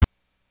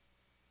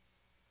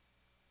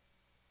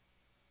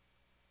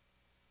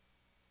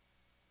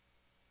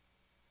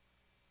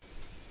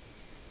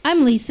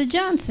I'm Lisa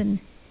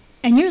Johnson,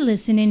 and you're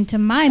listening to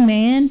my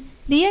man,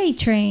 the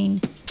Atrain,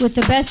 with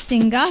the best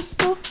in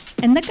gospel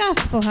and the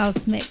Gospel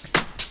House mix.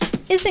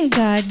 Isn't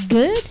God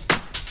good?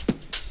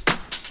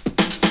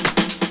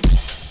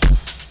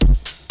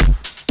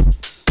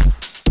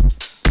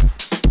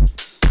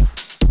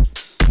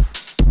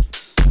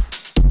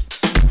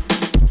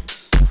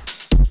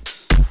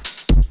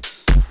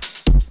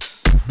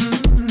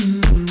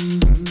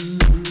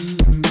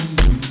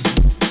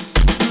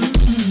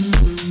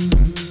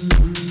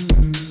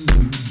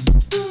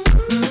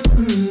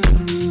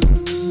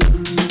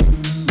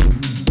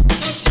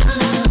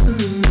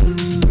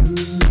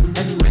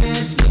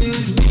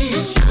 Rescues me,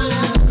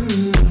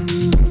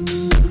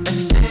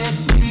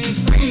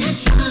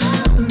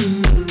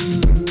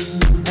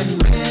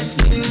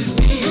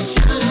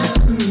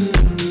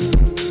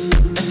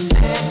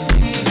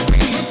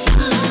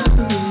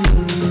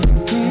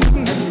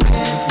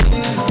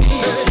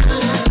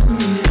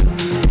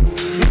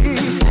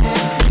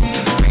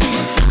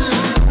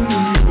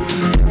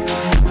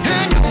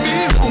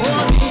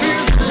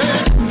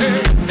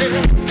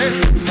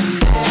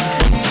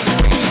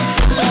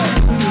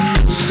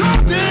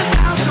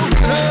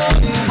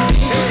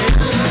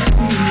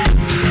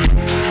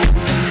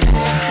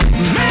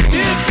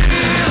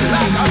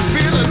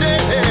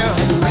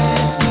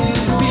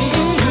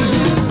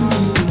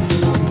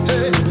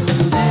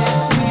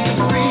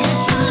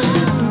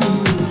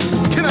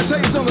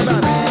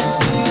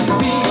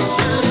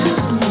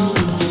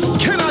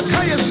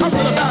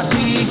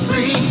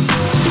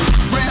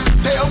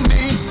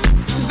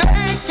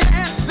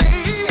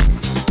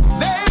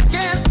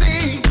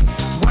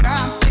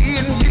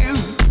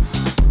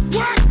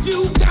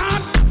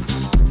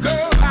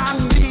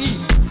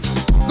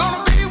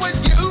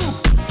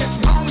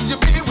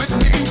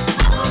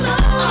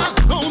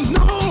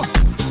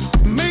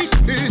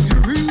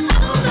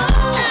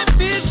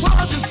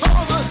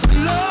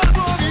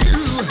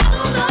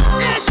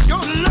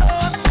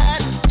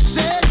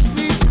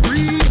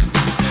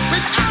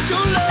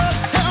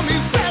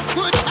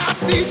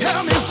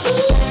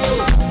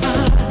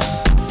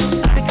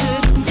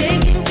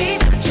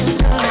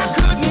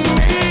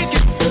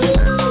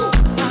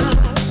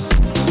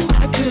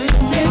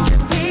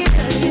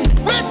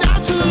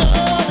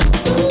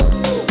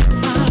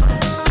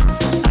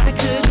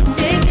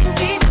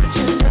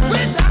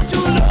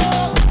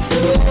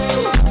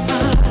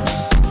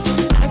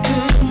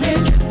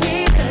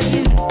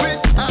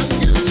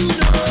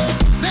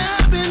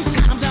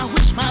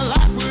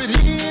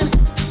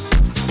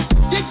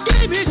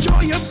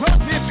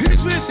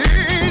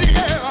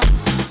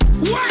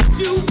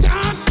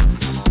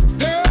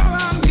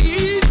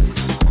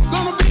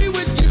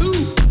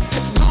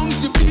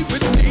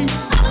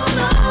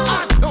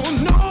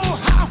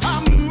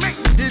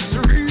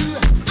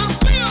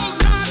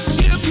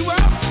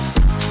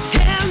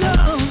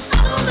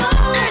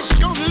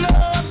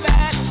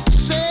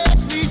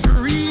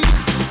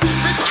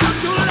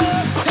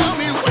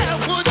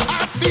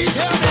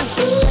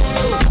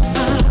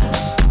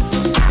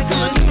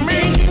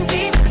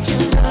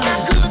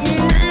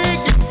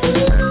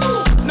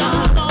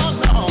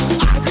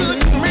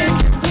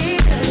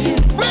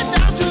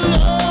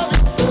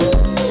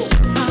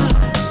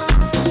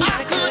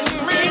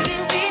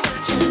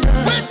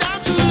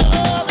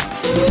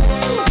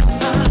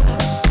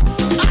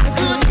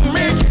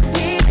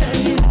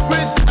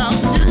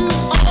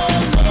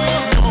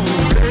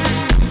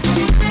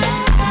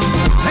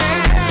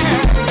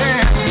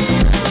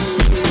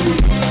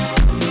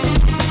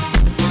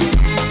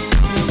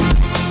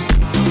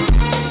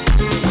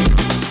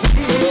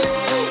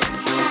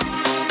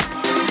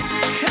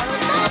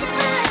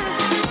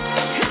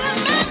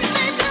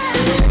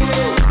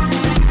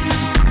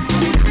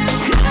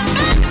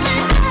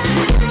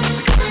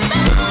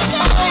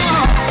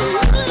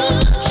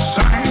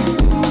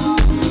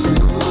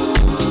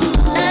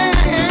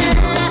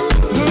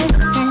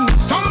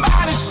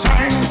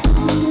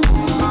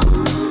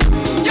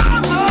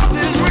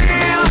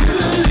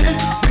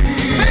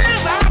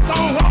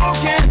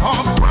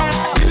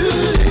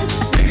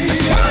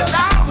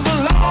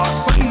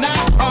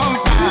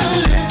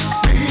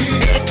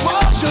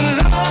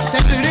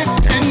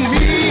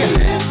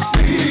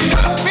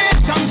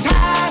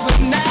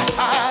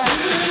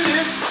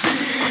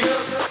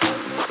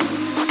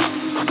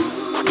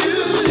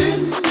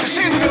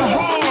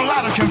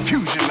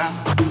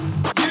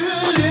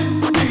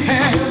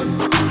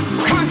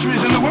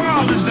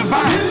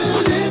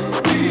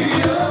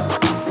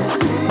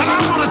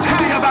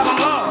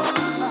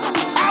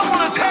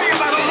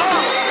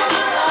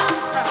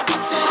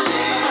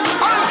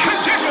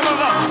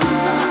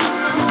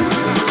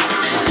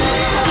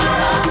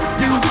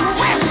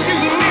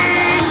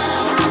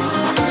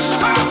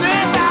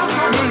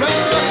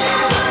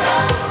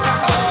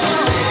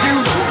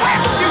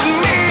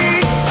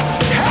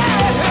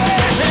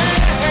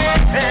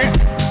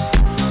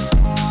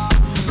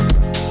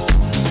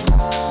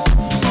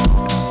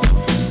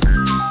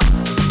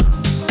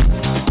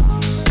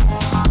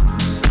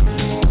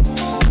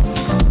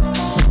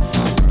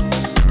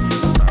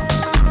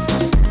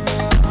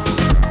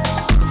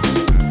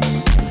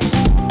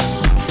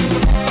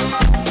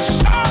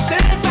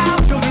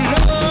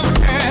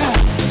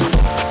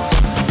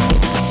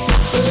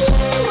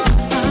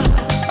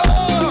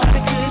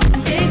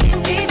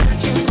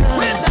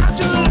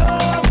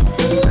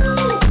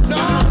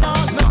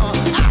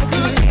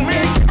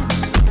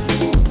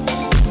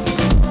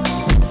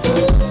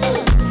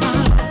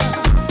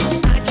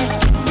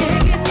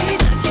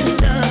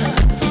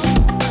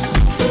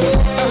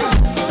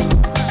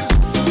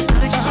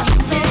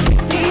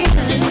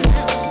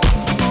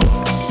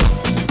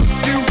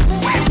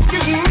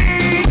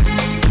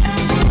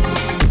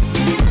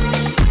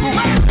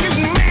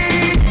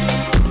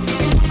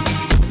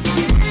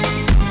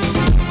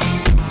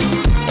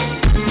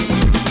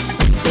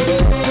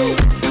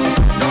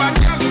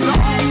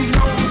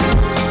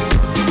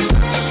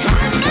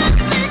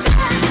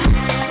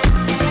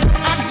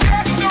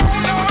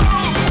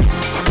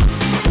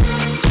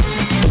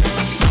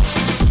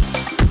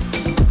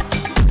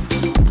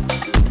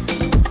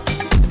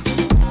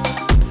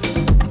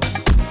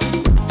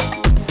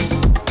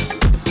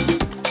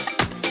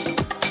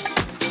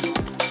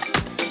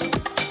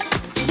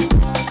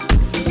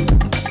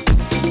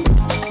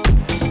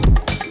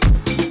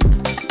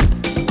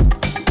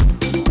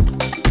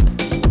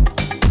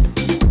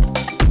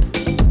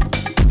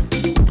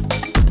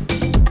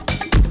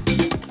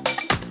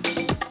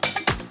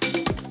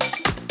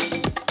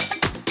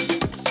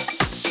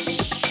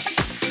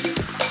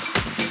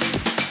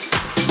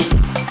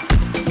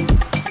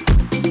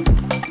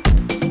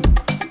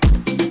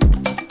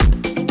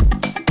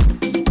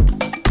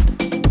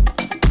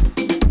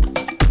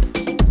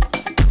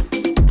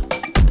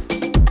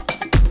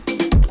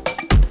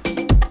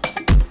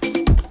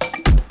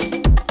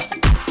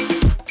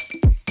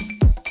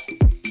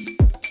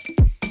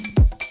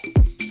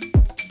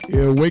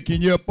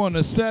 Waking you up on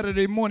a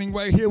Saturday morning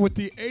right here with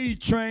the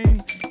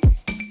A-Train.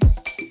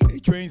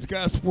 A-Train's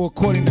Gospel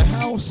According to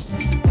House.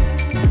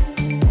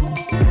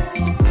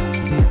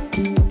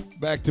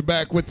 Back to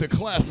back with the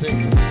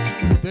classics,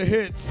 the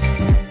hits.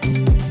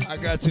 I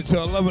got you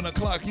till 11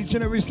 o'clock each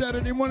and every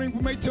Saturday morning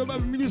from 8 to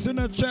 11. Meet us in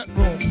the chat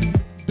room,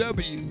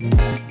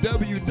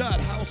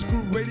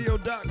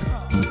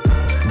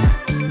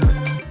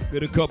 www.housegrooveradio.com.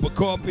 Get a cup of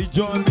coffee,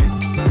 join me.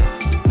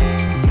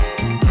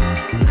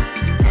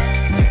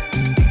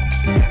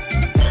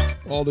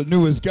 All the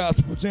newest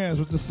gospel jams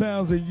with the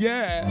sounds of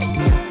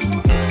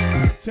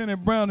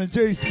Lieutenant Brown and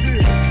Jay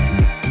Spears.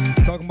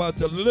 Talking about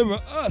Deliver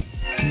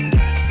Us.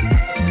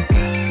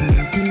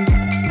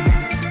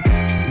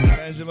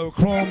 Angelo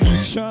Chrome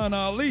and Sean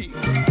Ali,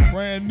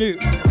 brand new.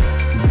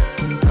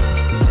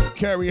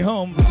 Carrie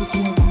Holmes, this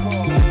one's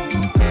called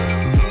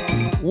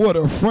What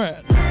a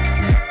Friend.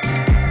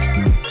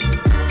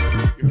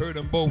 You heard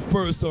them both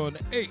first on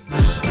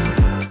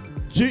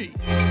HGR.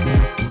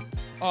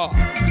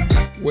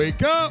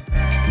 Wake up!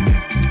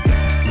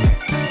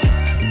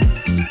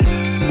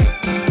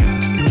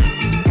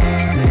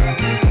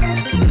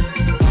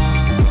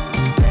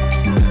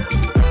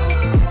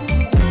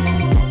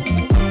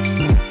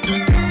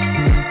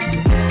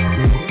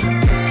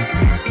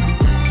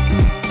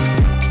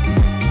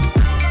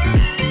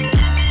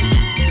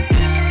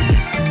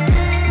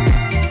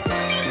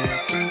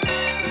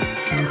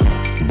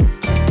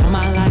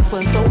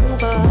 Was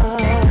over,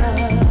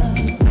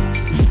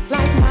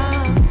 like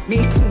me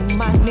to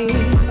my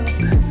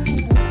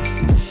knees.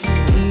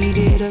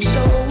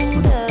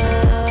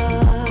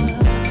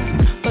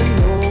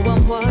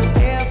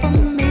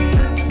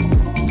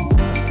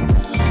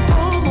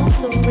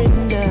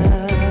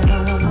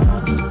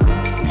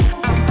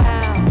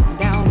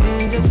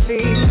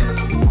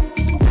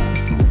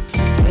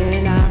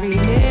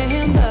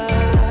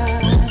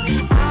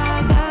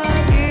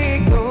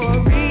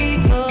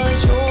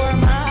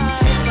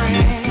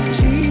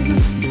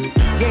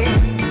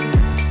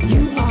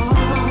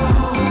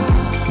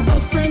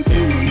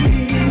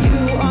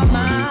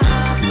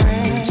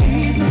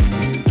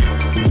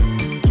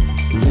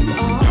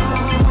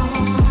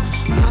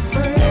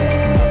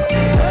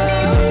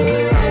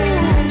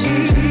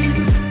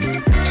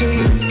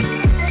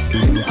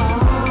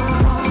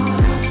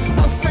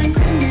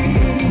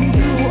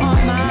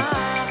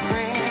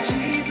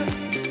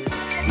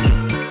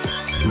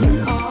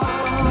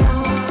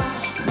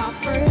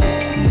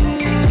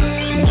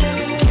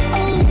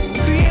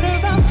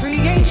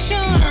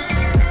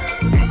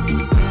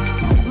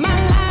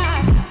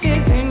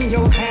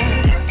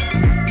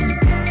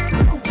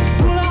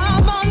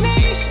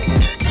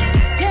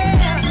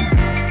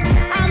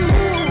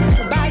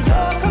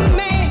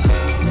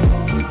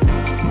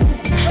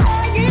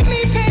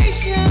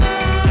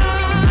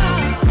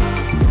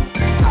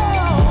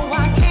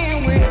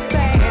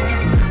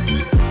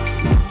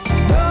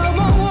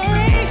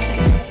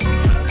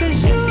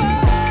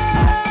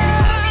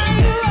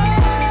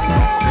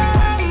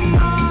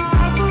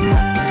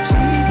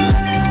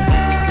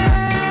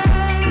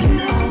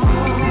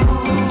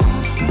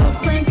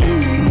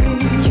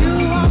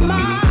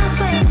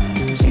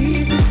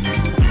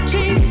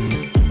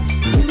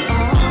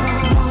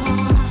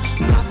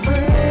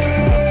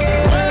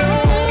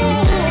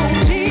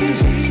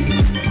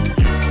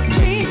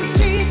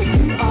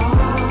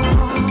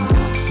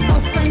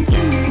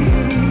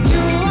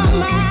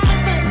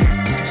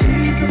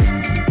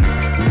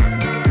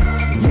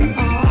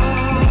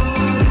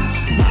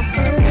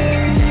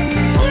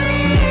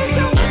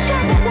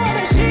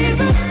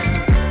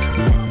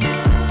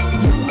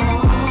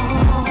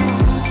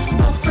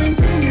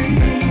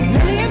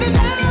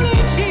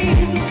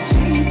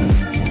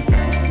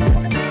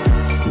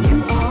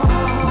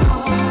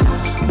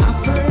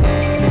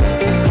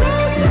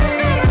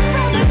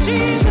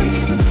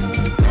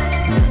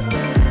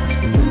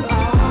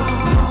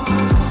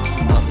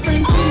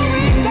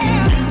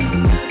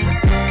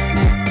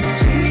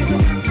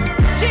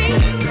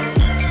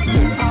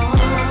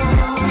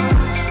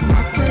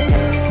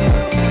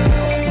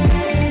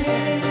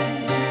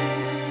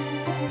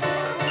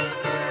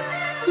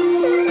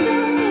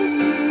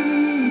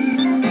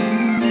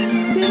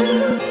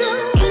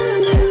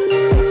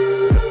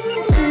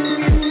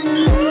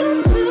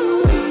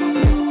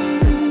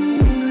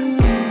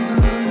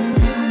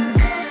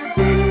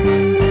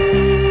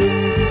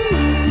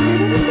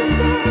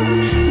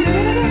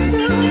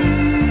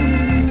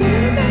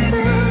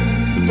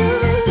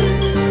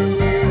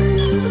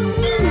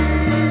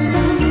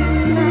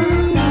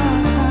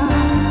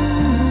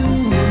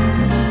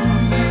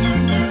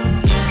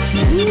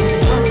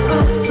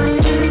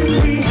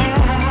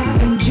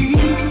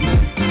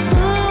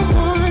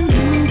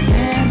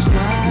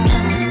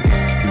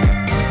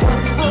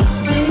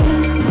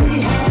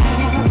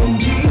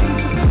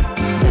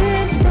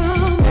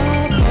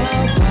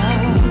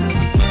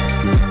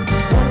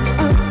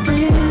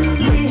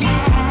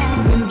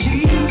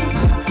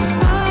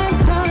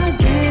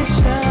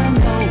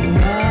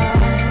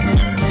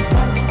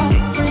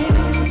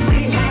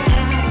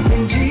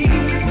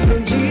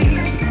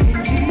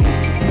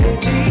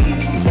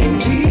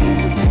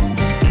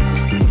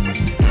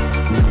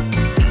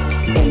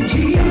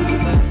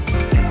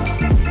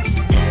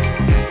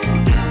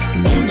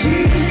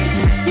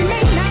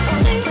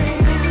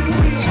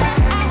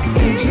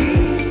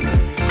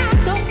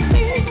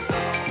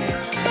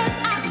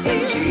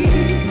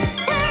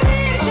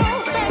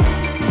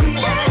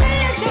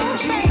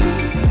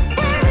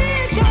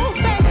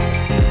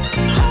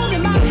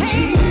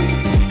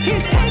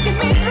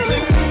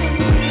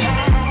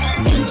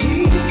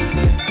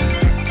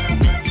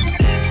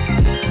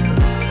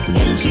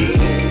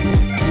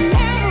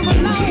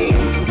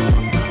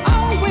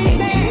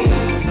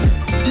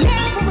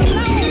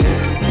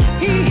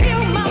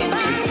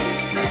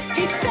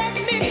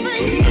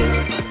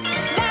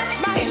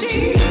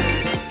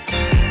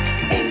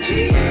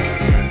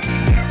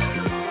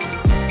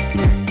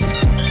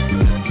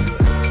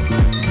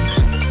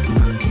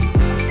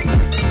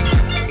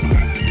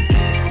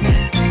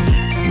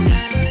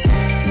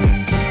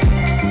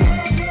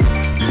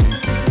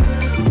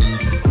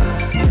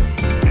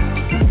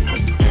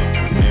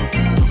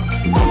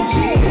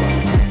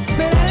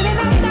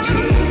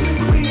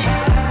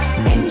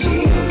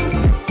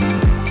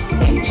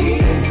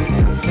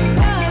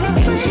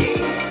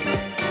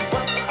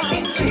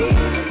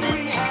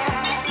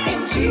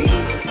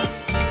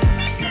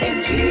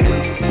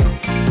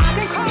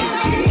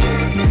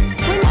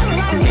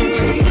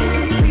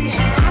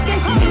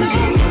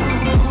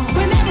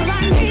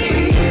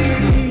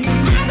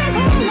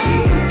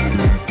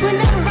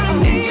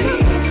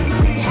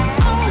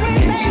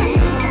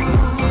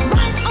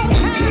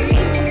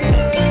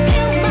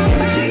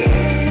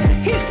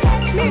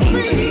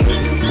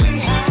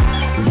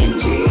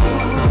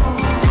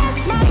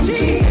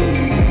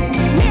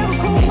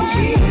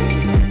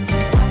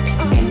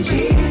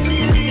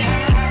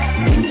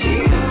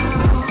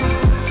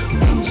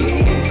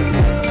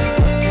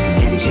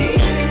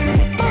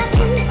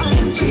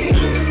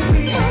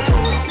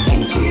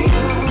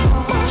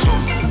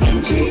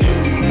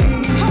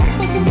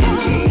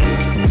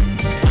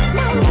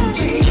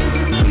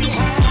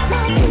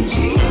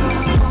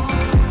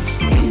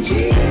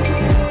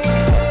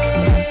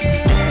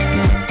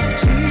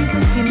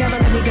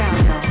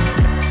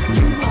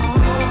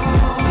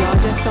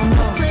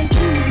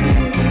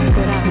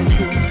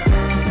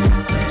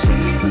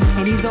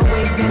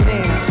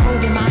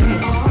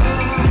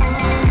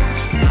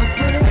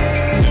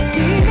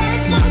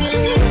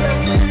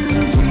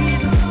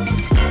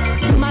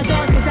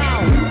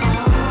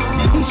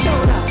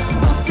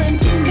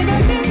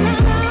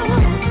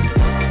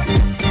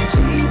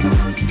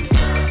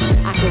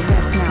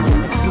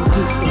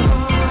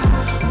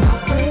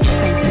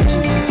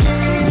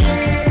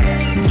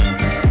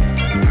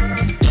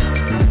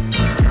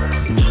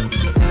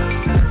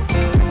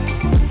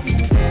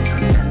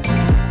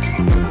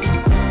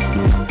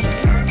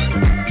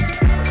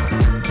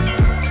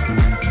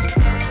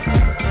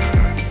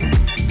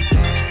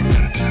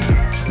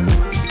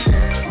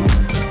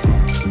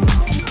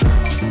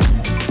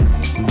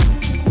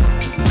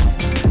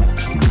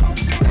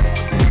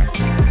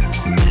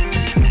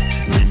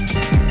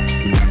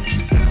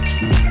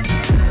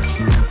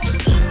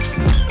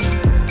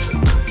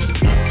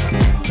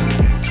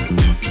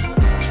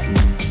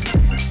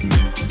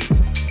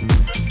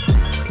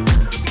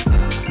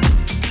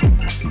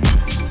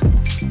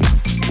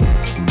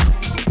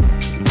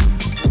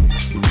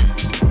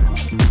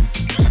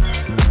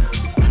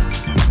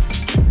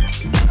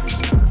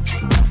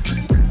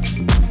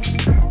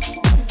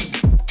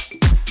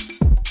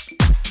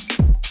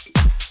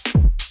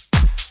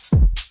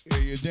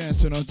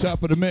 Listen, on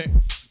top of the mix,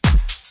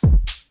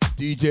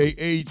 DJ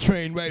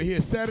Atrain right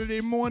here, Saturday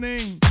morning,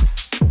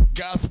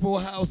 Gospel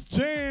House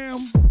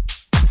Jam.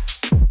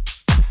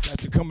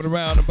 Got you coming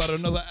around about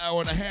another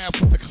hour and a half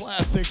with the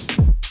classics,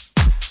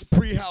 the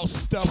pre-house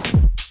stuff.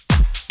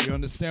 You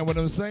understand what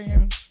I'm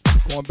saying?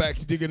 Going back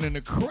to digging in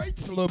the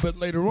crates a little bit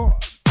later on.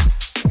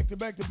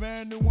 Back to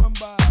brand new one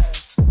by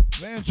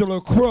Angela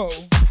Crow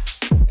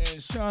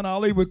and Sean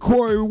Ali with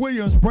Corey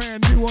Williams,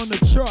 brand new on the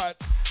chart.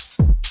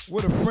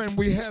 What a friend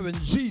we have in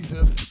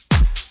Jesus.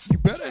 You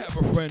better have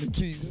a friend in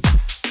Jesus.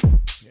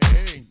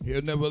 Hey,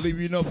 he'll never leave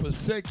you nor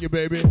forsake you,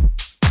 baby.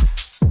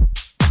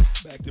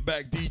 Back to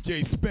back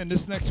DJ spin.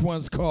 This next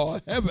one's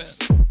called Heaven.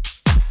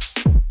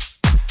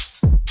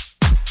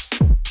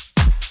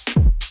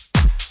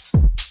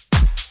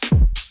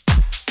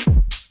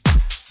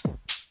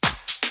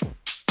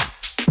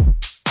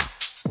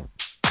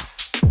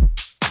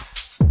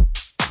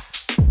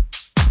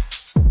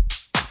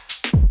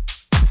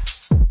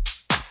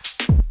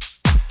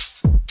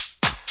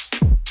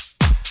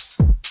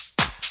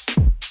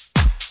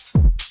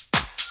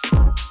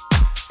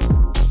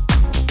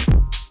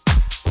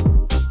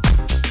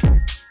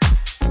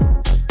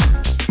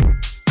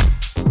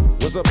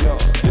 What's up, y'all?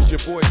 It's your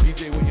boy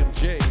DJ William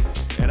J,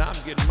 and I'm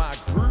getting my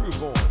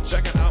groove on.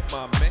 Checking out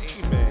my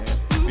main man.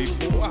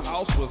 Before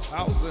house was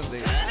house and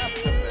the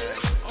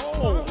aftermath.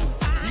 Oh,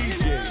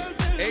 DJ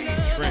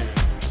Atrain.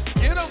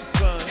 Get 'em,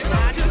 son. And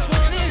I just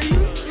wanted you.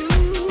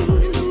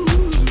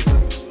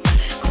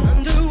 I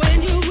wonder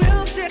when you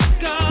will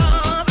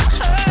discover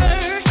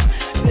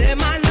that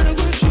my love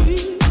was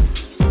true.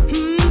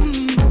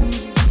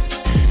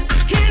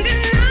 I can't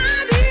deny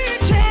the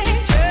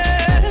attraction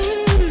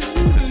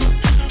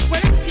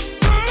when I see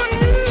someone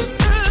new,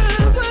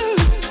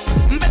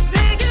 but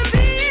they can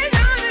be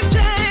no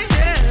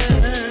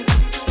distraction.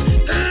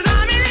 'Cause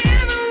I'm in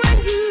heaven when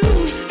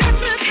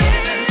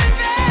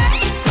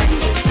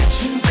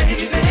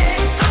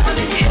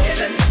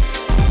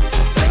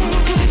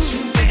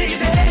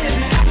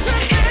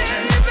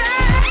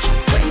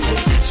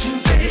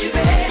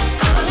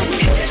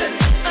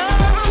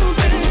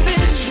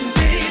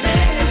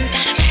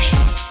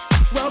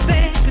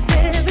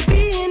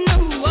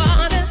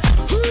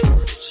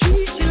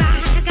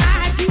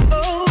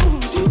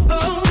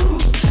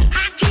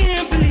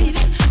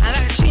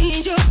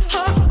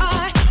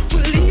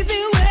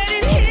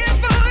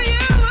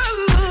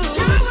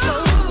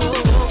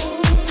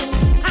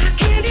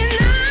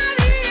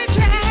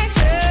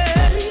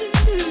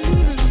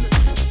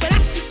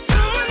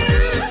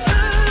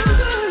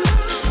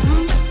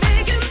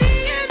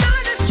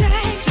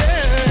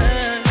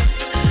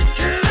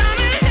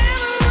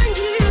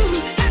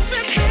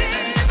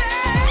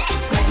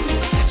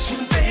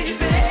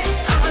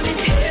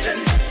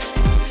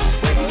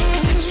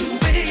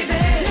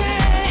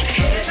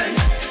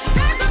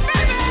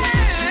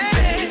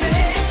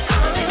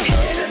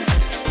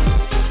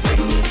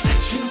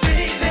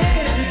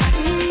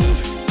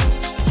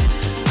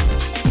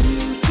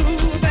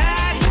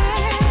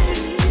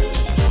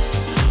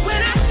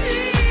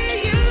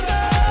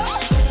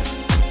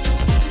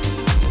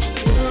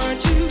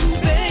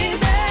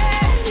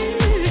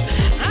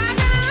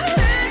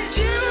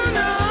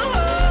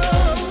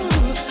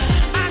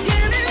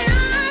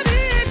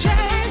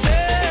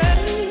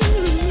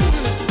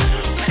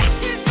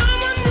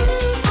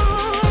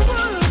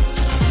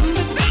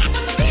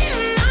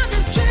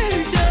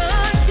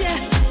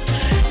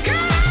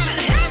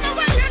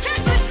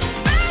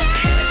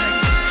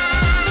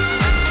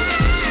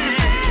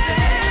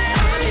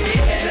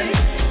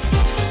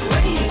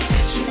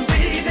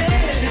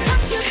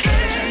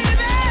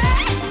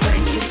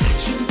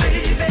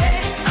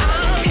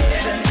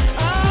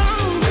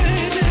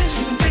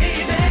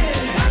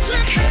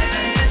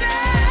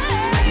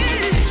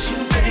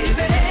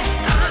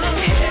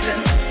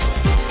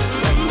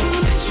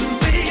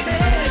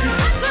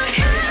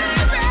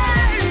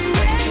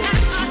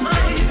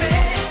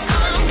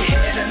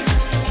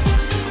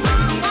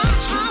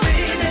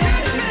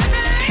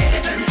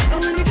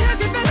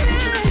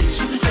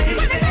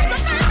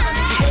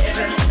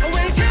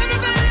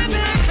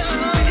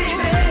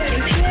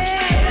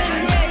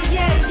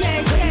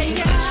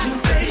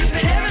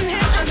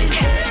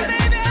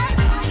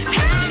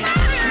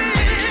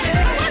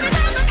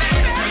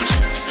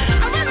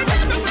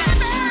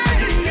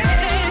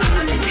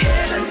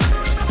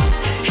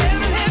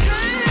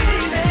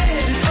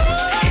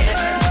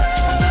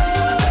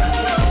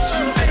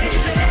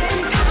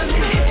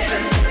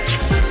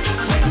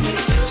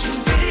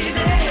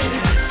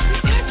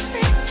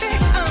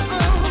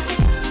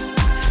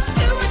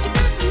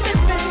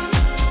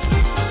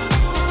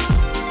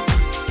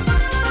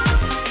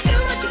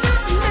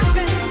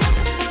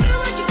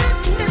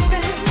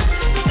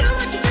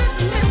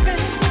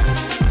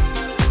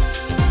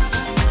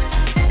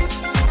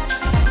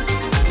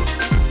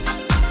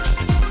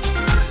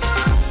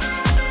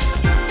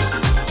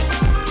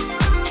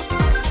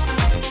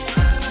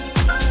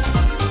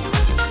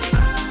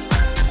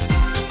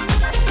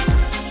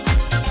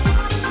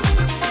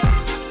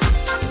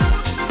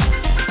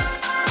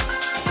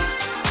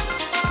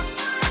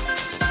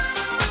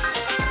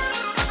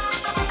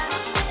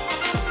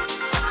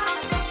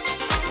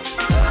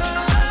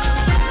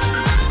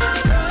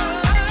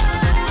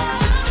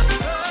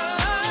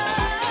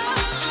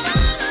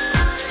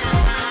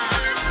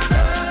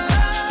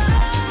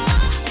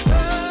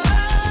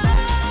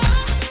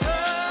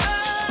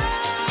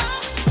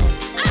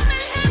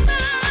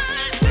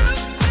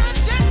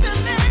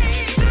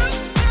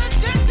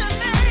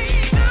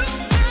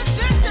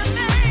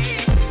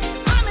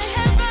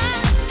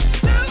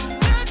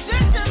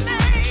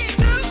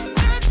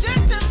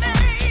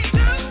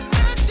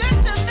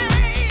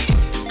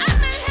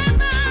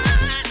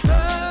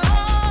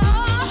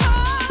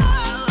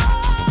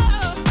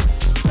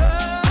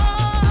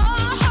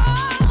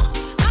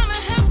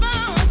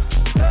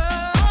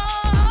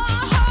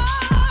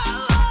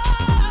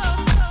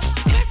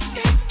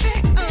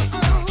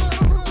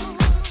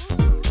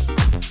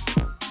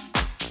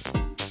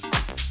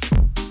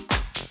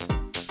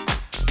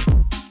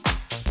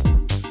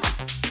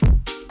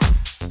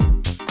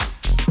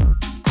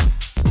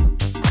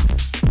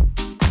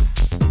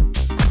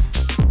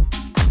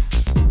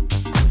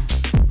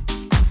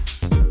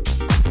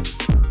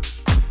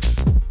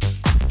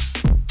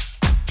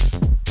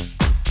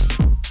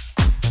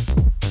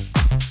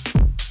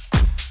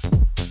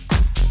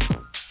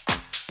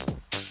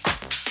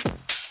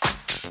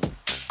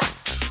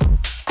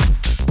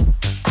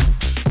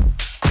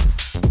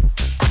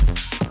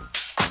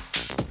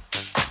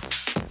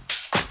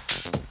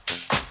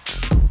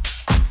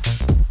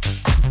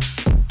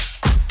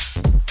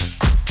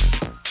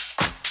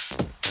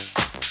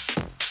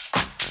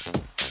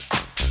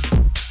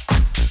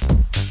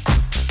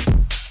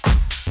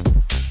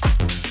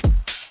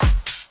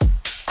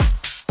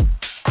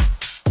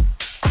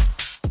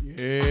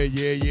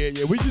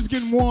Yeah, we just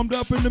getting warmed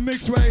up in the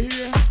mix right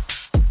here.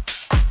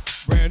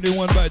 Brand new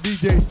one by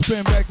DJ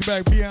Spin,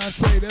 back-to-back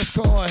Beyonce. That's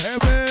called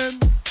Heaven.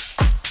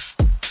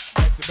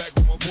 Back-to-back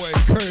with my boy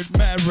Kurt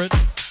Maverick.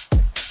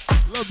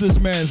 Love this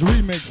man's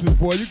remixes,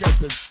 boy. You got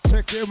to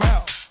check him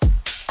out.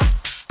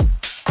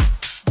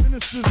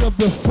 Ministers of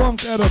the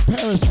Funk out of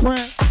Paris,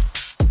 France.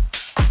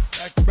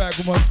 Back-to-back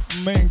with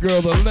my main girl,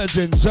 the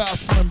legend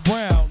Jocelyn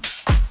Brown.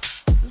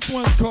 This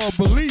one's called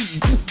Believe.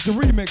 This is the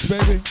remix,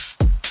 baby.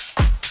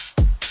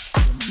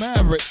 The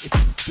Maverick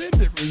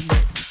extended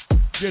remix.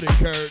 Get it,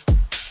 Kurt.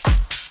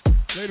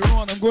 Later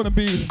on, I'm going to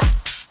be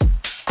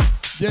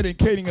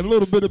dedicating a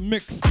little bit of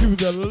mix to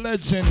the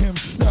legend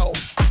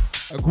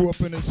himself. I grew up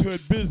in his hood,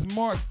 Biz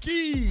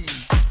Marquis,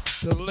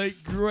 the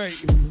late great,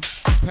 who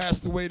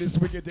passed away this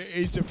week at the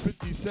age of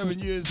 57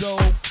 years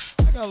old.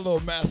 I got a little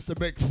master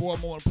mix for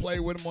him. I want to play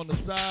with him on the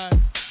side.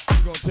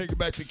 We're going to take it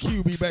back to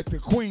QB, back to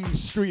Queen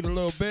Street a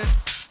little bit.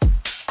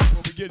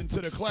 We'll be getting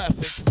to the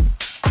classics.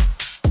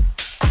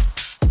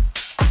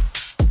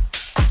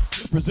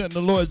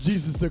 Representing the Lord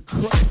Jesus the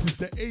Christ is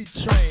the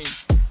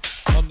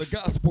Atrain on the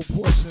gospel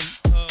portion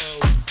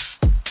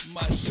of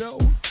my show.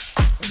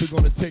 And we're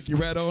going to take you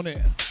right on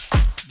in.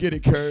 Get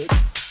it, Kurt.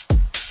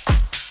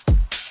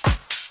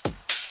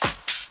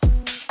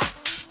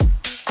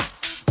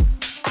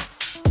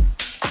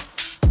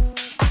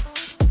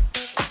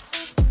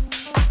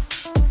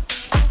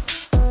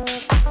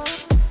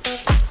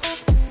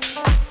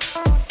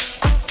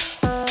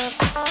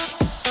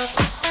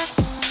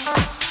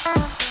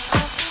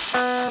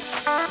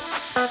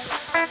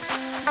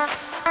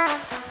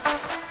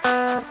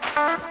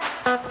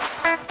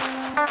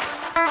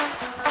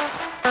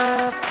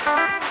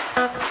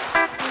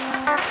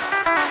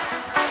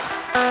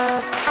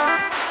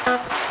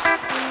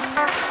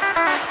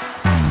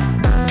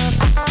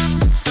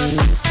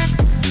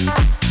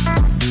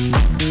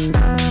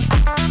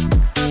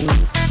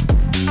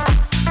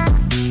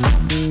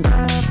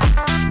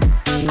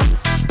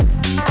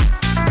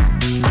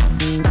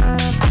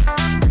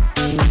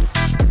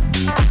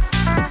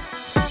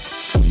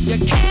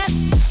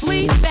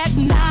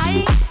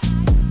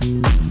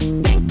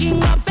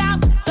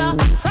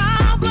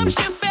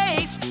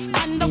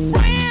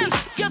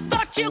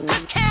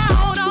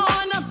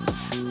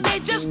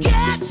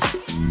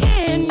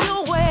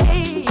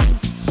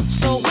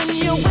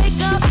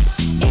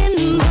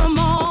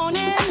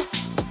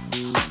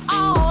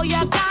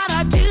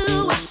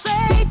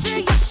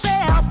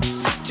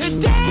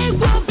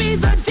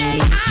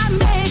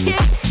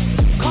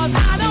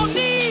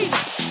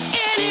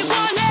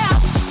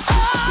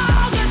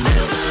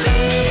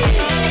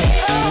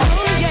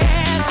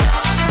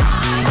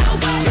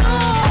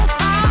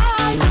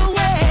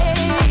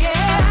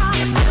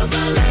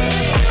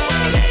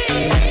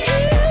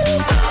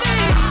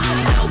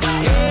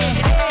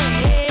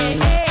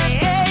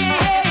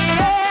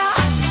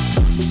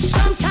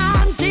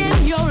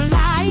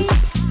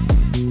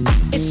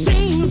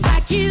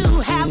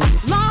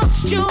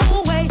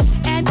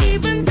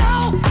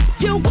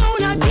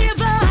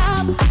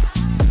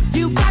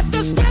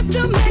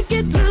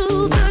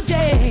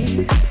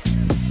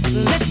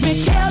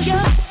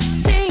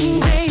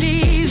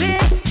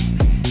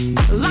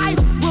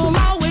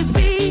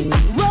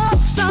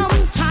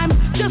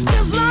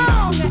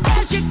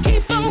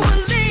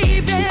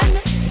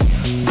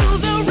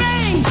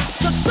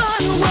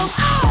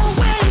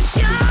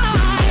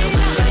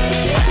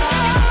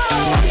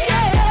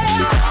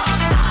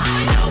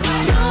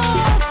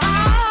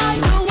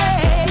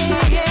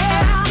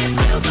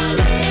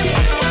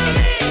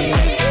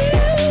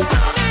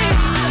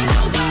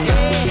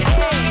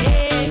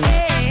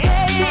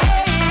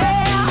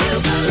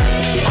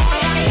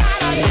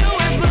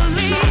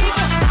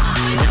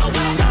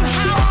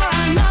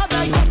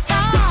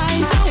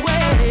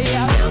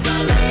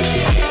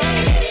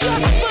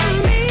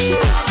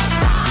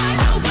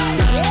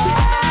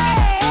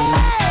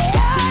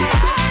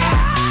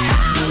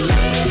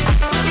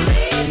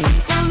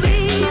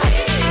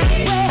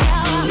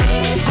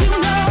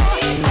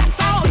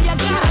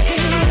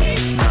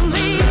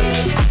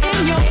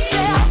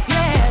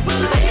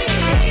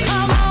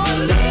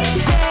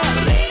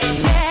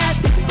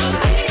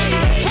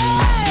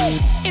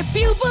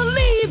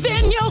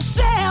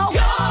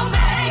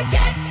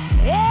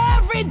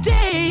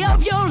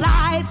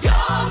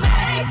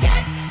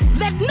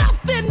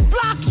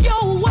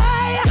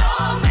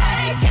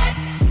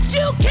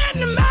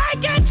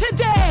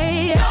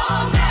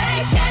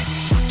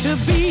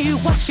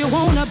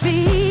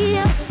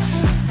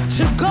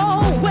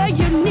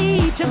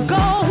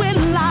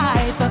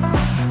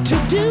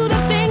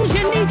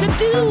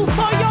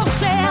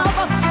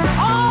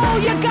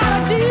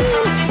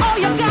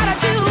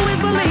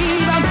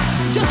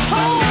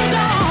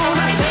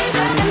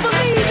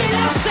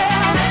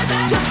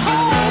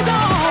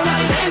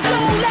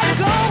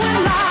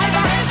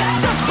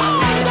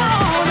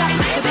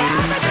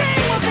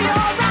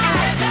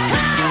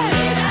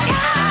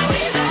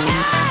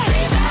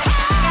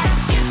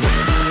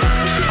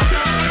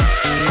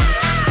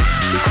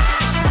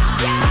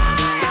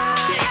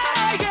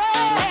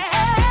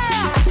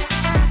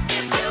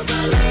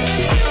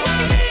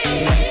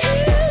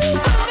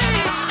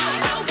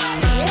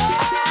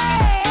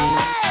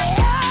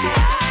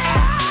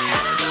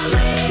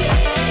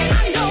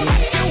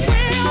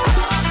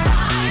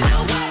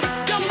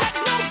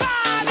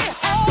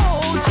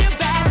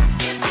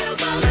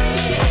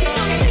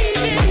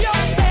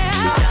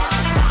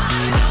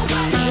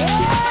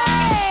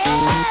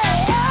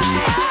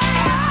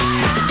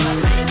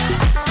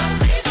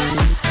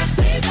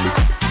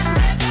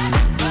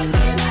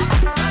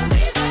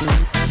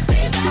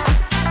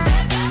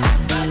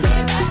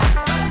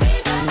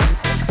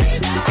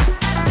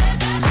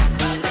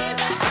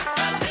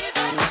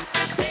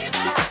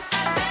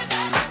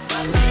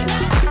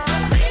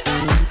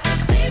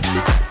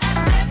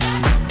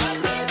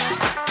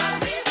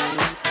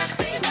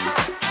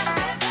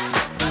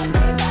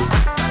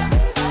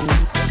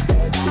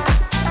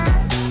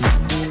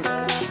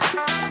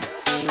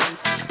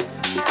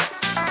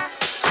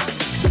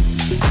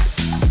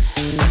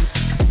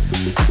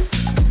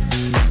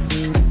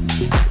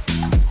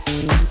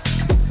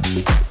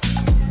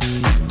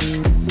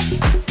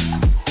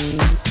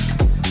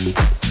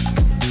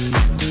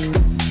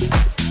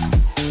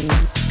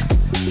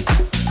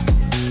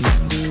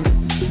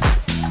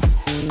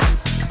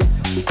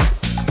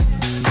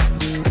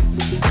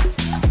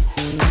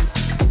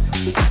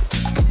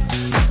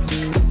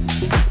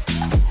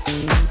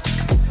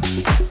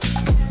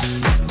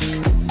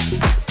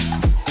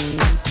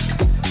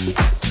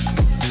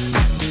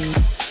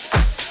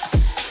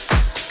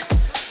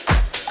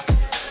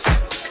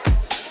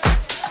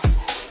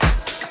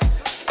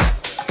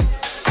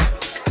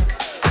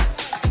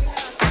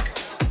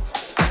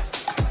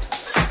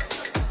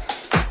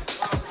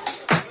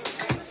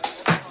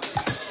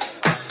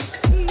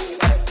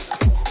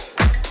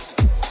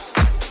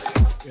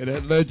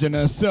 That legend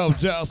herself,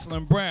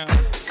 Jocelyn Brown.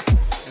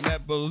 And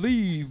that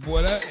Believe,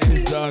 boy, that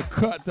is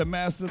cut the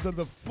masters of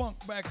the funk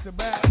back to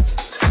back.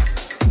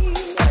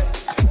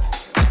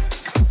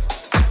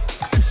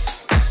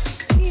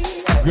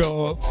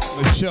 Girl,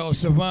 Michelle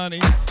Shavani,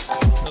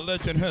 the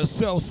legend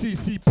herself,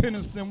 CeCe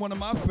Peniston, one of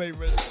my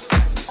favorites.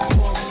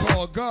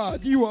 Called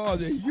God, You Are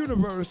the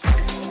Universe.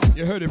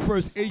 You heard it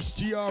first,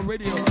 HGR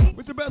Radio,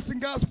 with the best in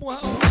gospel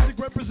house music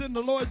representing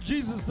the Lord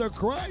Jesus the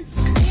Christ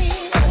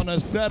on a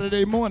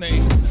Saturday morning.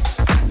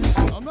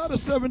 I'm not a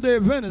 7-day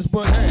Adventist,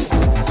 but hey,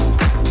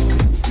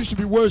 you should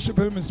be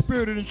worshiping Him in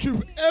spirit and in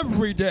truth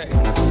every day.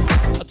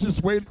 Not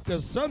just wait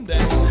till Sunday.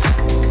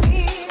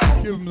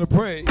 Give Him the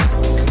praise.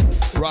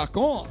 Rock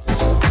on.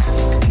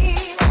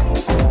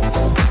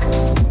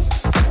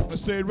 I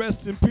say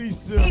rest in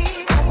peace to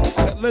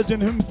that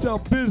legend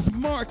himself, Biz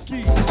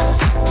Markie.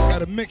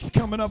 Got a mix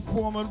coming up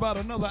for him in about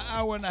another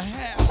hour and a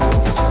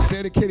half.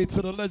 Dedicated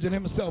to the legend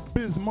himself,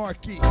 Biz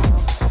Markie.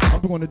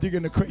 I'm going to dig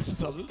in the crates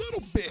a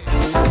little bit.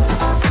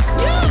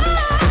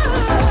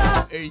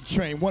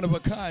 Atrain, one of a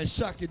kind,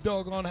 shock your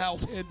doggone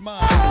house head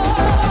mind.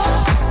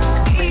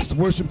 Let's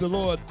worship the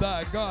Lord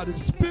thy God in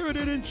spirit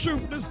and in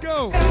truth. Let's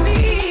go.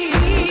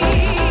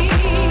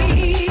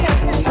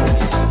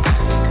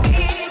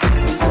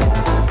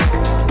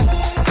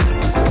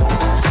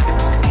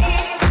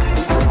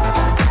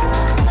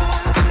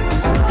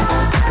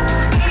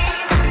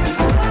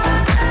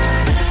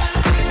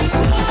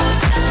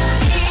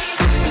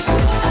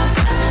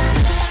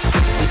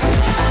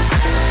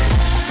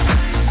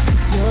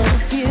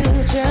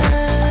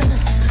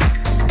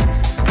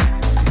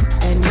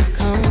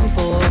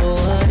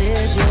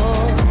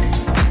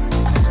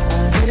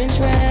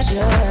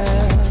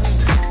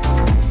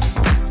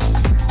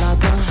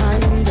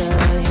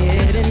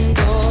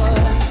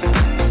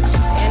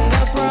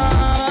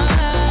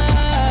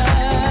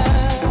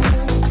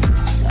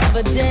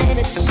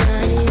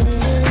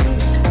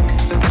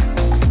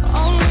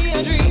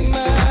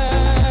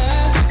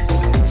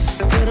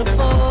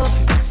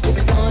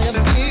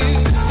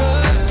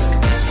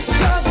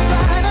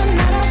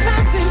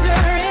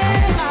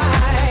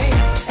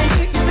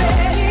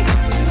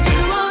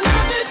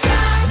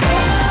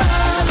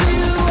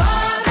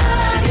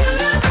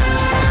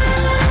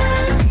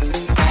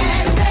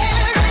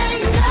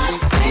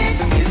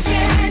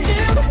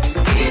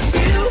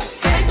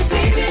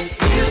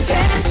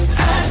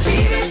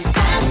 Achieve it,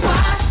 that's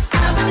why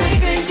I believe.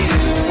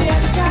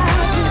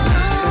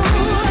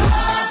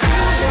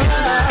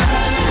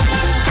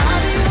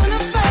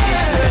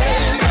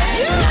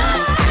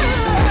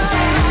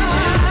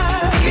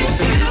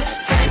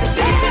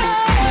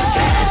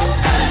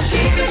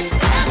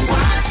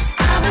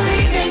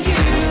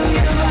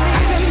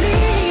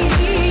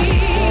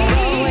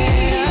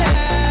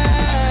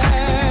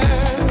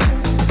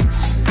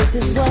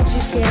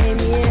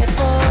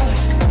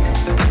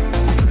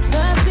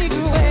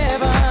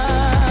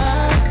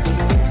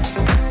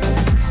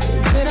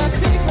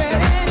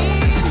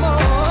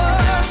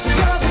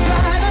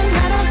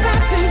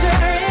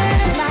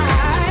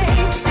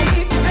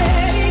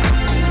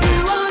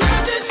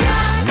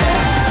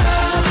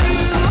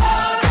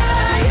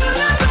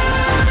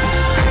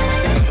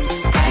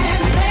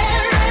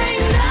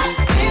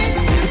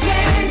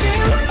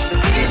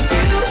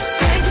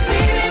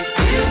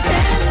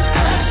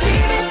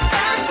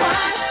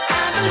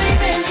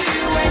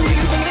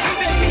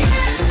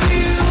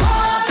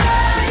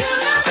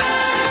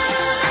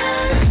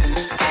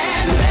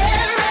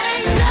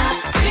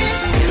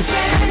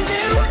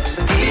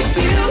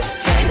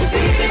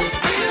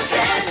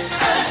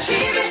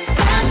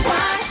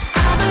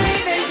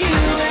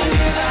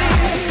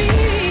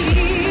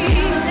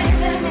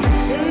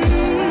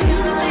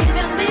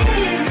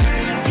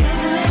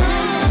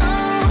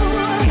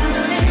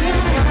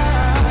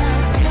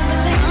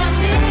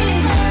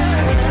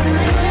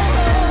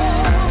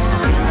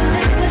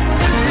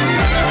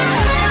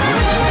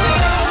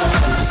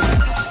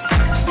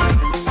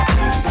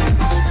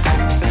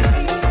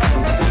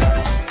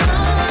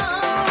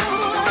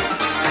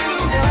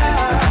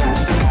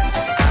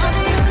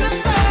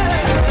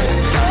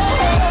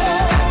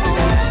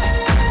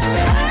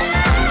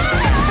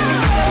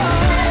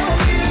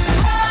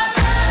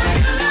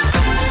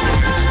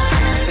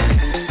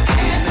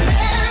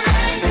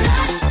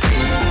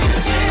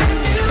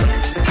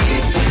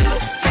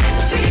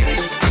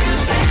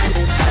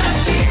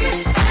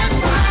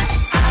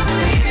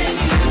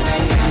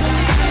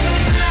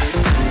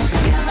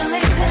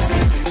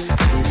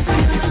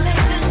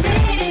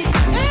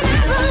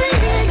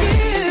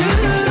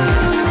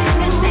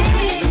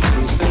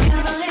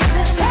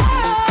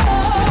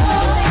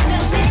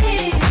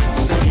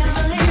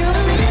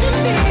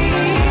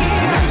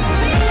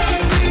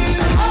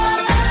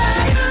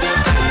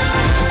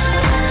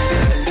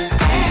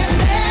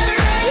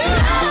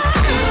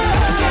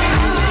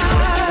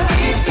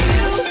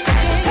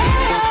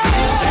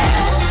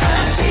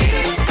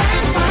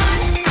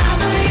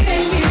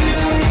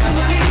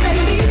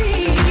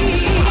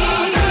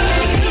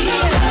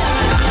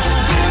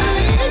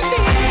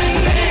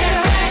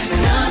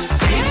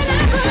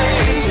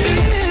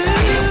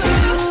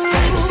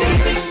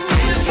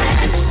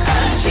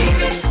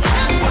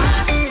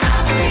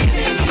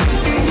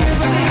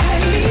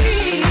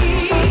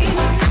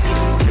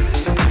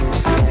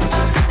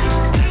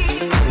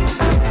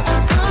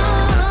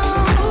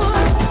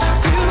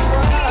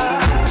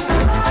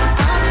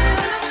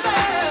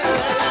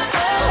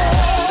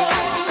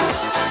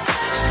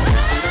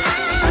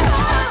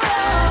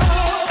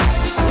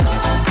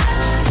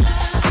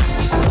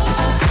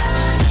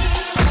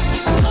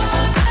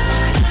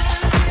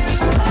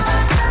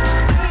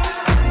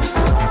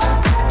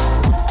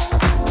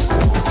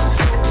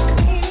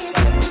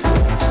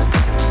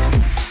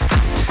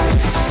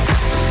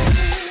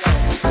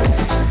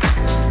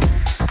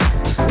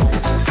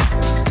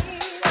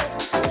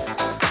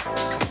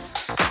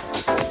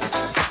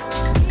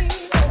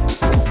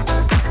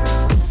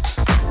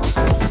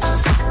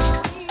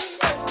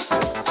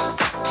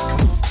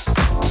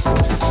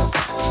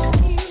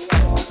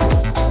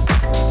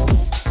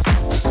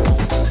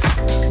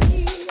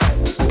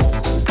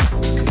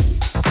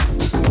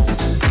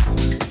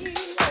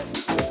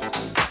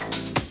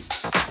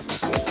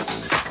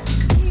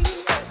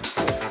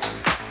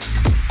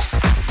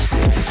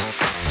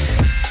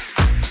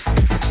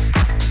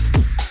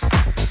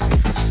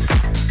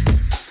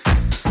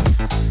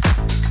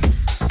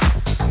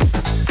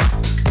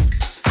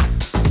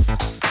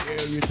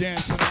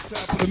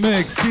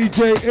 mix.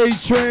 DJ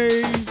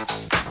Atrain,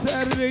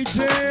 Saturday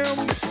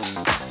Jam,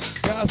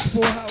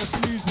 gospel house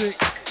music.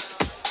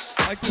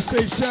 I'd like to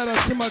say shout out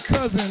to my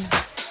cousin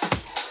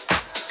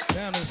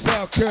down in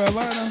South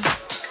Carolina.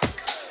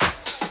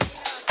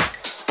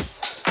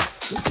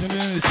 Listening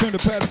to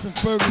Trinidad Patterson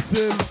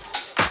Ferguson.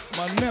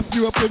 My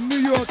nephew up in New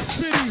York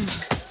City,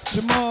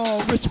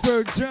 Jamal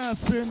Richburg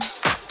Johnson.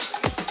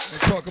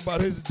 And talk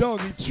about his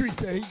doggy treat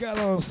that he got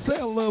on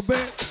sale a little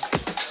bit.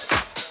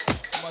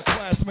 My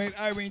classmate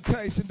Irene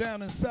Tyson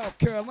down in South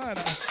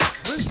Carolina,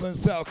 Richland,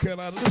 South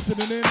Carolina,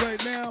 listening in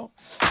right now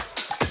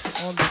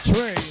on the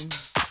train.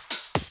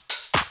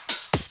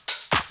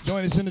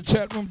 Join us in the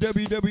chat room,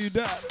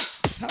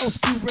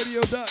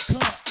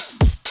 www.housegrooveradio.com.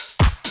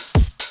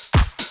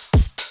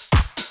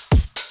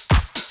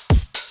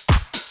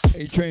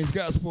 Atrain's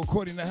Gospel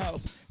according to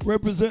house,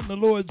 representing the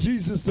Lord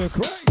Jesus the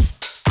Christ.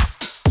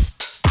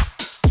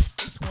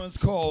 This one's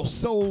called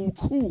So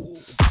Cool.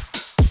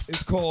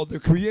 It's called The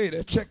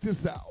Creator. Check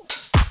this out.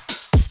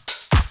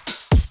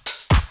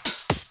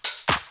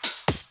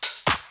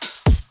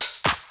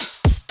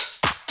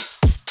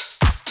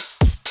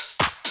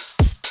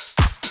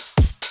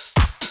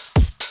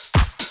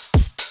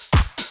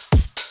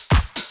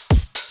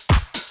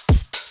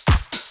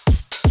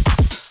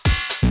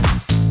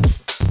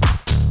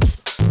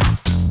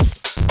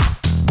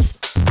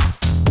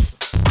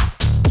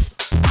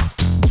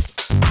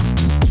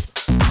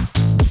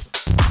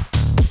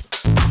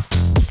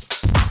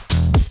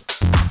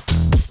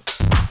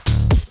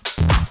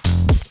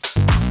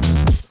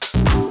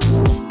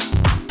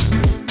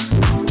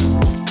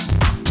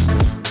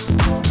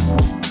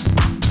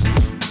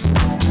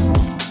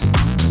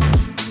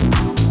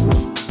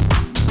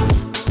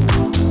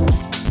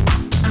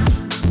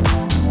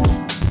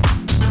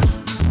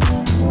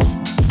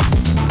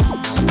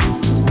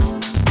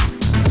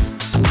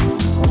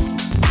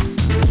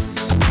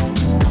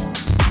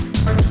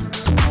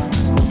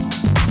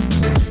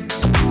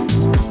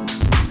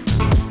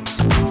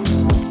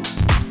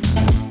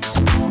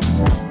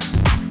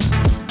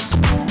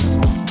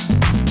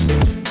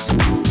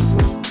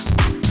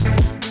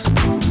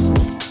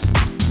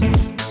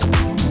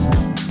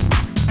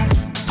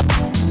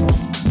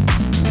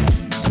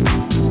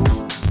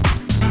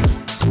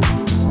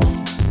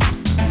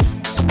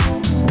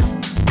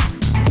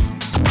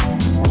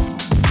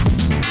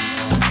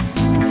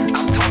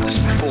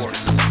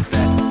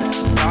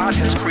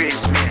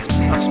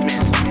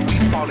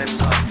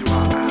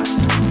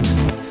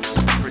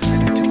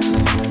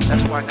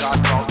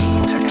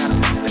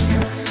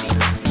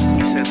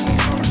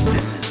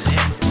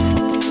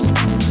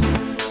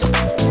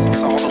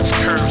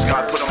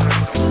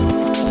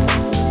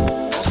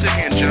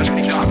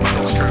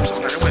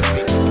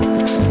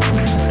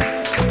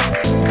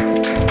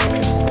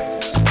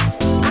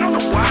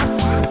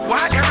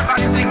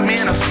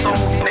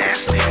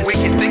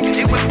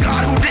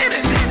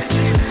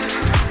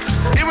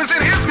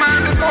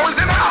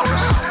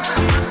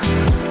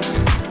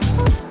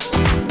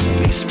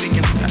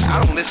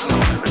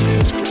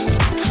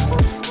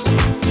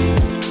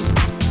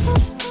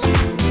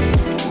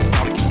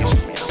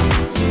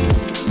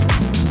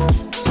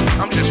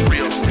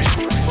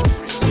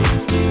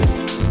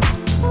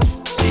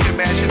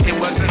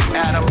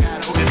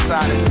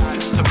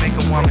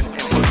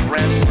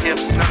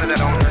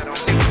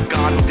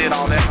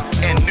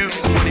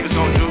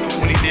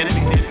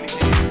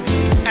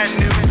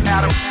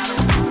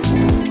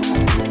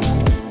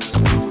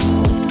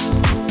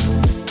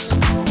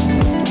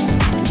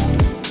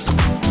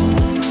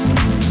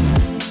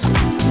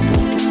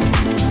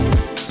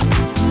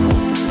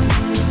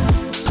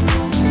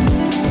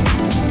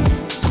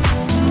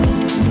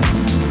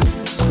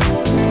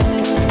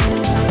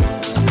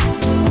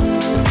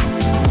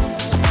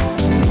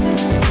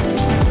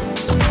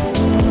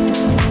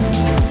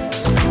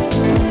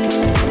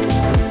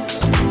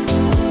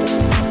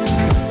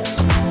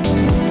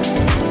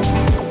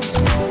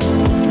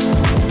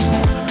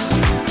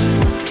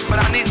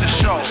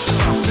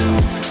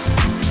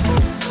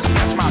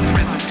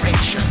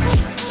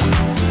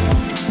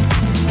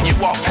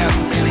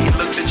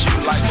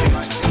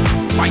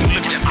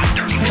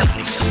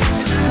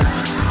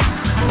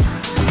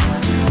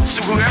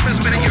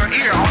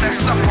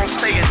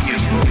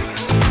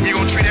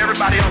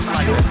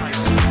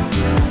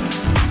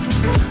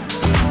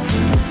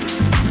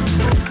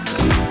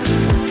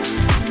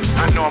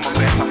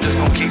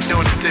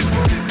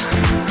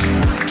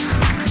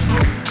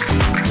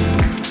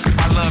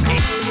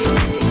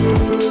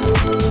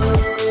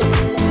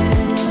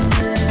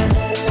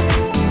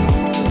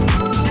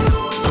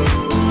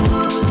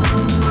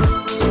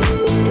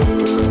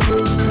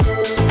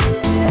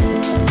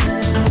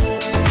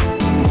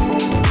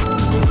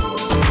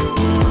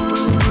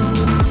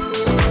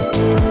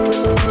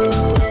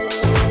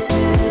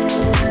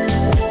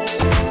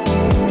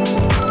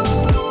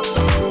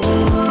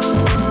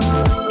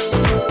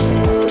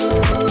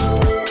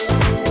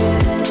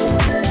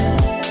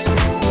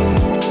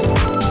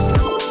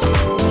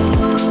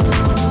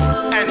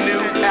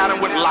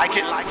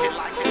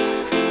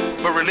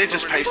 But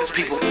religious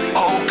people,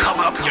 oh,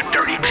 cover up your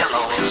dirty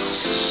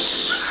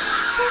pillows.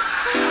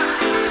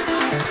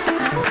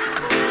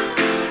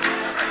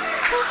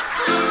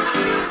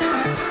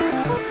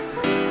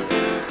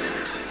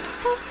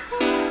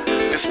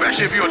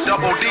 Especially if you're a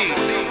double D.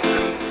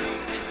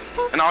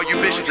 And all you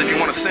bishops, if you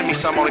want to send me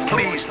some on it,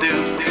 please do.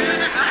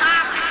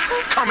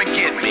 Come and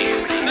get me.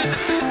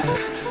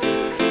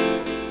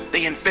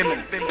 They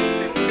infeminine.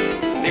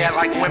 They act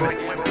like women.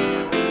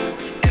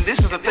 And this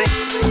is the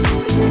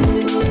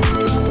thing.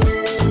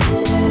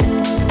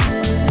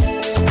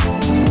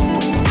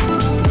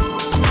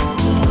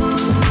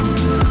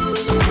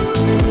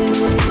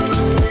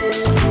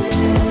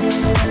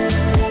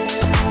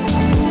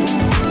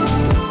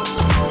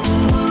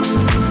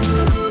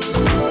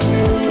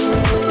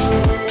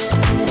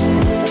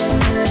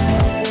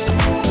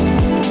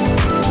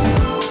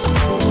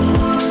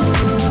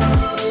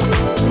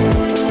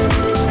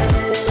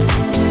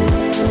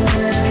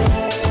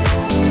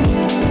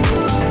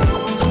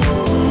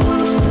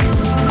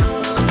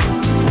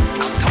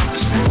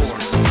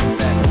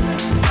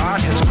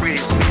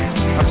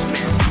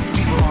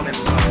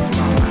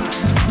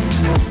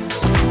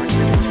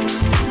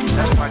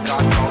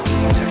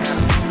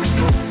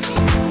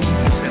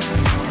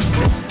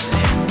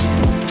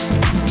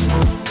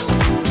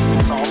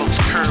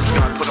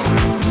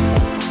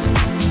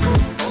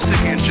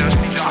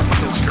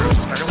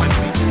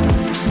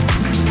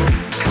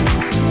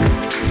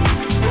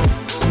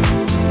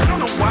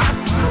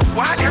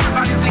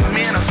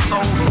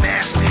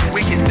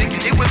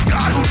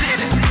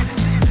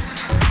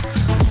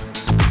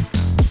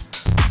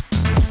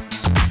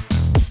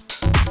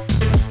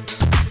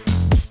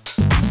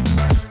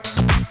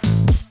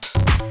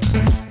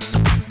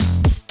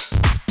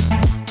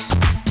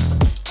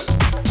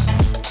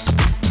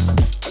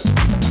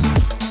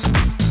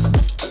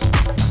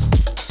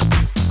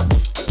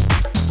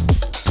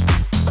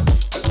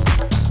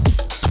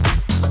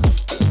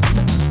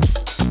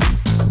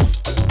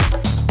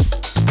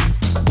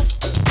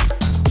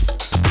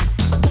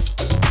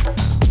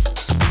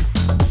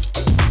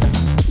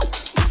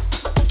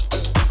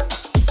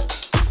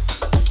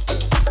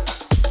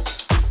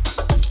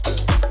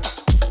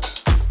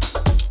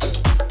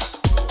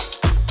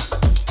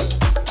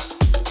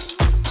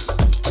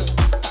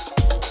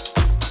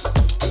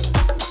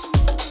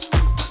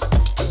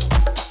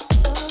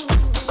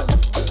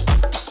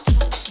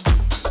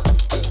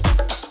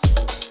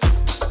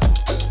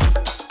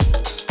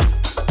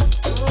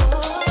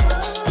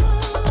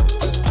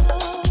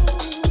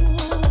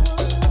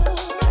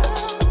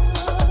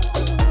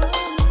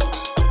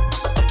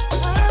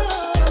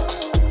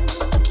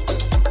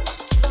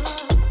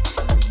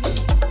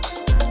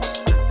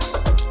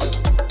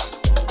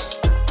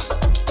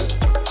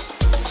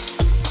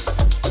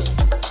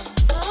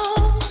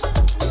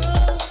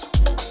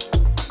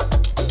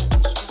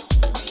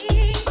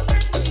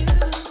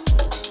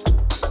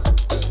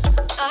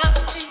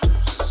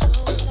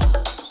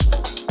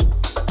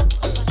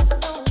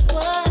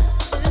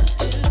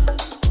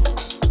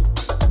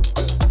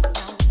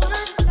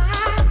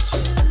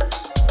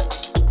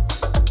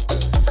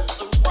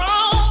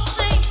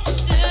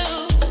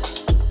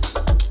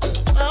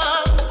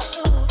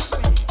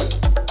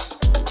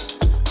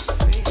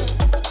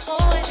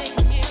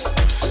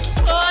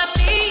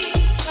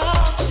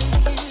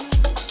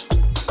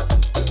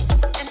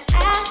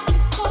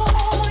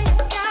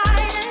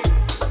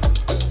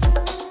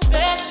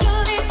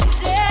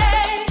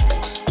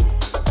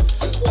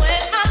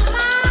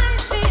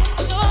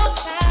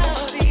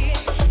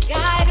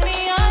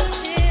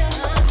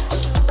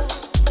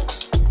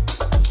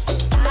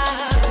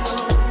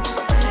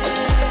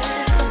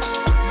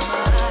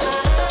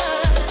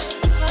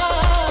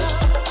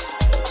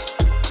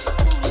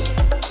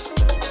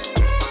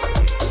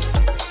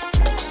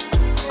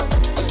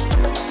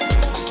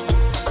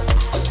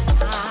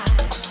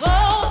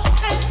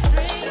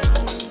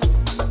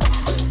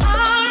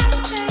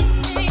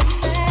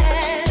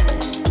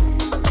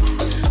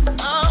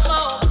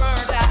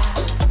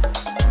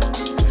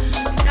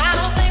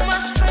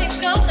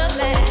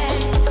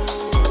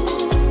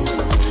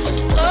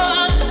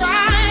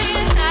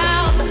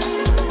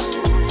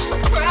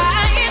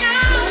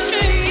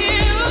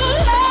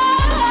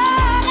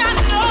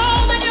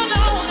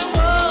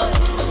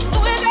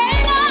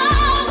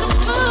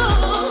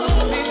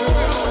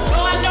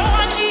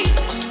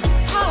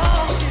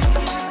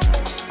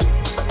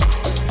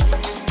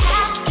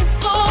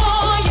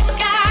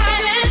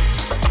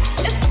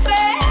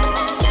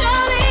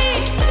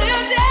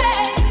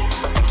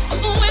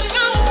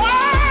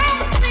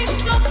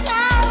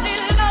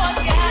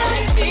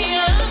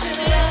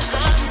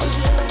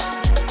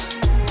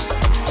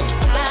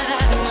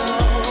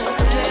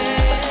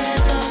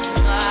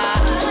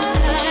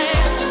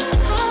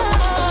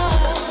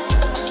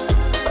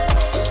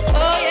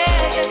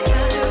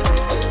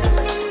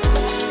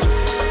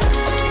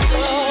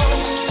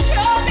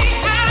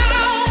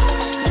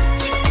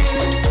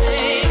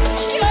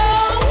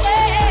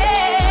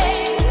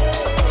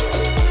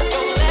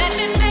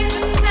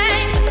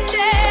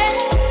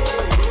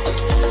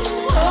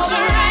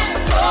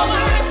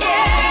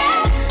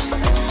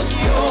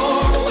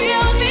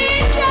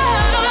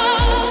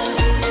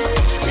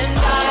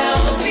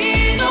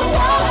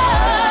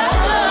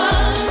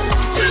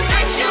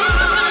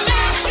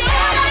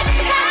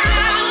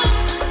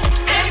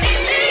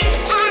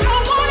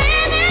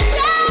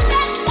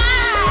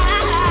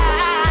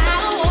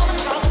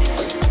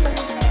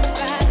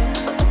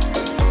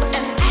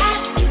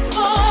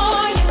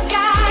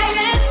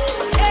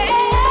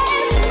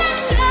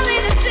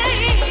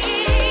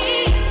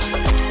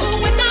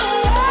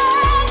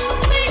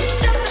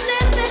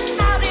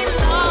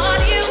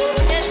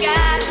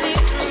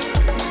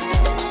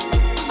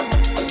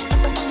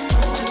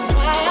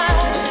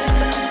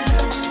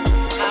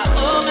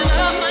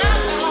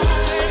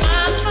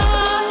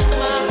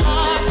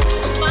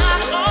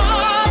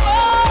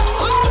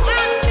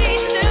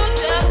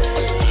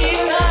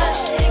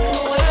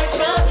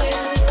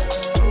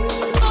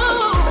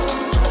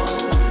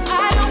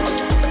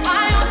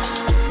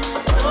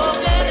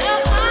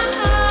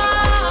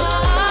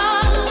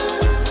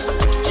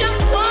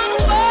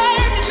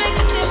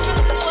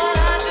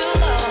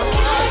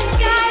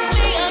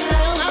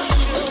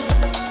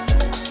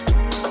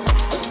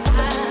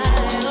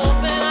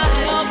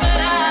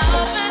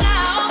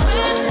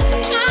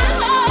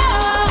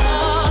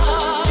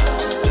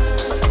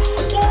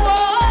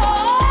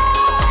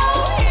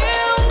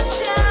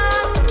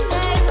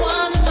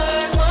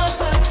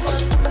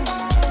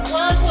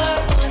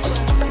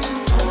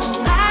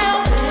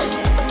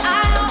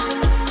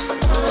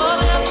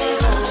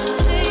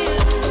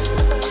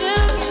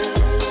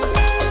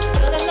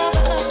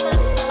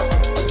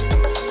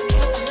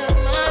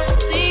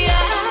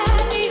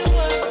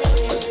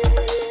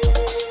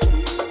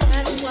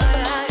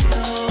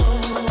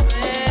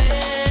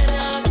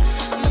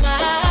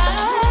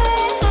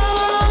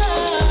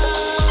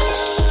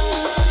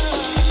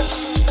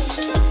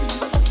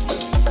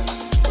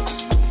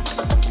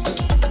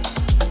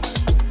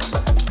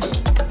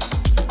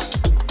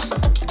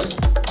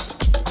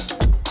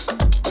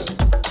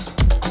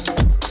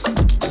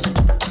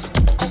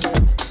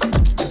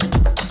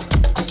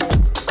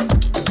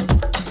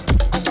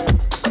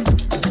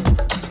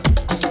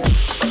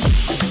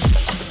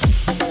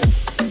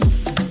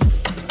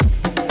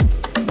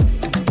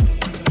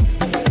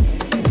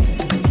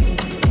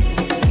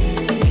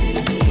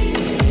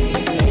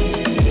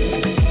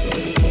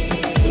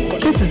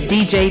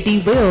 DJ D.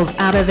 Wills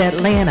out of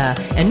Atlanta,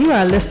 and you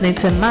are listening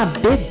to my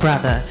big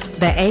brother,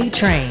 the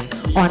A-Train,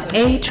 on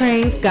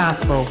A-Train's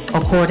Gospel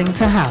According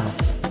to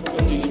House.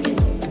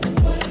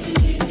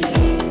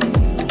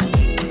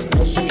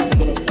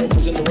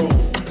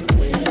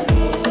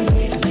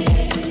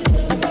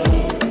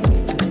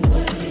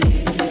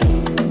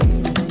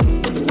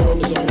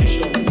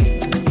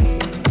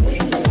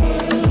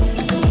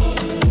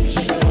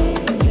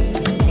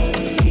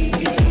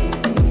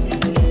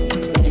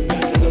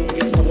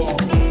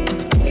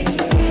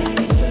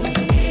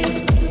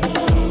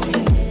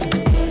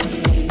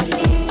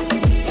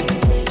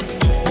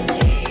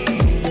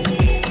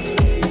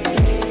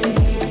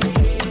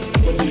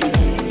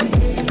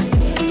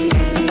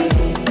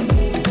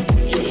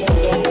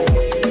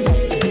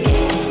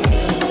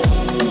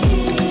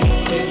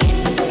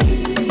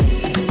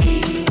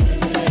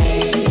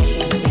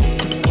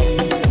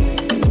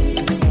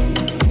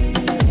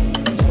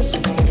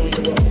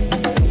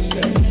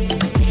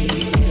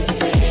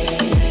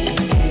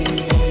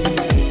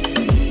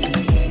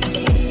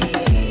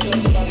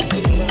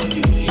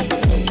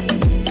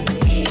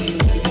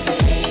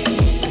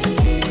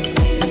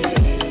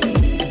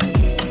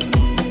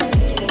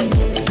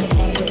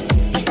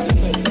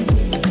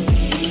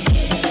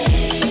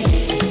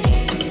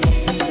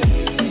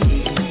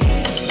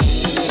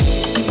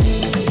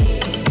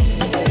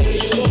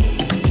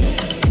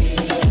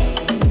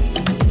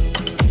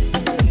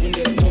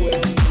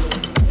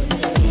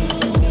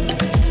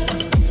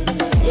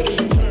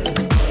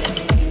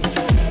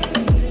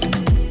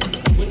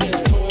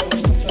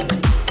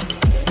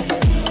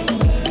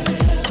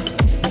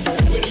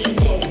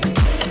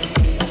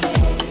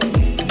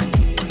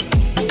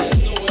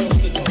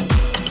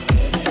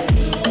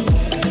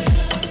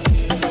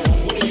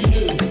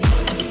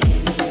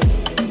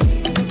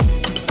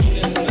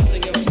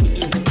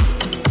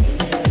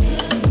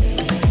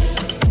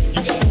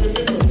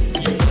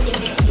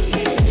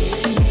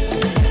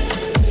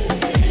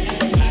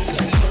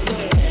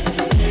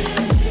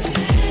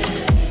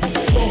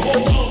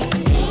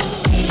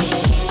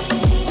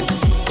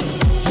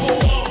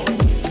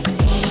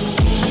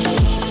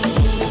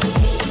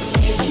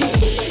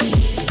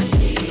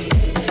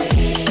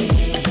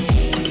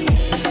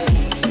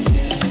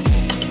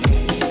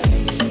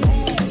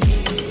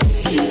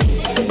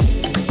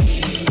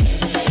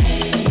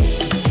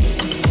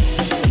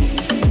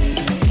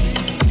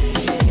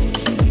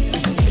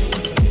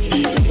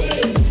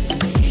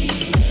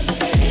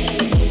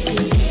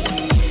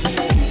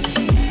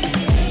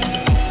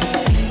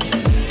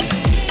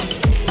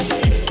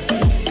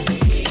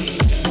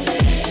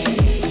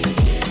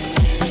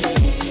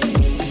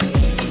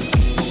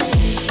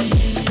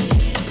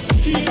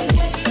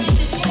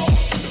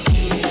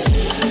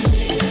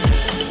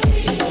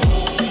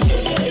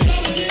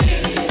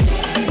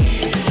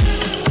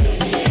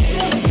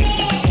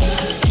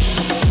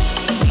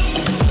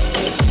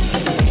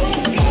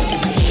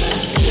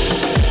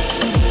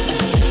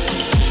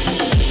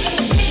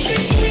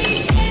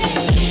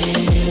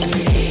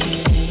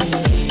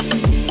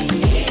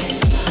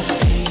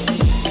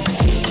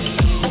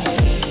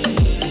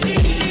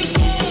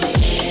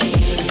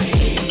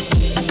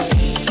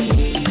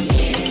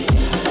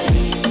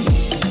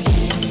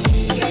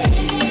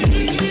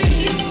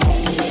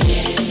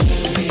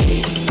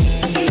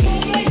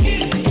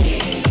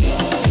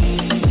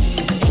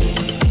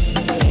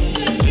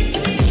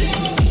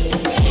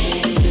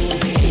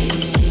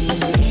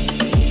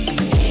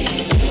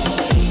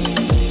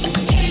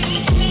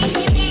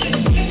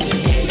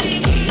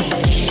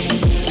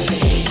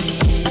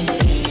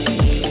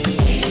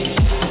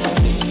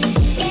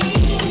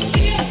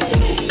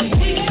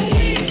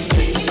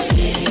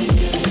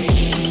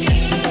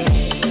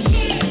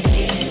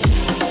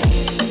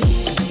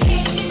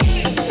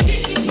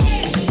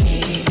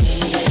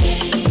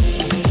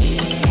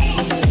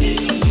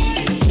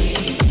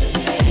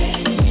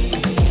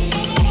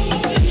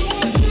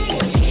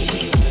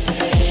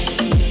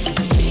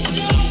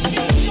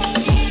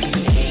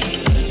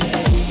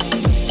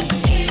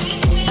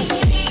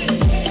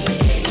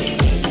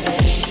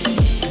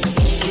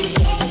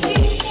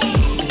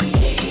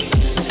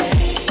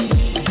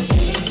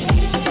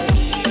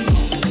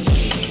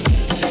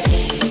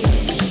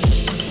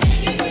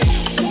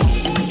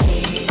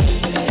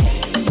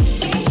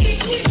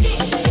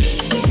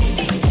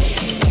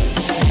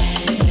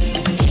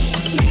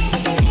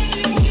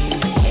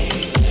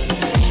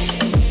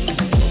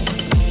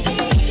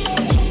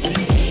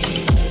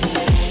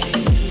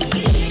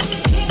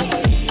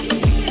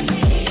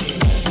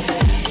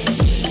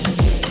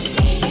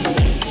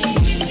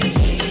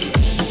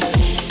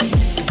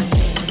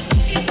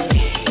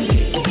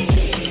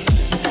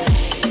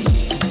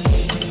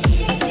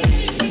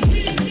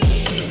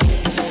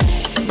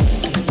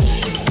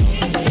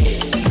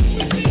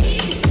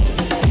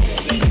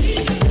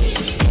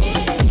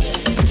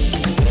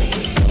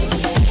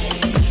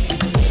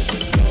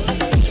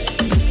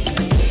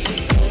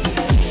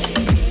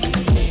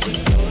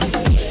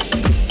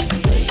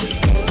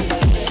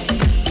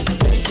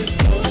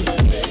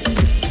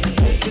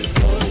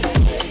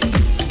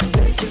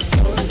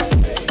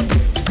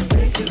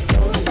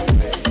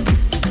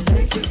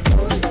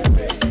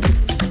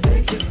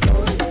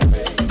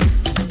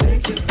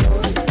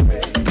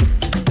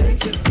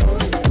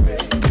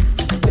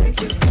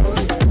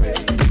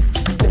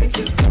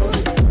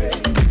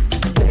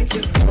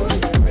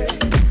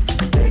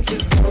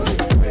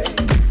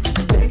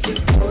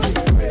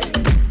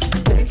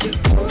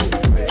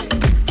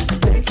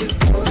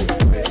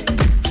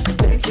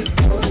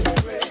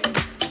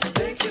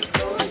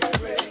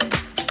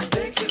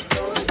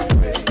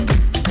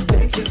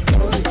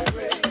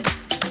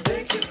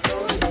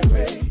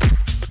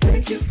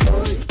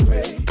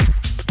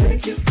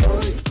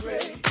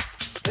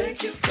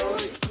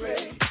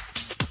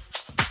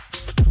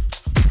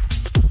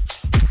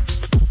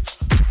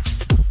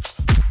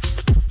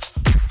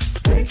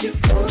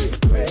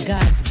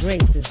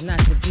 is not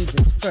to be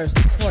dispersed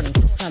according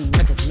to some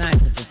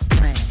recognizable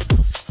plan.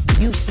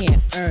 You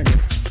can't earn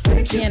it.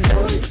 You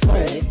cannot control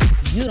it.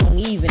 You don't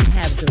even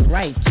have the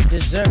right to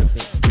deserve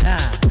it. God,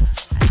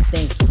 I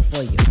thank you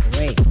for your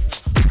grace.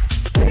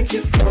 Thank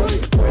you for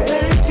your grace.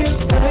 Thank you,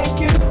 thank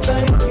you,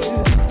 thank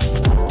you.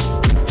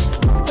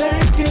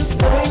 Thank you,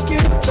 thank you,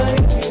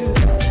 thank you.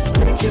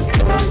 Thank you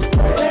for your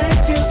grace.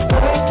 Thank you,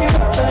 thank you,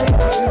 thank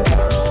you.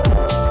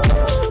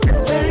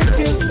 Thank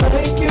you,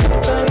 thank you,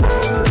 thank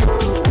you.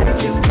 Thank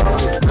you for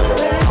your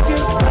grace. Thank you,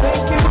 thank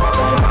you, thank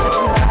you.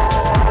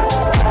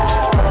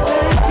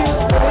 Thank you,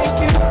 thank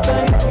you,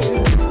 thank you.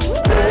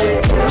 Thank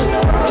you,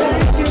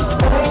 thank you,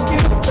 thank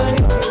you,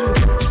 thank you.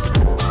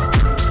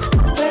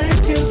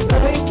 Thank you,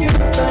 thank you,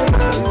 thank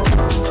you.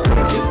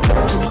 Thank you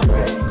for your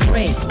grace.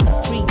 Grace,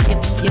 free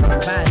gift given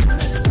by the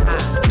Most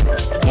High.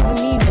 Give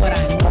me what I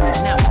know,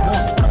 not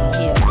want to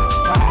give.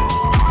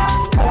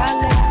 So I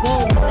let go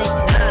and thank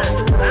God,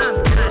 'cause I'm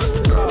not in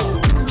charge.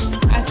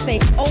 I stay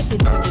open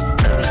to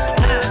receiving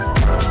God.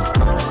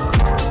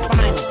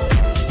 Finally,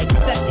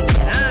 accepting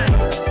that I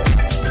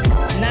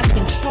am not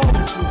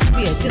controlling through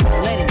fear, just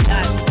letting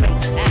God's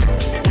grace happen.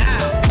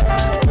 God,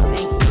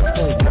 thank you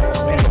for your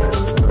grace.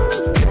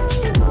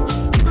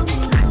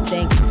 I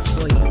thank you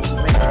for your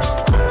grace.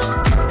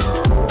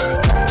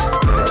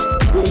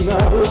 When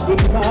I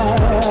open my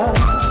eyes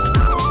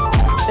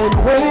and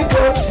wake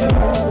up to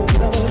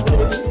another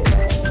day,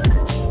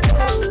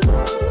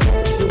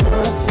 to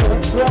my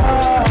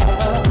surprise,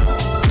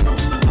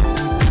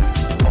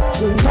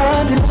 to my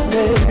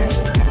dismay,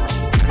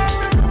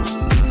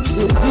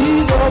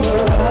 disease all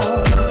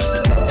around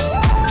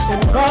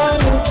and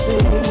violent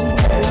things.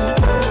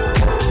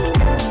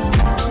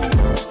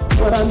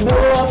 But I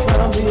know I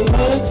found the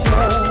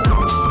answer.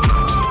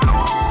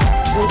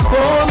 It's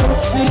gonna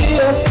see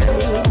us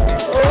through.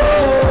 Oh,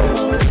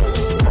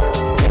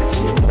 yes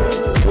he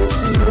will, yes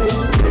he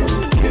will.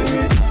 Give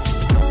it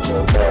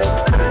your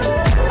best.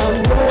 I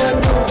know he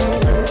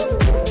will.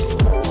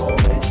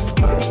 Always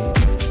forgive.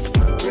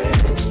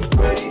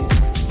 Grace,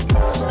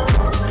 smile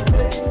on my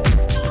face.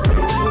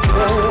 Thank you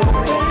for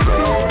it.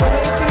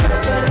 Thank you,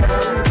 thank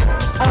you.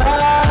 I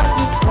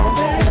just want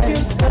to thank you,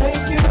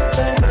 thank you,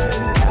 thank you.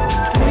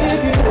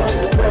 Give you all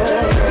the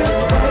praise.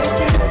 Thank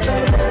you,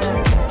 thank you.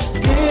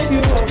 Give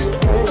you all the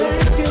praise.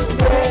 Thank you,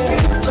 thank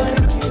you,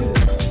 thank you.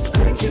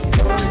 Thank you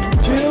for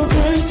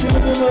children,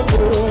 children of the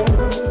world.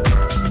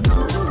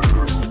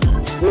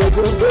 There's a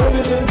burden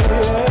in the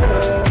air,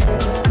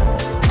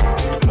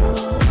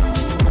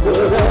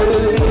 but at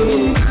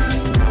least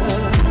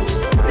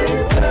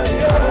it's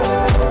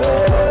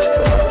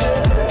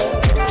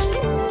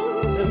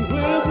and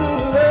with the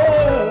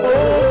love,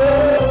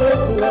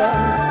 with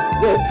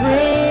love, the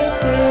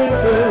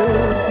Prince of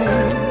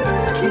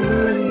Peace,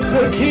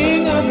 the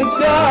King of the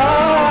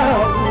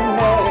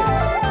darkness,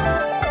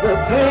 the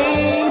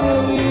pain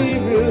will be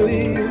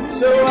released.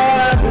 So I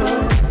know,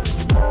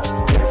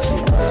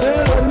 so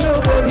I know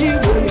that He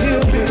will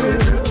heal you.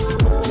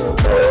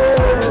 Oh,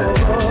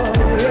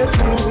 yes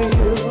He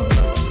will.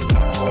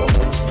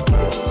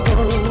 Yes,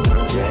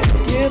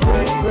 give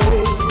Him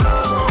praise.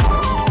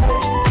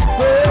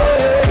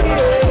 Thank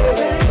you,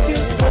 thank you,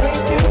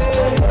 thank you.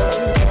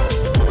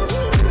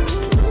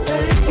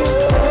 Thank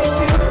you,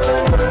 thank you,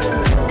 thank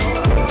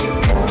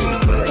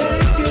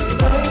you. Thank you,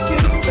 thank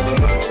you,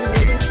 thank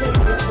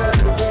you.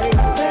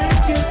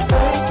 Thank you,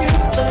 thank you,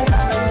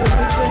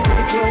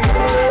 thank you.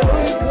 Oh,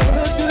 you're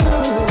gonna do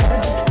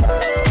it.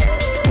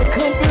 You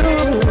come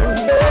through.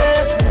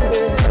 Yes, you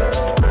will.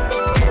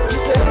 You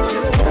said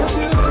you're gonna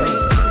do it.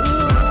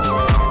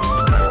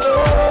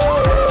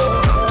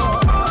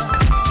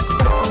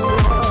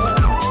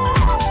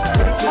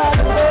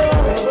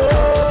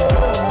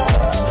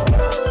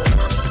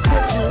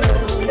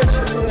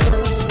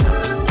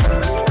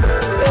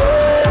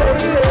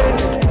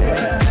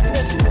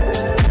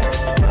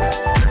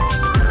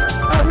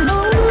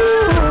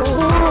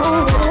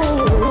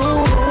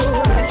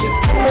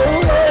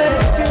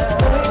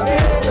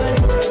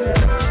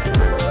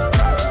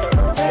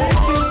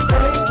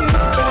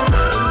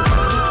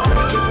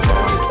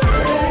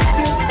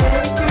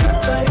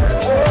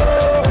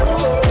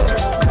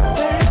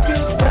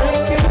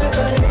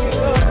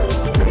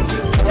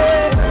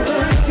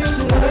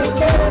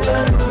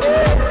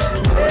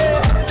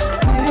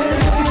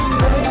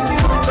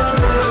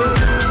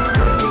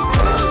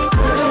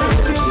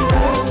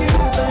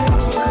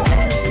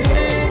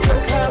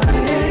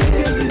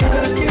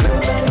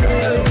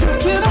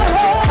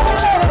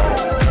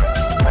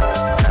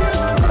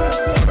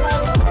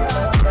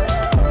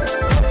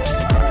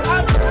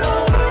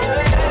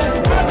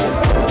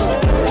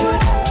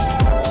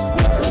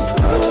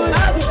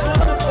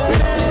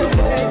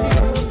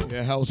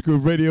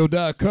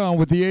 HouseGroupRadio.com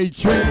with the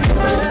A-Train,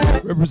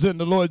 representing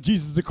the Lord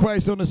Jesus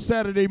Christ on a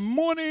Saturday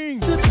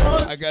morning.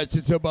 I got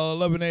you till about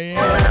 11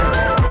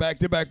 a.m. Back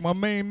to back, my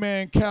main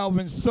man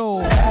Calvin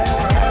Soul.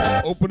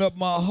 Open up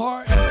my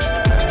heart.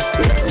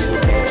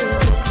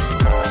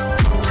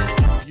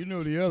 You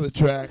know the other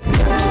track.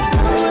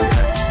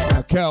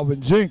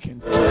 Calvin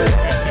Jenkins.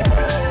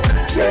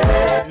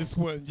 This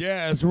one,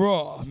 Yaz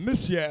Raw,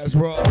 Miss Yaz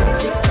Raw.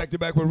 Back to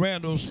back with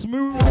Randall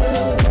Smooth.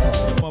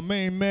 My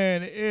main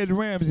man, Ed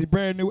Ramsey.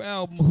 Brand new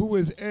album, Who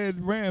is Ed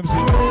Ramsey?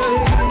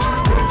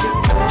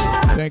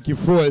 Thank you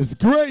for his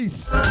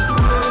grace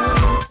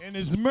and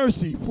his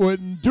mercy, for it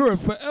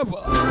endureth forever.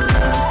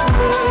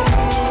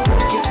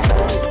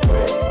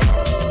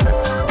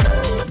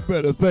 You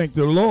better thank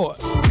the Lord.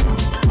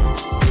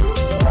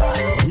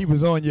 He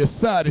was on your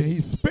side and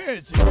he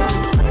spared you.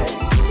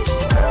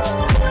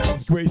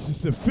 His grace is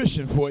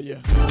sufficient for you.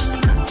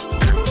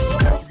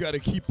 You got to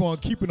keep on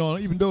keeping on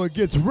even though it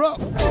gets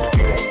rough.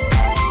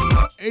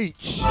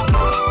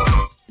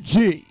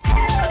 H-G.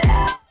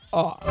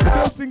 The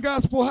best in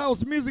gospel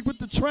house music with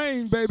the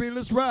train, baby.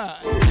 Let's ride.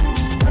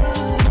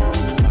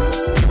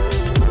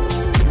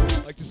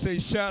 I'd like to say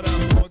shout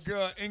out to my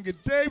girl Inga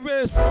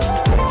Davis,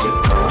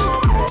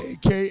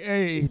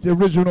 a.k.a. the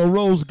original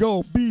Rose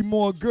Gold. Be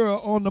More Girl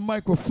on the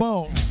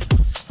microphone.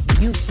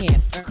 You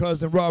can't earn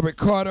Cousin Robert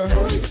Carter.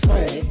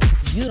 it.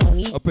 You don't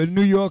need. Up in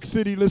New York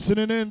City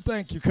listening in.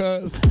 Thank you,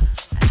 cuz.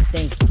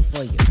 Thank you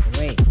for your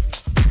grace.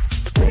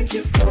 Thank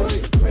you for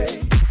your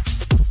grace.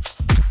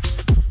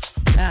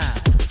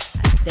 God,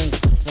 thank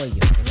you for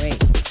your grace.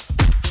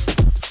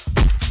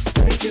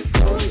 Thank you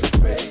for your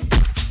grace.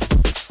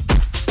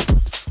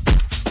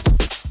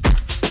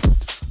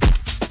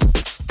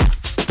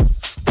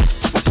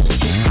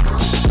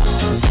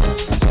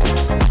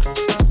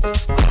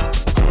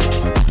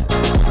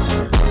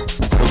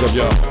 What's up,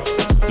 y'all?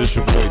 This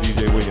your boy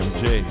DJ William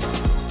J.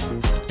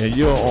 And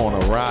you're on a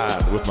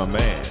ride with my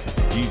man,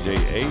 DJ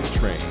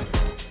Atrain,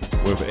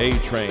 with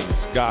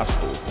Atrain's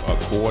Gospel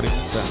According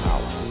to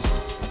House.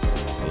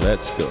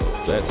 Let's go,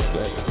 let's go,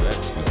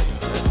 let's go, let's go.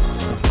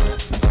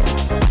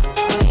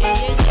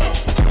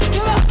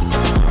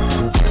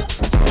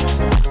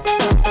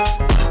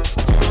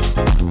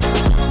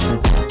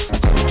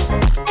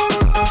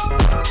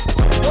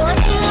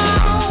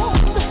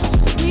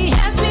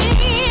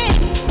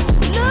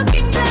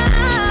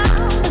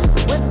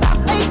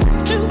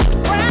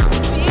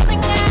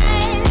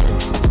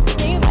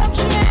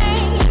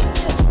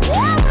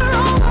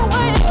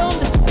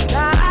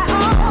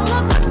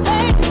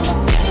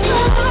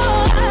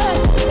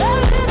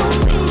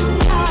 Piece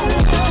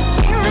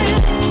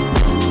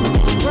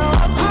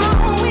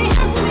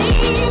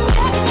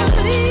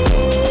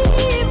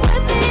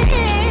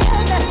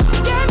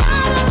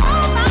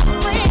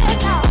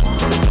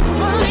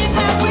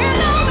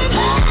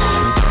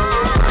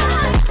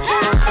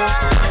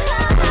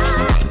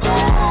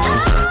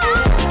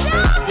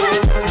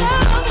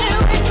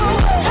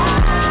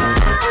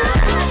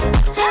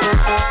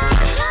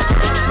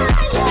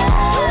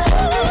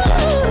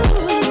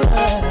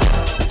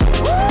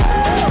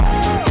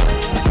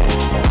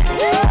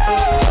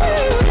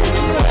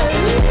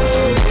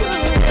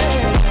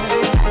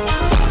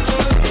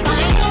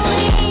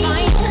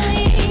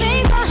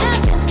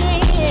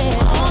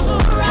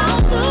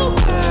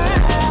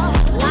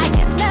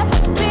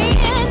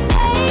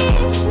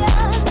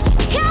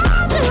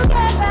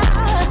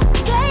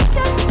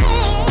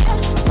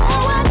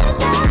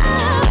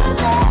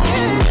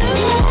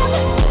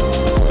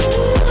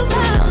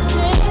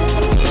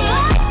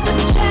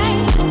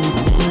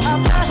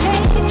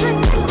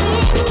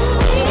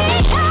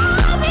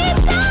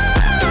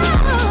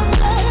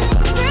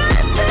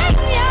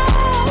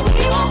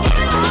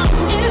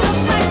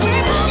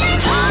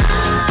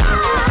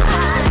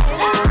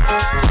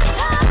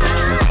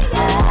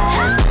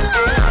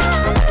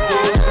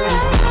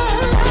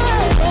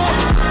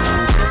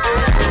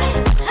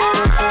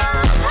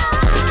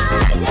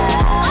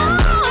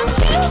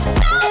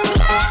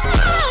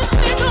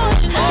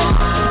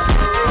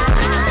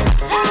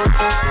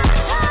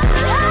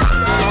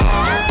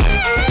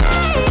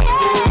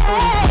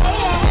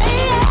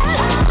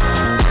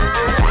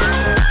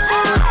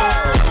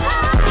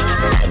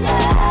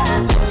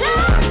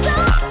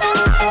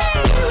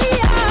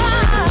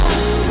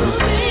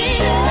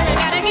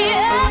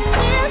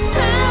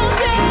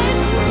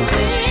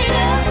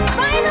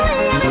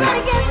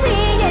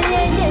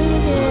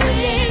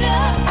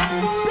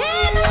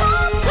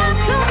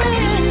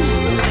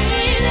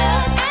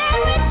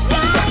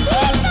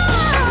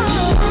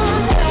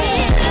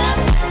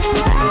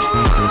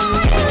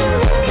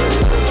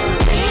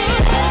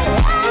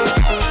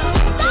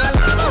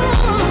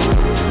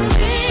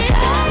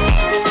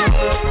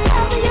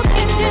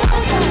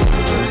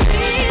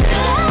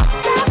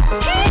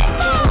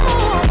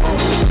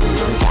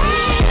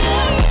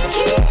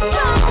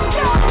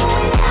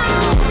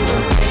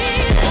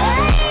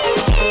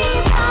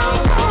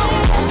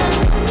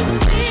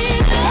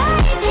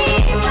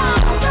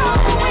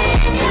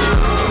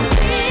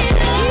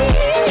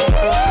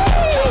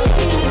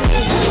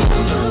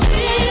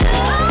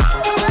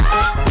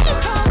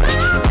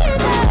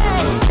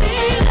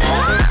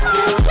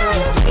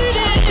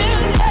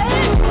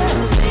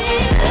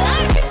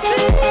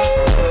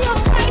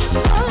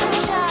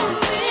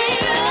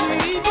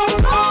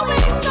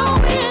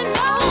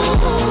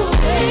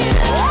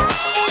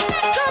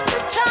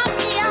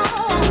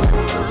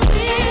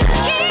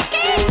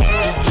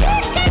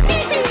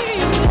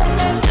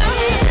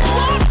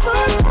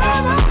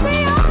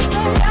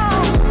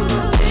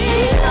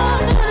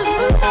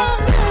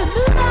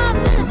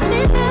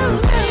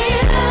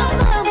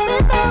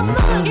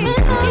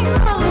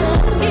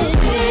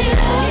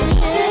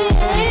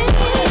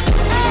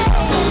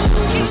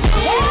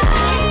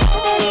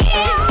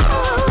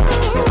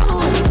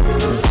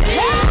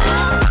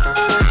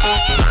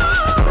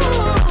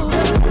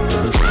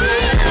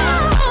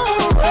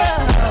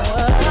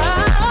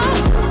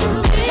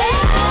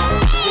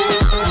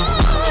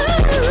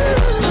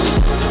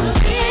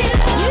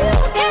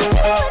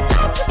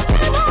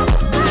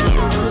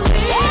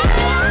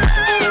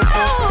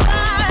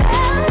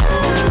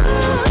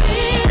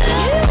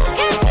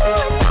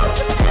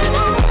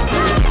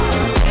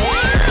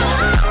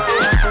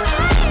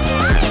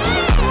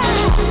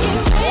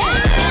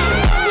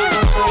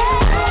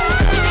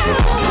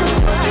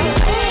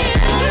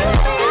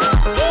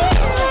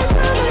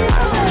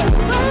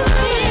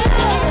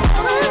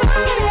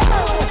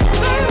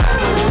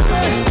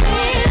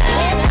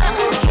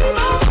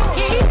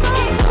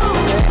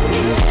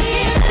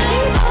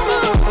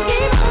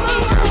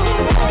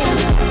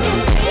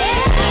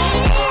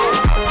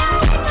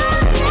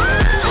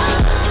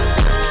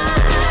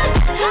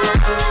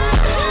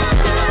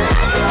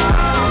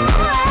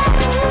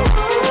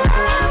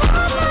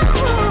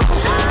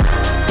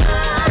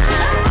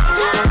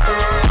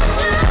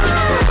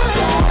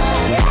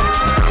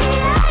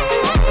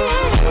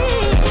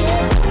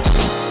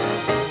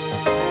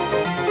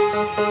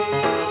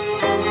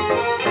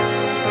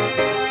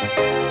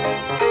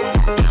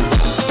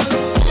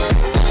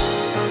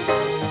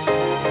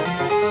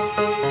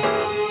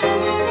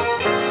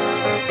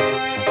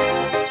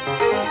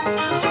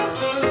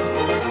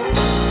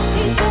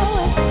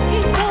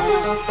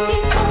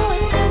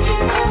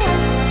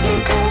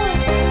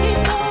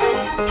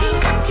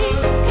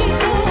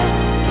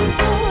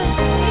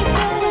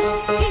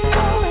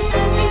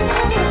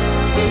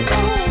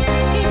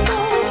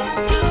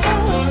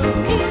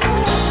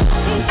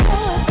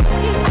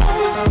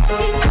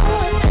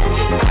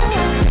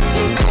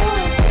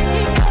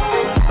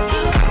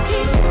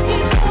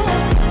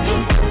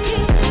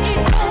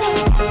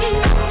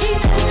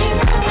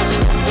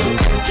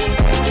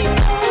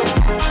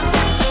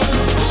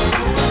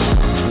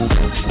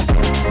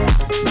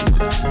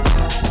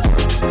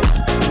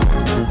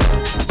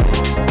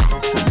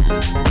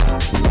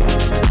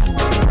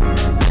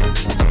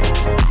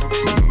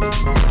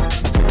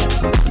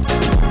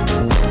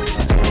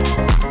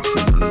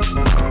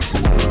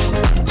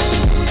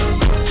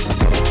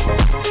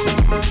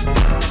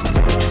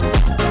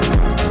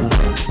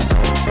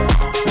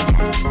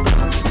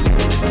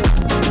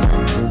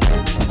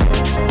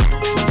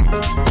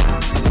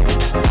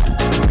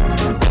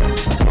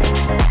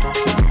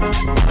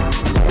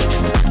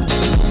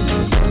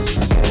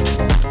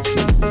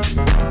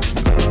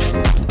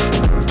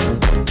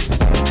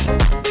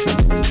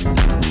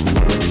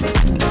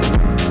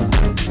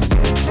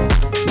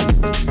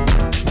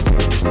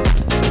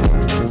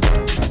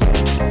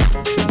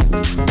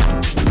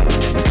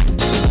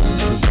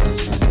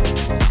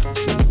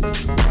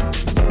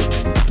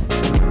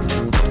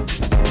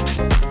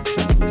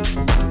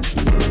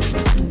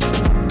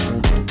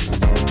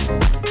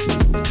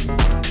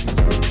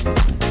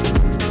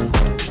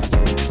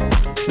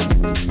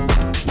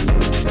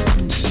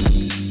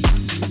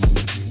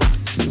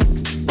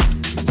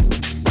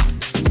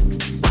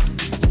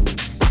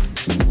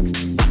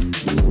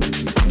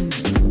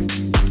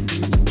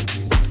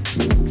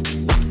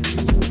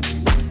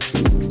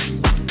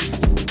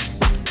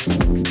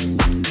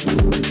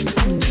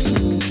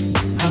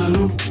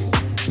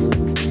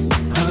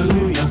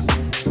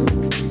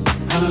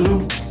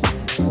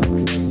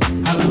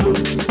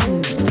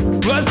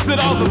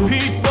Blessed are the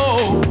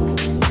people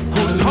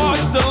whose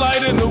hearts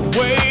delight in the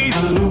ways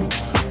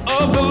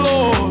of the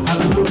Lord.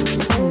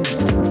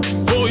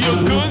 For your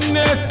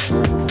goodness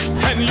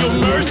and your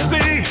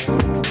mercy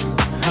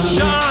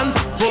shines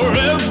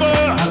forever.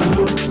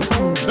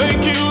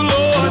 Thank you,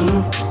 Lord.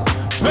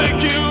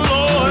 Thank you,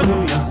 Lord.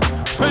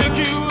 Thank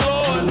you,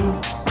 Lord.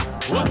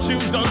 What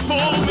you've done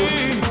for me.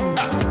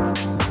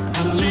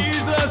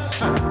 Jesus,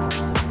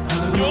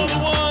 you're the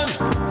one.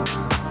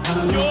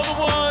 You're the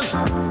one.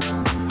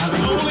 The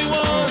only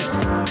one.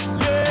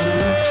 Yeah,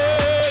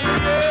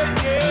 yeah,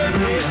 yeah,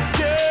 yeah,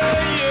 yeah,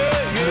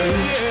 yeah,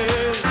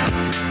 yeah.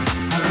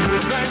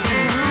 Thank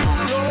you,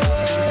 Lord.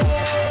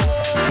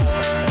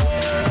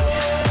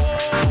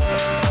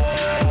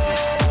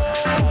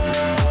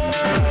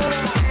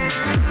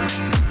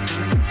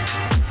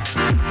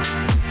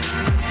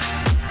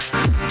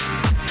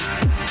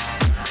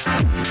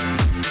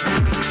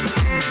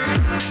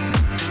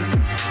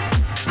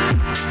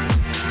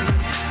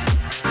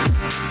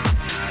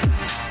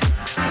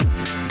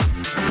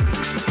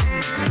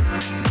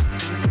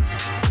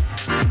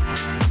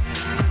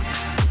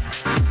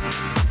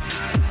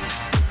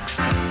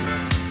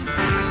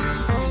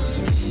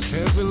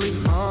 Heavenly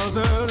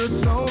Father,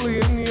 it's only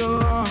in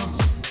your arms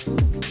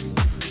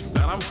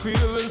that I'm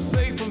feeling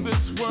safe from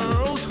this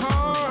world's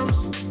harms.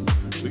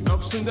 The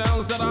ups and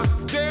downs that I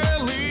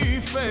daily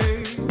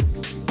face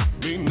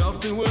mean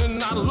nothing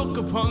when I look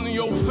upon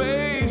your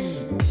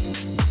face.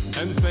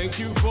 And thank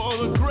you for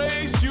the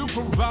grace you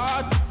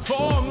provide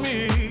for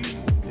me.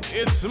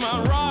 It's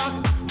my rock,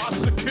 my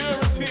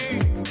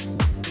security,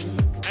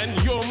 and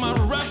you're my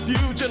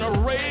refuge in a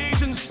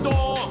raging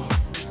storm.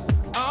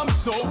 I'm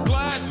so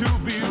glad to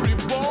be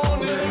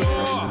reborn in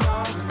your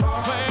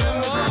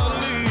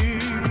family.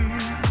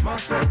 My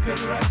soul can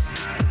rest,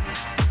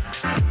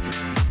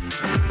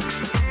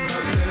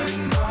 'cause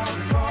in my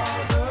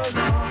Father's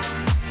arms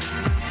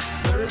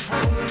there is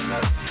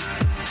holiness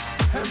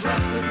and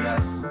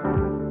blessedness.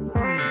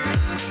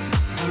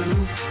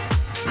 Hallelujah,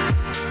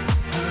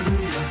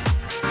 hallelujah,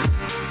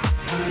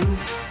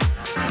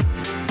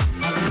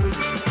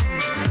 hallelujah,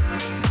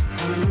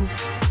 hallelujah,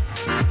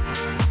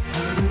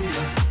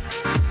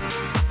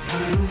 hallelujah.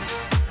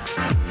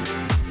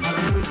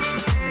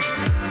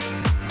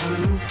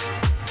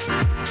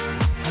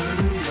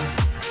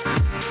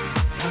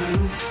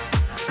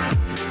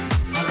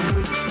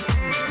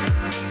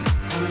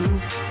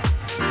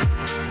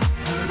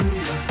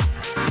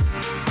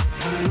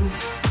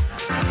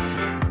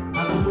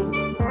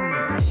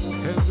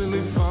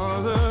 Heavenly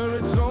Father,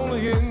 it's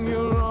only in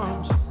your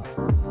arms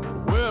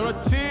where a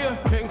tear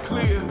can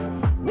clear,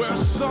 where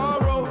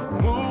sorrow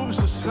moves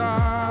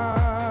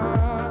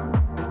aside,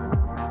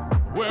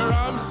 where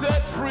I'm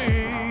set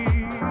free.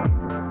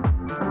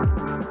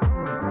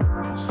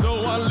 So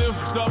I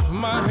lift up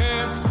my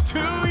hands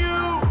to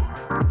you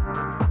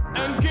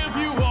and give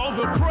you all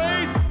the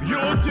praise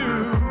you're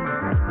due.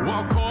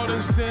 While caught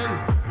in sin,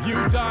 you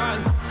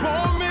died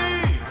for me.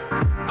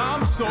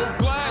 I'm so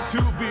glad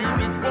to be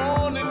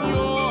reborn in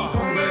your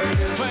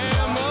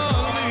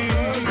family.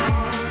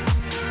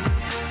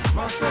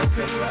 My soul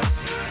can rest,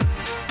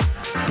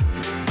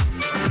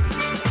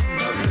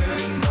 'cause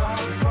in my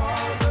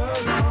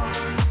Father's arms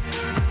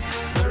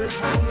there is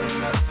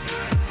holiness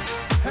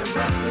and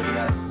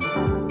blessedness.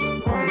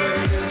 Only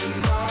in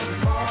my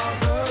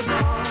Father's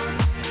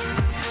arms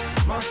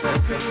my soul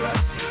can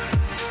rest.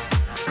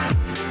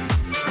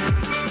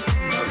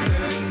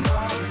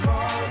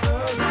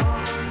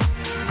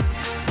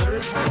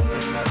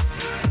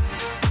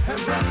 And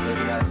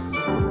blessedness.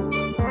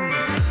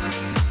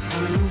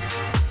 Hallelujah.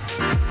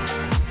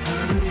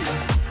 Hallelujah.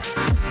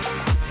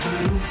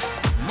 Hallelujah.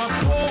 My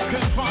soul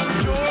can find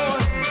joy.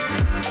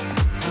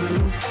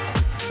 Hallelujah.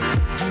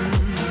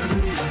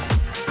 Hallelujah.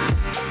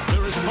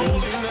 There is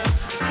holiness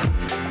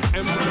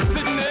and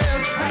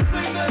blessedness,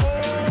 happiness,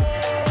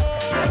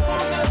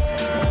 joyfulness.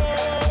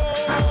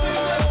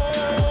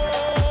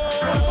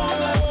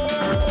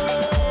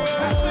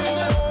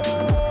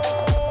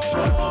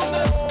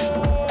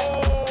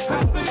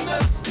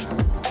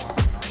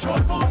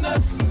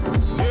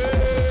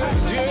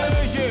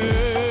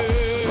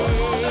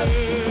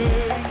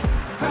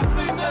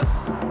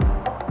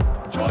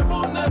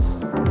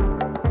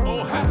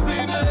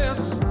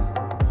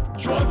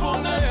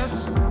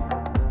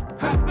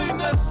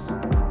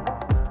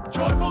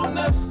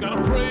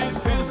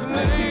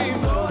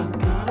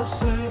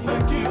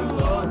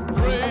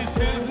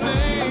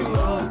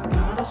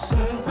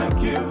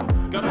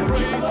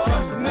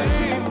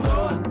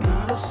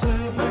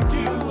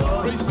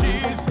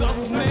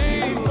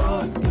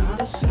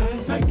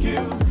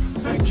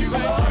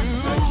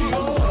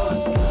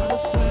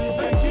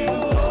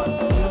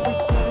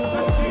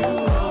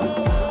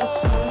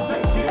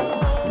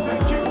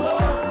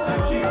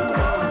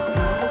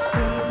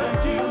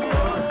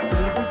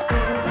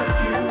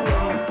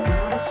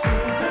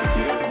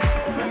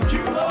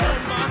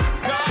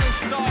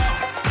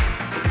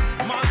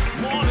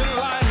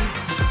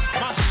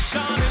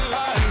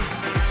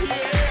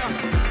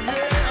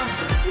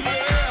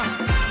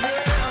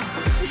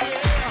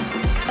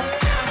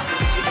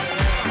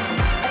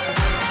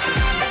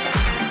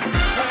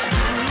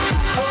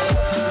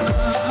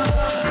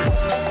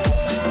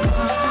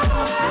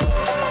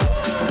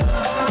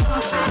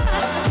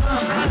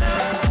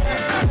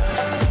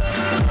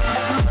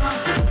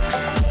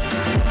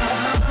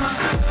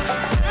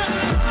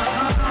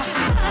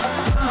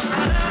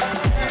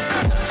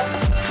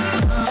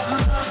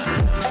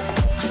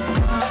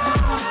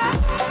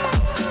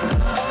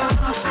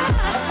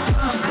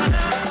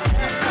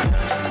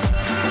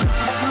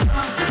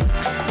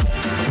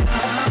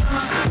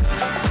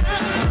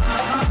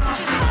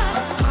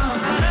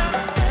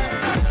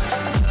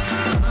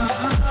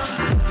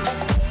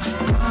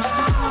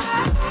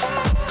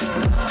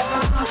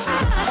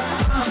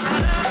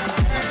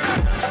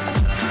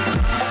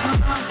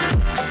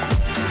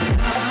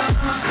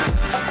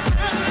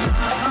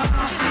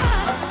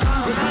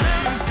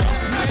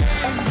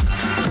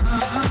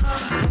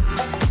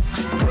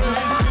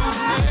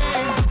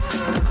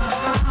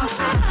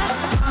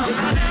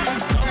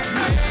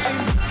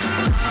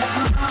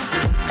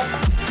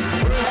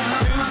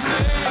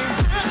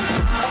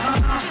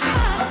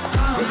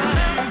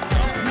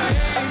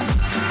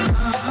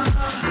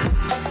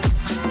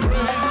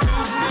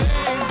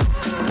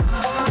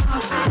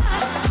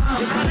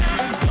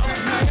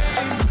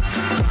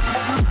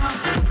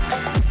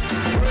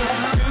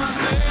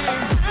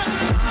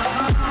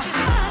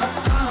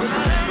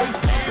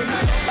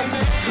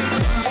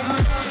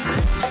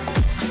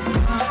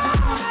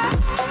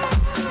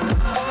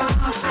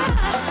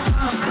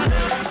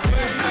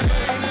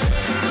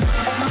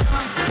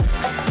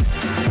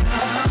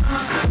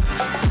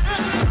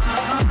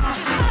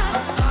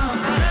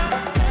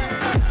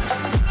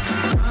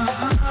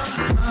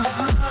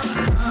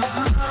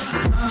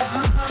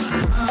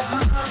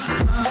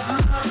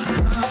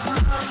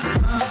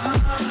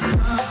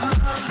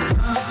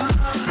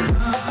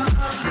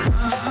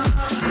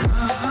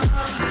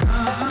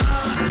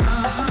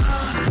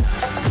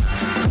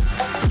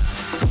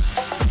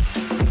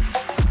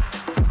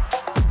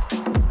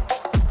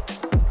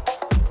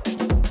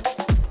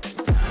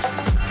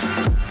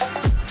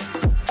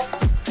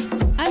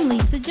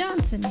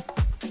 Johnson,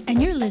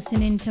 and you're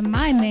listening to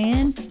my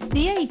man,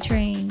 the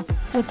A-Train,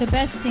 with the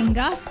best in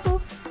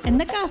gospel and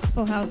the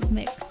Gospel House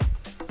Mix.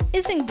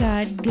 Isn't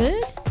God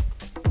good?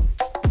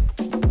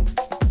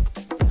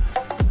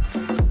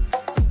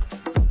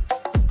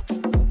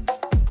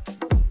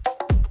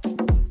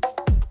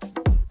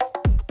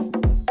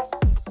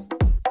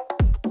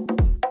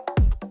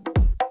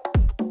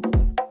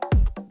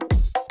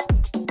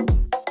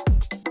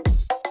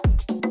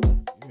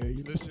 Yeah,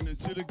 you're listening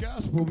to the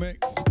Gospel Mix.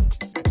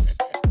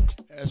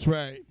 That's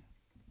right.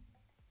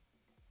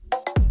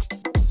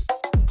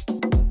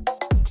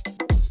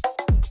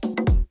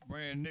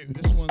 Brand new.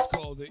 This one's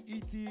called the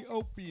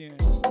Ethiopian.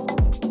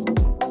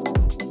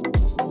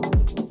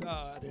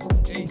 Sod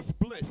and Ace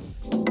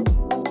Bliss.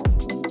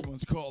 This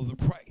one's called The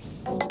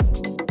Price.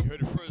 You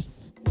heard it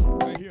first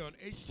right here on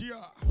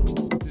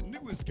HGR. The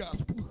newest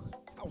gospel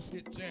house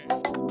hit jams.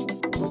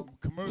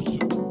 Commercial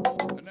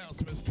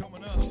announcements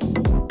coming up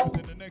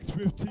within the next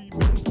 15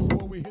 minutes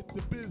before we hit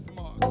the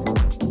Bismarck.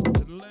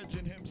 To the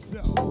legend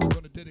himself, we're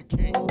going to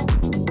dedicate a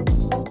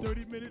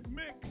 30-minute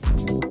mix to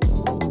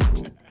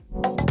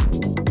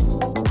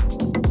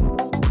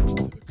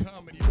the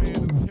comedy man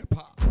of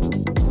hip-hop.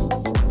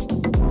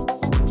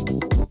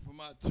 For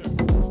my turn,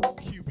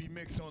 QB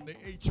mix on the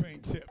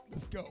A-Train tip.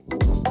 Let's go.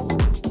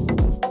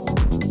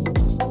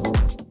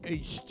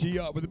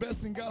 HGR with the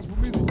best in gospel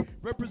music,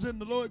 representing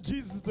the Lord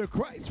Jesus the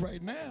Christ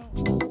right now.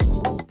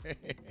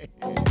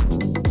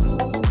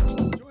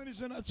 Join us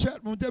in our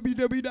chat room,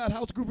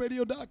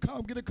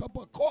 www.housegroupradio.com. Get a cup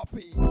of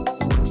coffee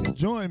and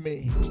join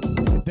me.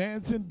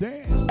 Dance and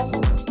dance.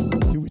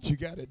 Do what you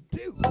gotta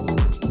do.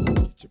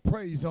 Get your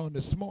praise on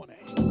this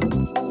morning.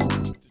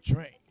 The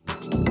train.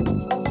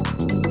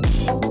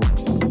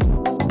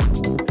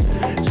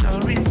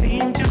 Sorry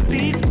seem to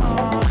be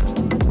small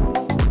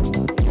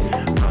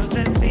for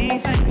the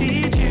things I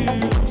did you.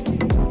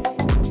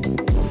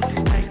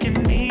 I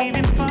can't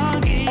even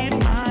forgive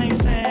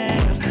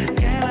myself.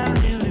 Girl, I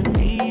really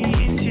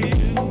miss you.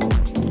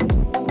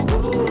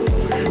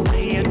 I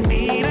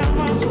admit I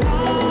was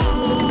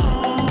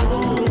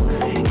wrong.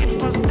 It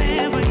was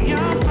never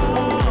your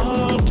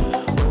fault.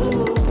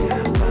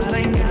 But I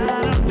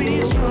gotta be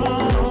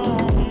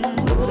strong.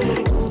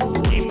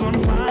 Keep on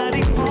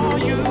fighting for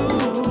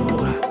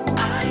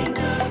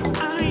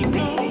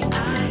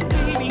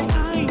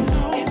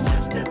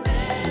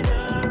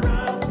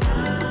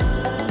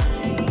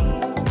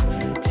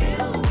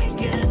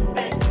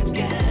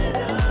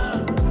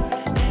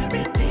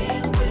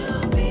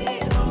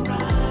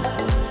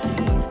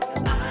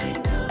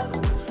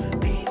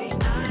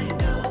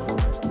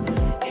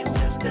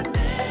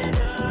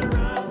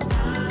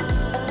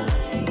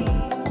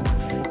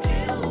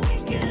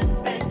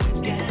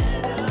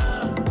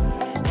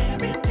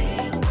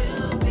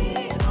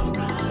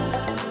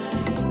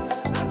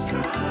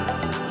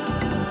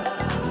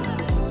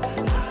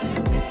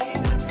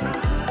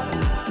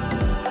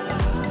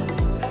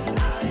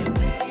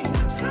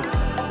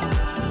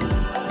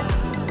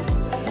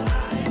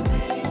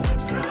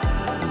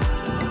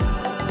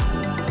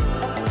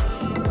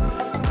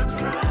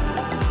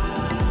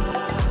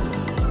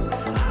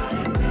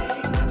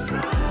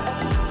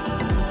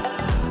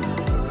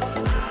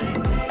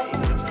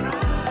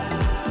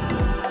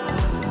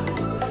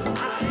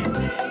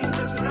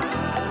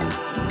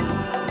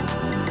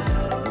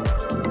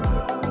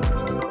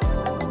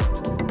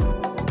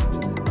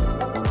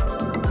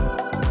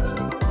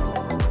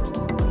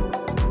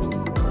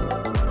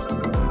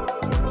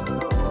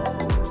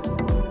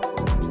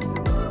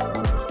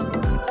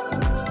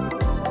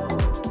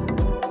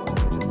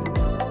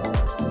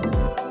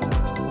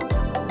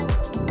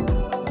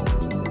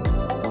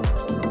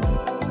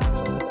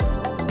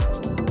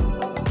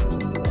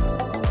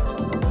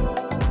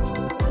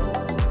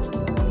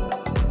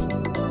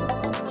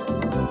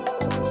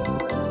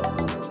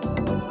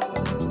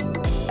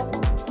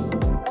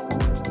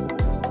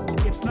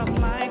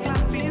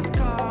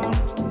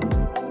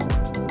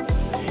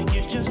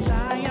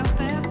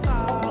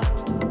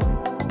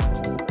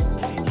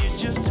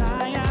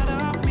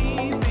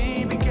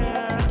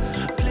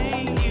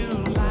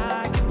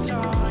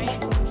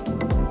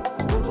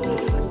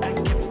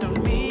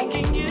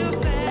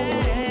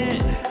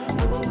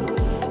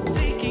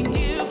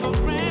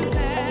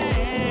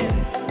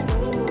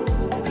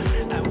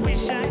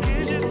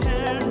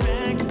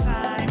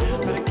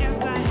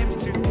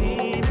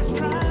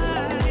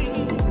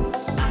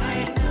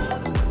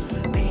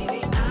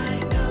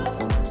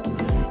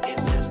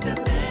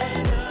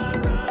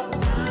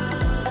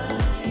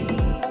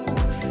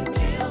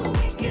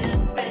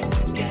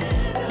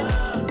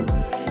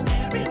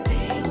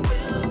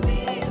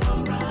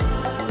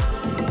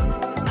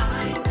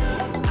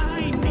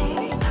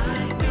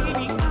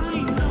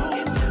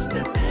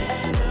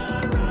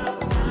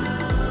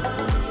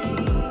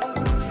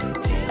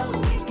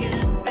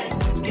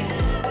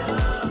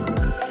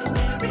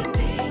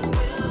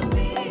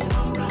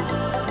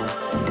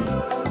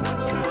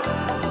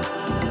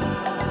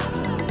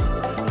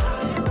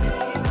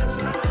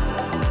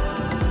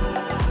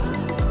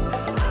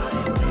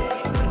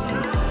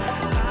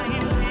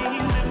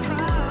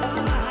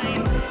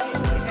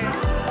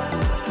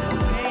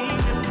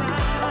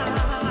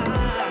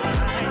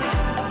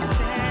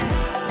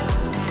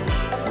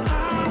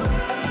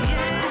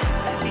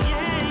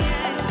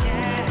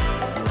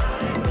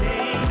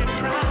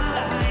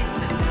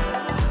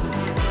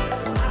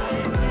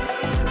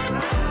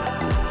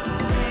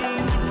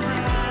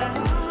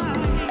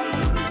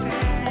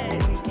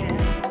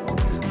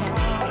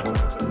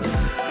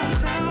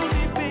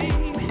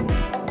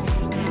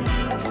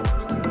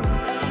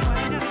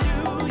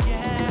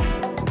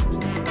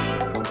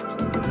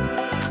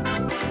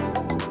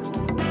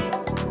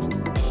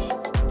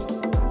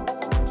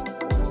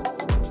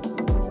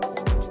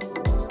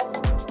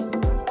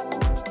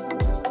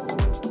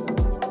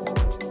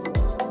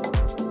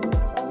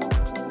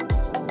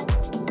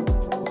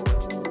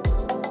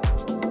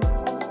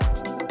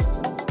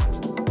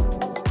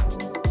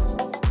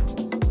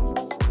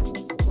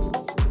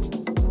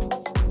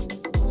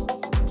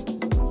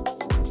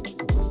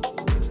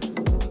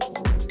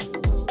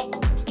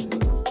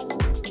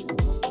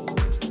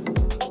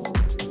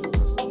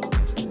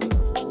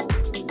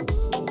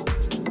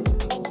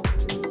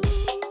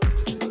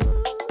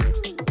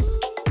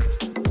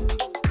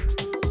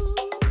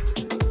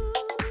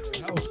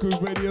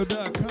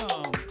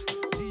BlogScoopRadio.com.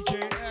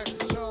 DJ X,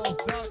 Charles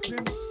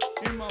Docton,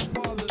 in my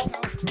father's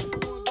house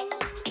before that.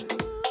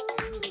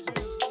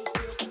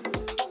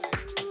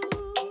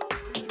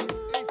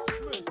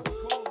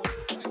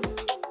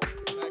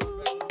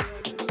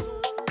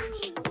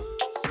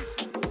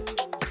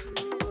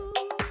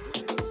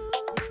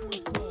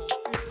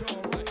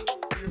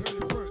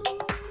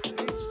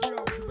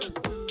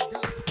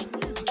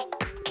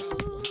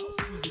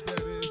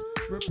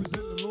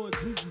 Represent the Lord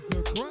Jesus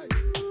the Christ.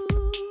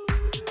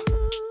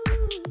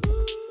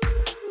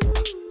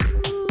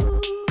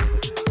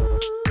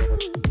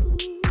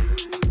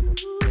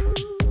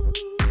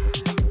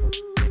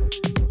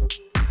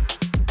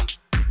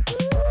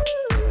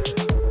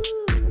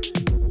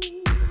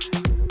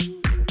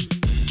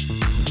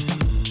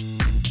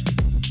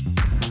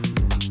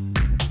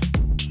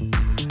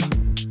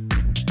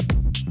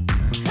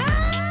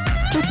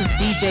 This is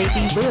DJ D.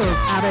 Wills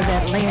out of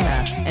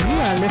Atlanta, and you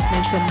are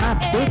listening to my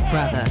big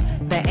brother,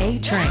 the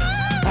A-Train,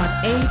 on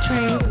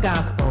A-Train's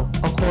Gospel,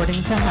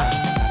 according to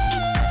House.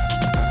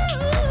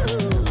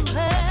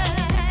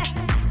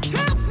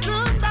 Tell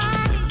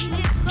somebody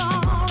it's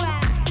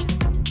alright.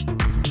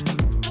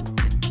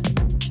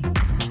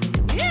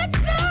 It's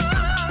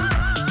alright.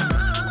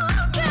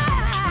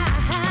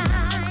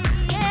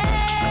 Yeah,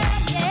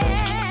 yeah,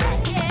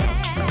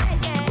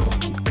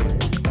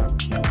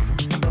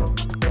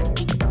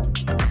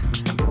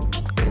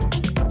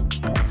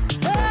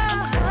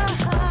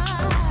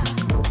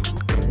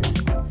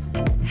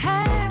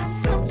 had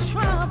some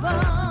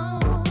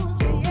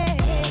troubles,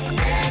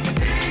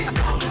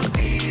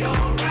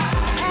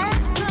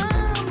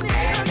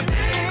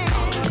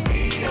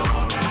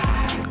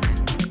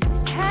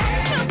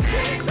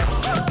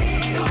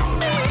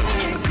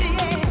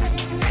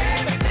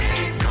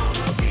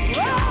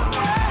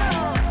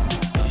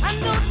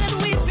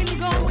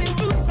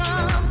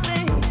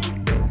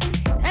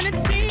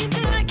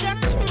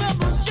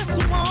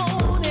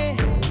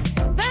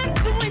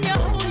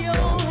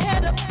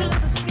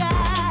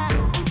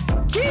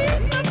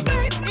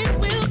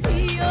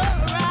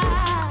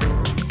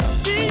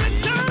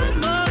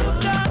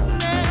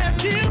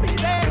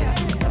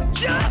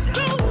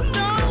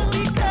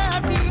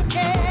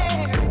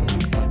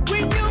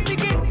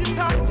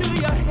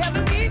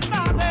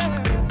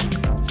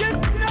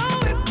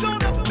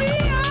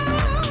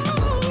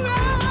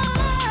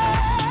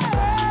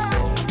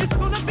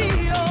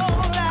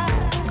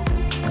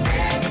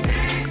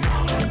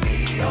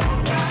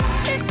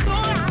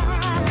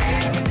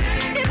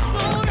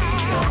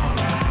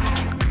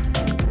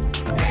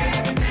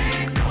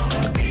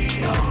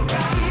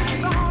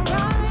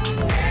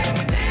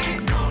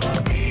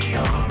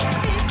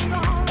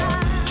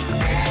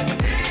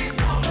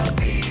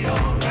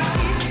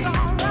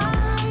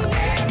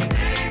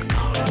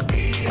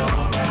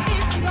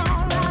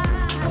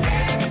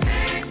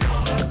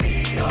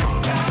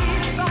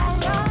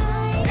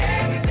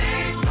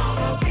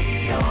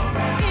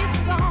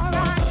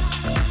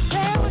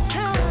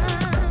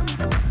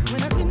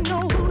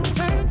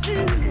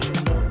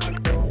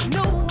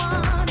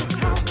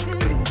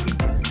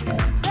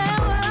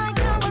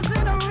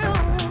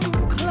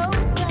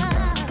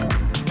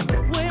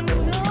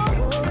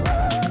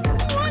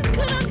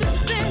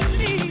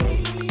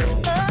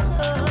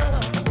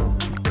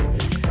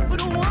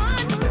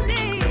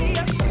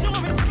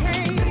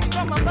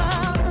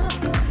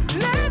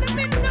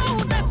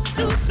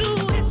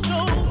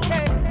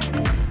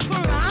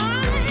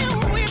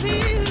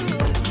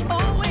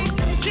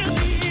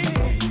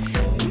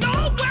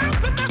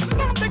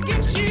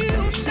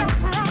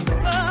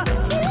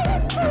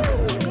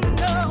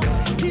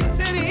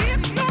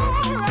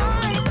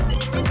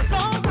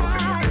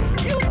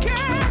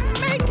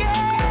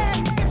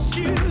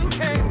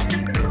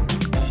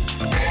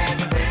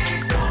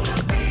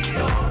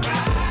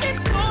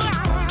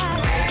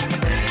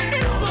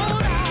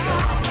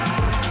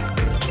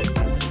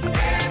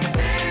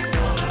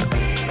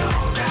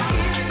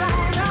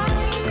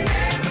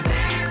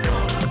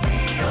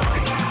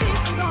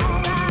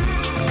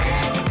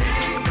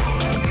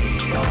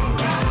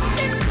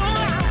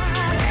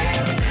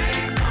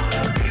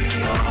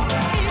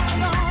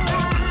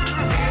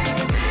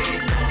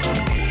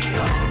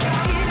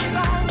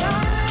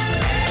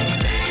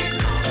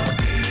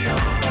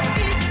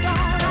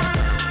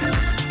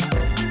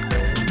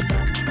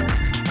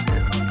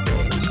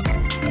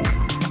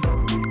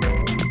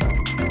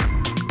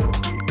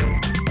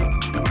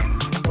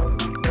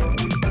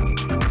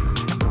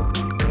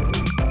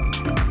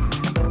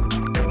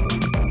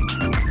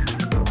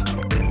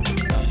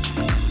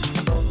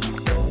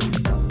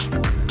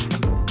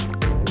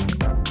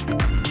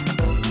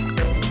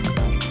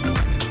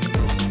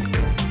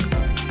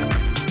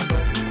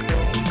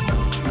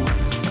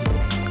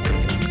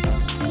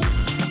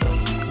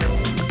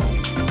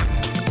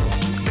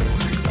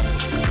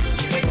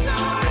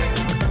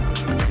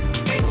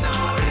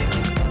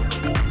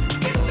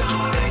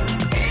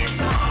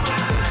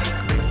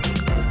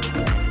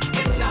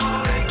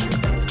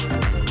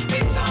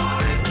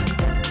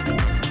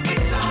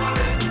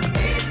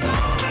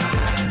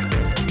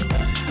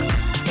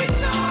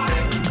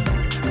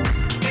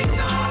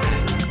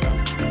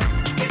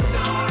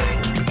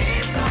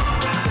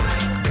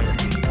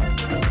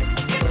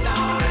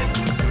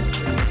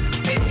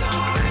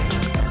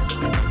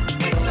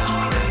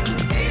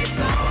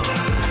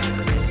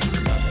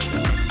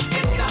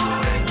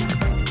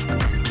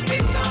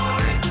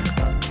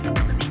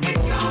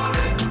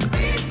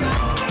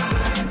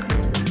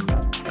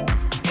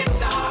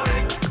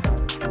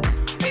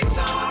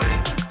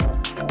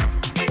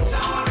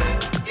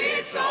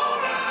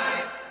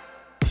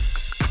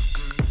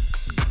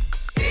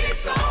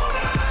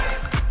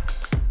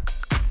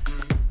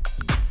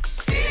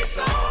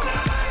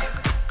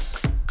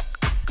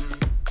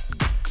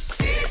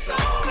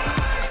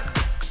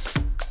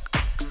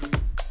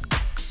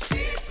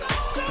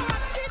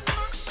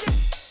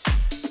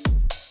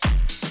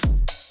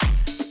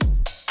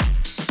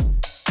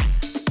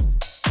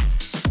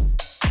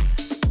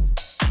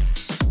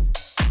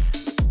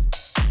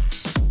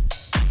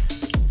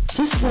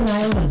 This is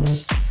Anaya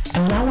Weathers,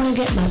 and when I want to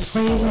get my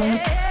praise on,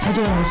 I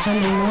do it on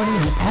Sunday morning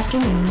and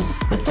afternoon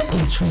with the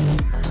A-Train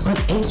on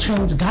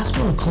A-Train's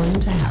Gospel According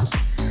to House.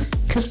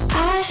 'Cause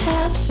I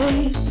have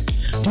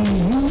faith. Do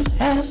you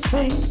have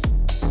faith?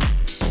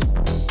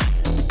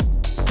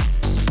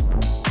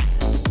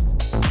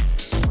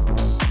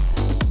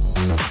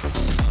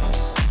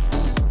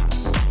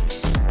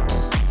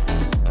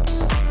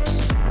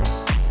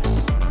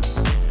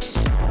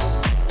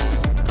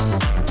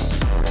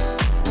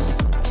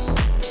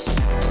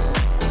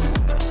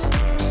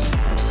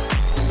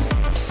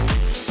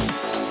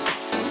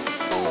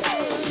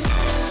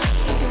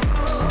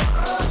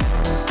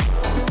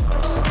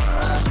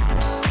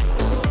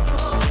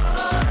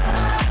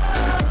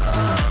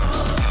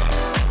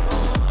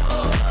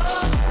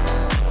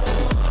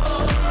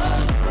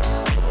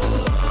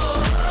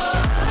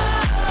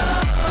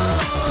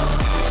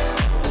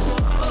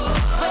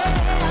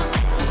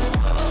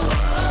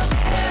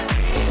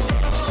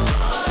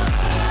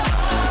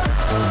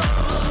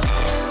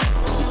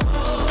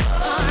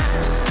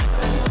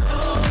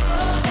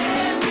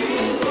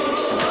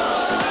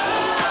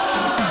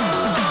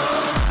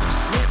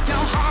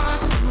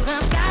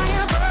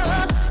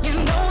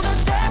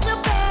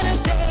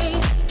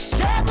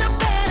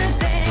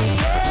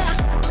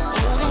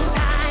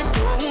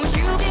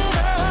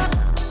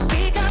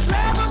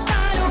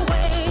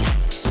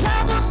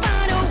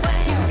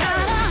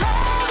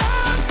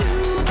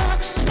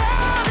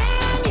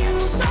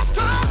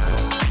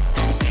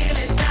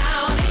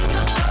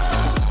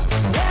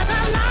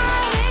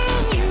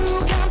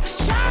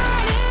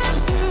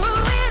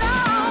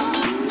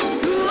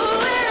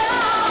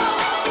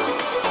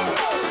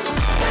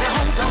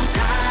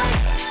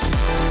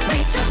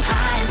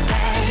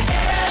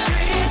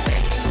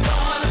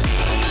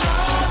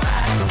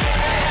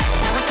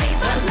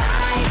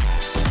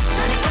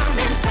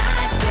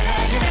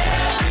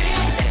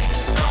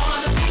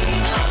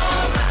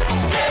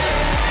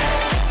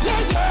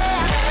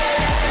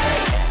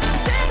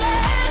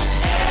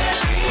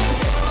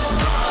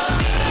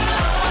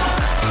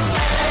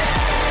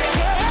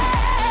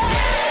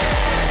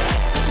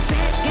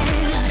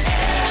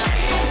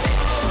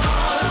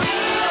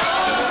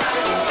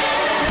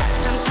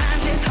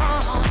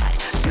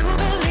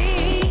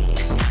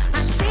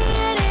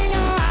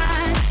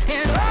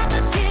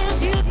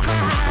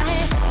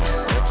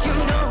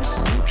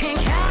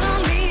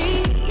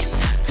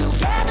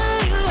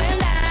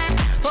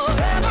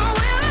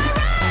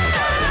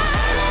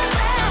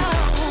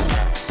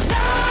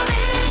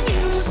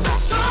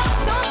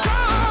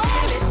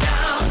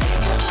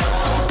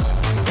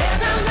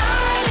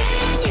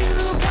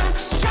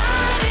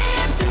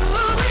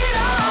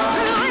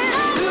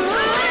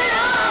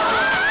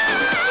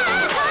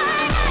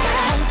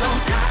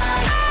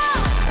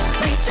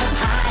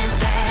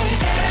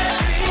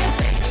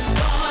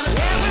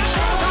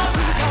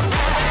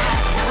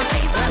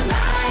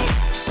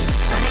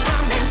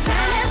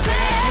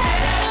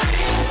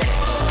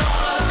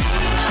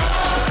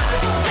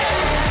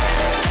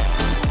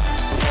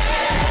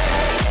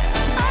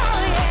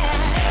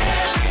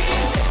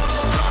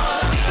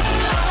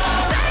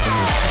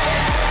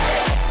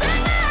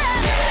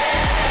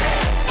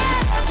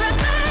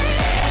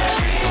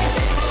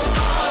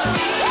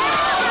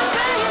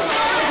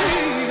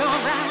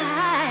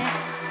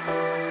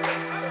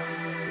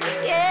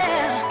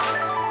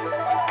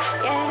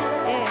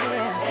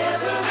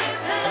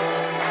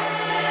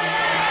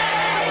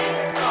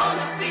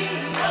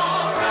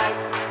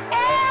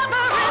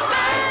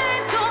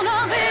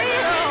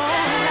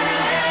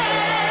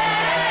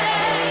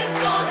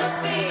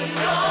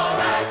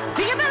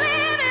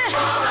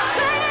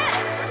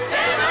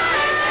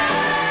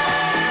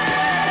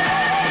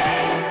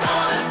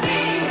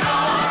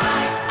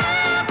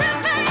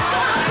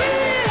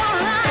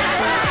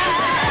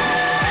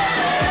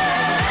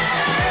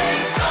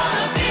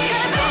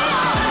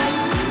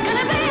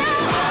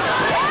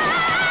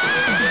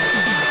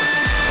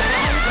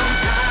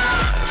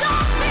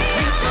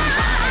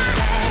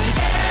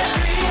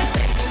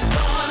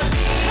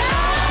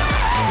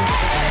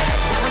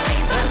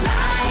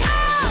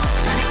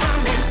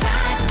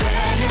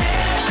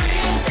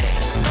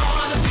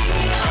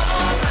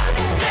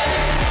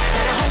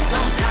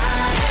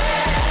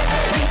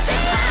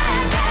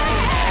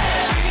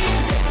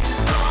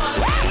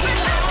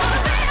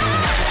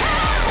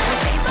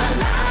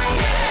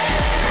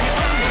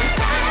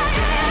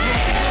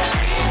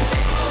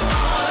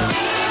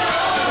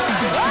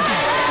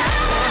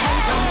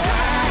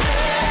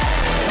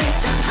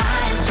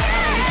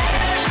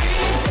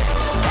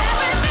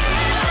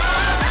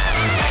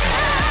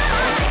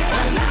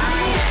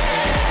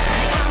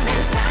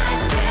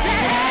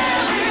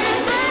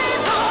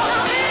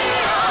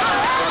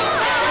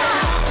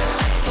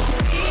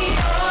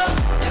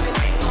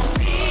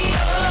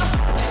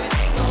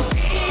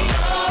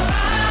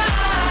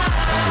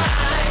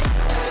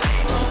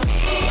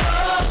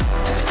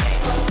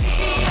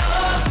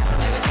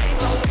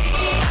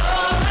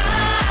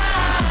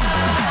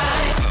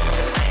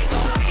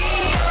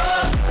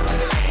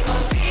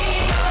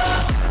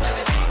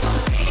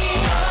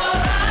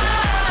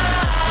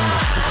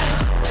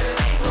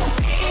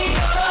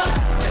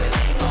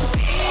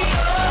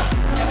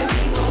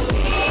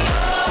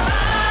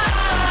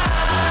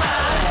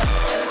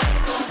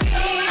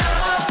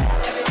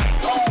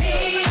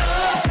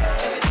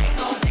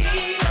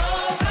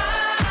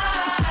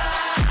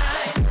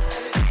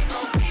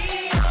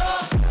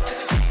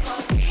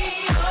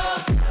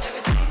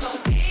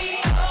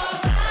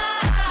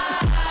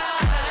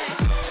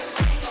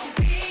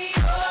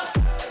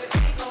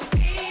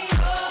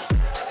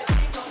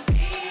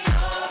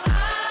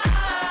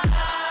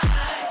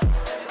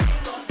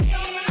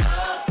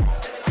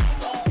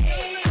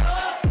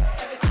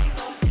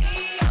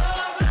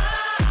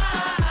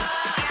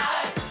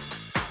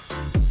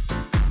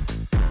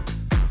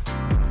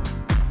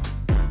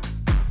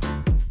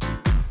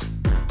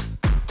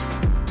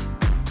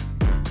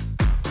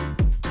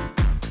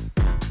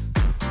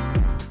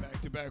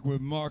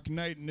 Mark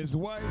Knight and his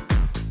wife.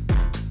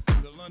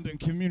 The London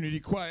Community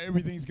Choir.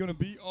 Everything's gonna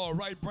be all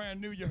right. Brand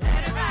new, you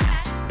heard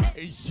it.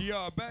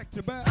 HGR back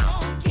to back.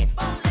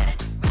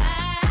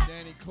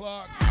 Danny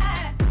Clark,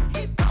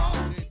 Jay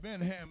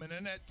Benham, and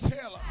Annette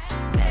Taylor.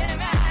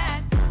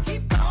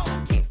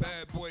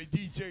 Bad boy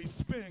DJ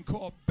Spin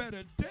called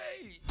Better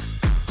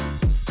Days.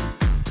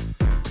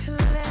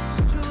 Let's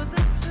to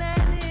the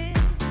planet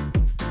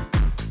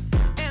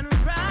and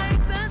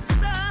ride the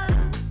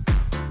sun.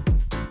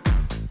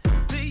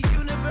 The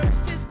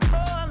universe is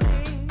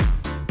calling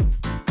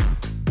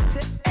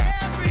to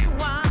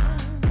everyone.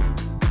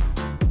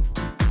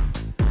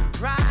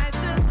 Ride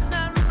the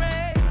sun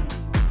rays,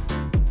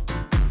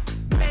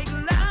 make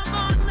love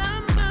on the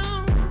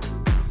moon.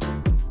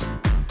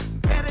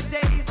 Better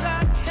days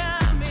are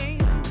coming.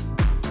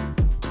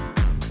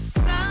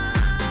 Sun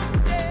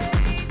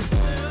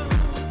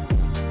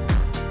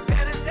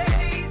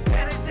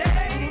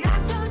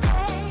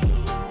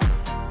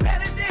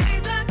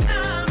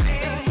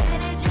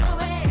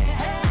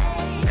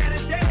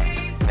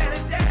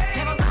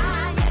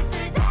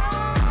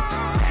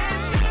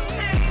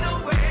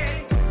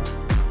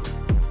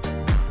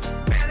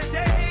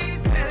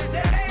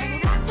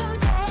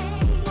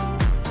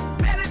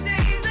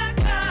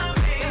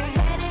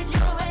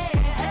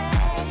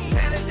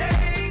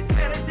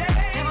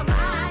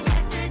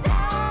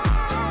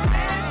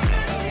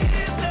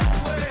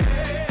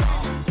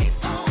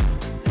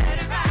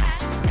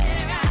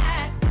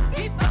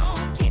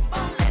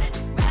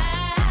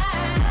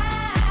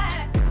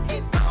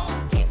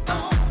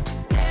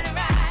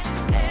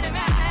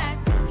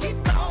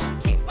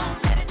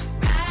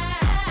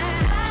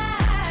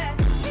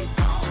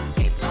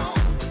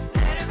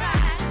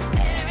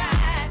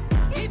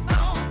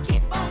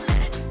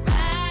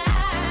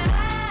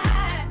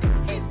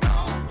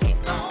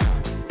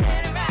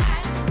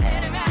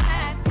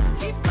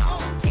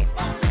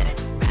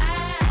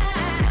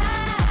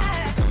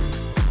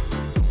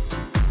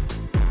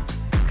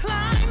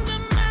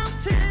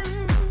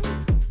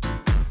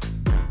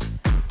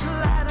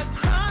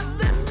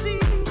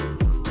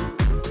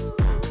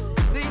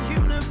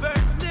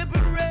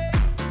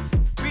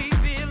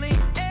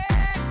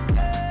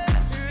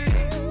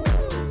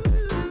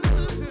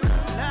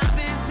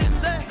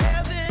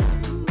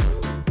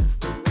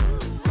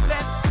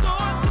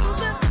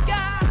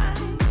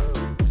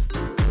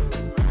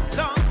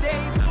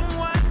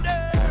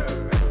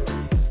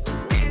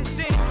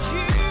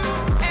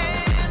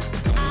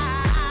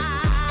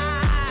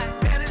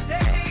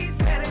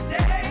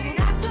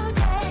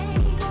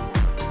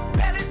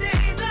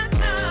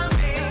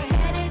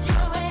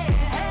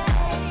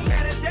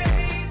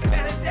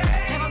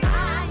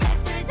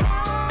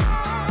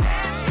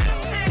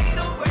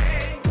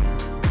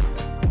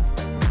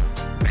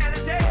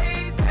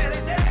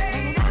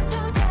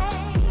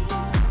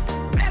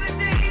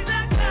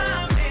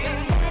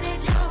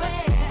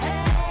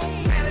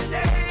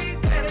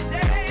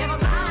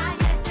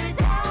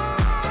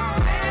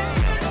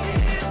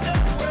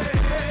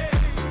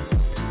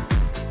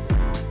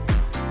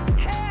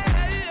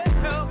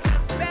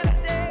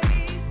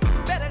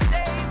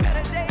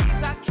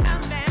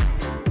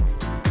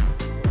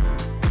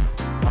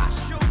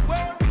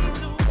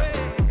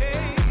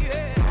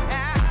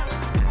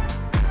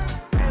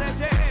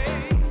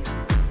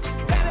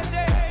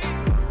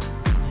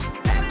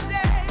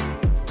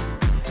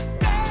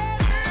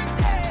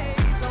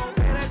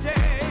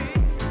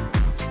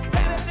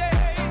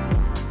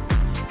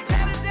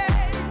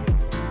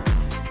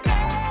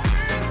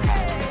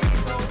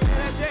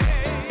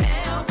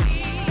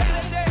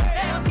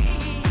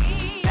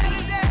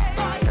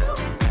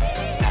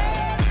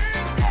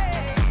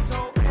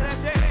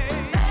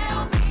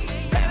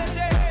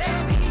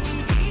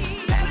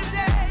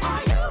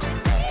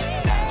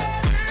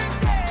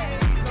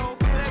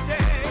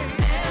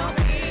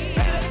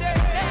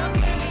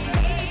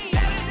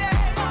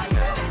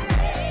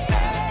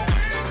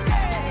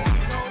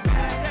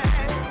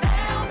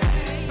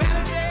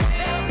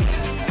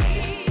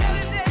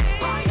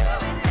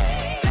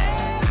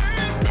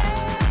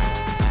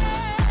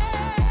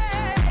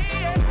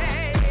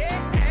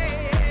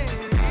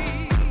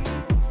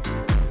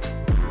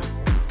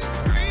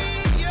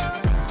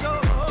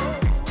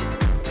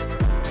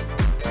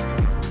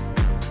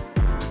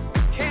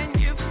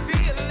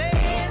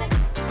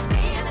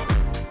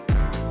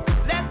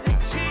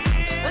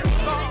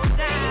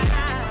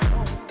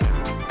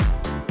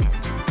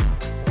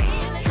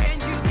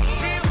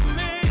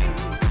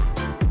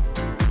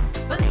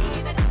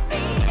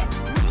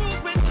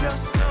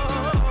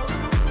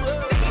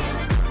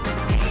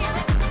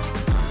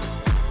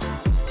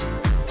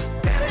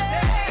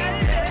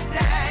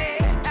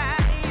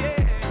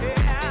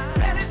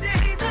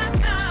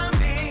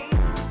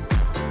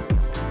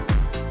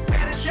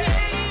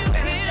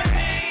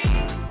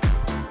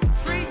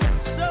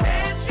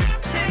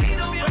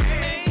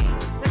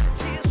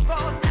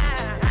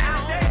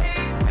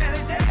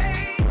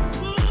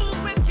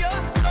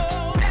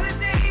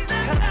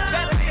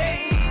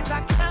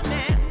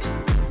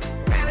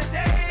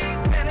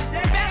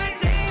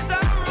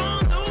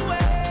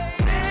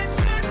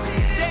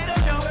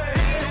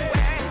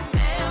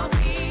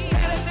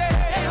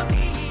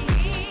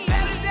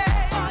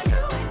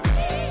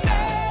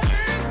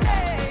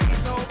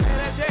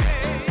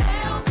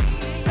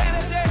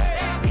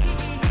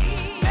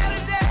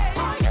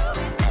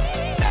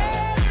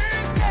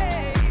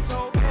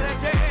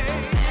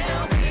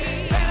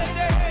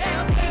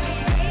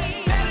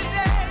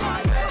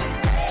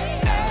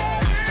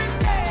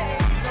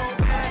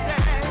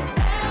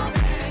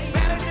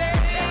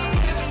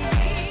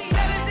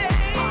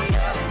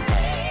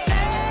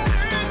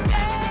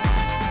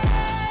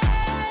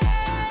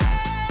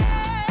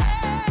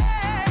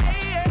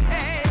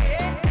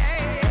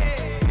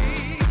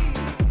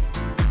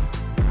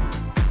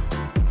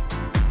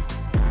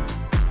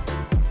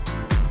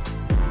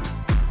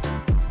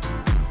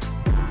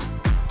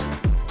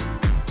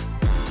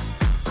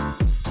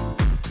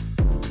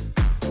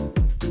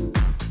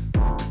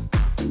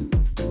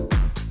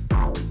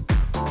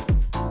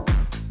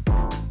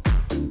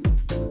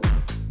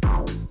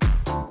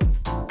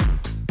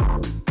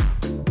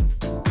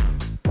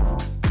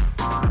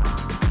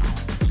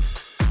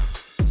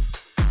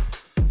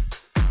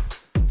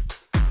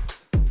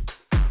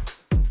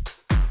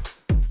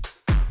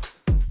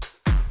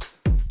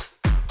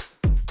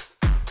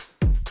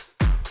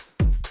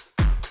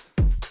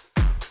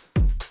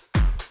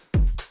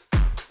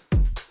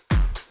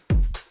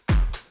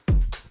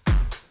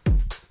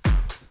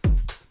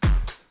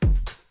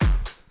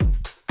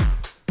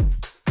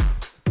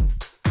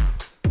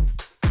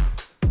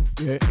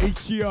Yeah,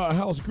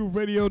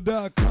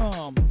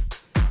 HGRHouseGroupRadio.com.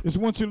 Just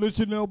want to let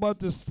you know about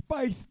the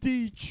Spice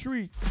D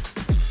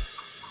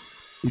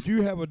treats. If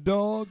you have a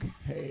dog,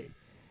 hey,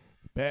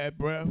 bad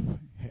breath,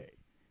 hey,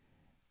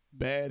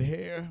 bad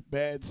hair,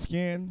 bad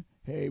skin,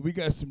 hey, we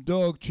got some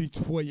dog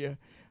treats for you.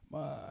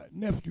 My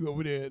nephew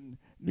over there in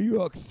New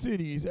York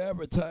City is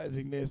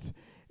advertising this,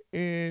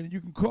 and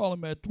you can call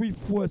him at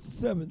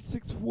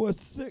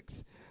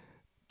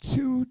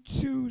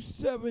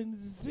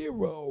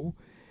 347-646-2270,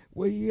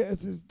 where he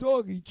has his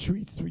doggy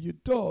treats for your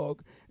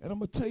dog. And I'm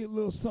going to tell you a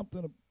little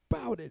something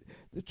about it.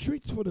 The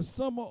treats for the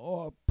summer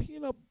are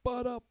peanut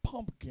butter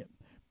pumpkin,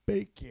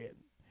 bacon,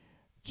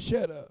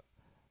 cheddar,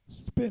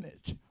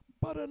 spinach,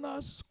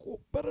 butternut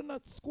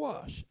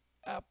squash,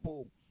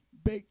 apple,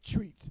 baked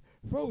treats,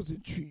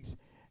 frozen treats,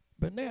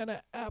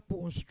 banana,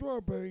 apple, and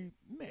strawberry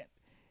mint,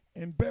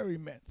 and berry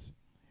mints.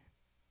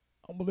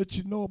 I'm going to let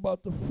you know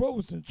about the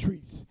frozen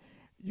treats.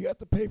 You have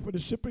to pay for the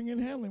shipping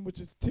and handling, which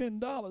is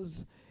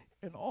 $10.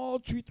 And all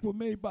treats were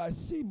made by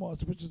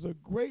CMOS, which is a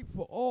great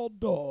for all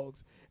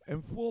dogs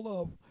and full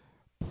of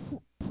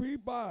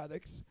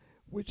prebiotics,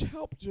 which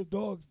helps your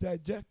dog's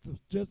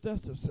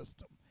digestive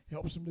system,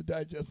 helps him to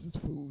digest his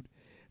food.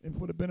 And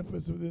for the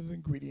benefits of his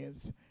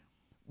ingredients,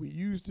 we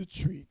use the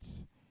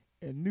treats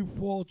and new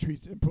fall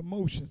treats and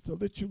promotions to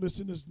let you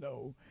listeners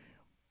know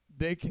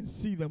they can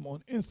see them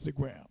on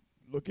Instagram.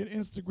 Look at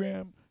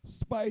Instagram,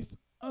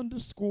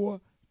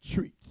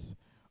 spice_treats,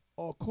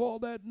 or call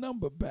that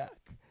number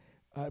back.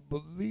 I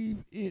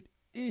believe it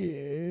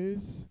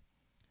is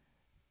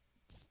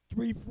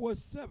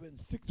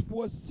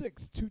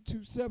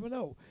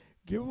 347-646-2270.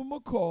 Give them a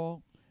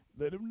call.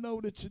 Let them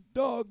know that your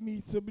dog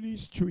needs some of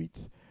these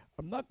treats.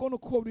 I'm not going to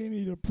quote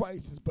any of the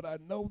prices, but I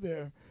know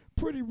they're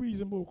pretty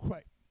reasonable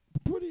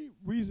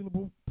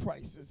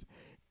prices,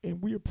 and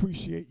we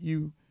appreciate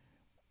you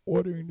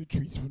ordering the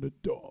treats from the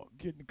dog.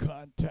 Get in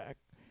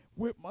contact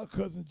with my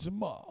cousin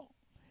Jamal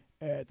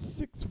at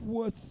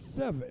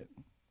 647,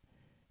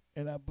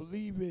 and I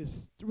believe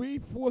it's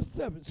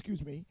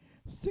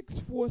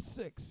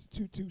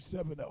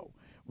 646-2270.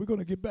 We're going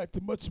to get back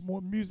to much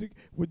more music.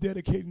 We're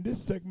dedicating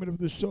this segment of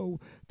the show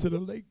to the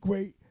late,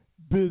 great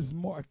Biz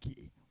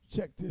Markie.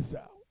 Check this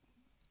out.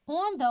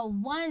 On the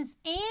ones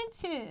and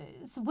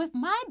twos with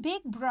my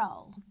big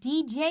bro,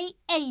 DJ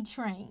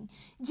Atrain,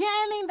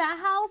 jamming the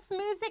house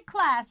music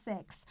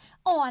classics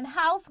on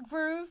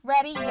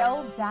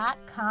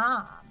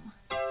HouseGrooveRadio.com.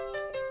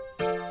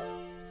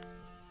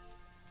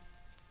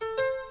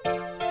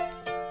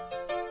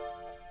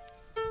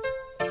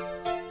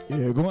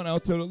 Yeah, going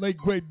out to the late,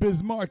 great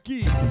Biz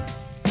Markie.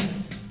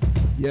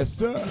 Yes,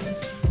 sir.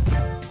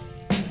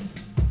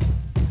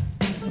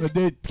 I'm going to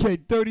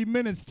dedicate 30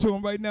 minutes to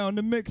him right now in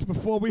the mix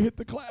before we hit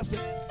the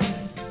classic.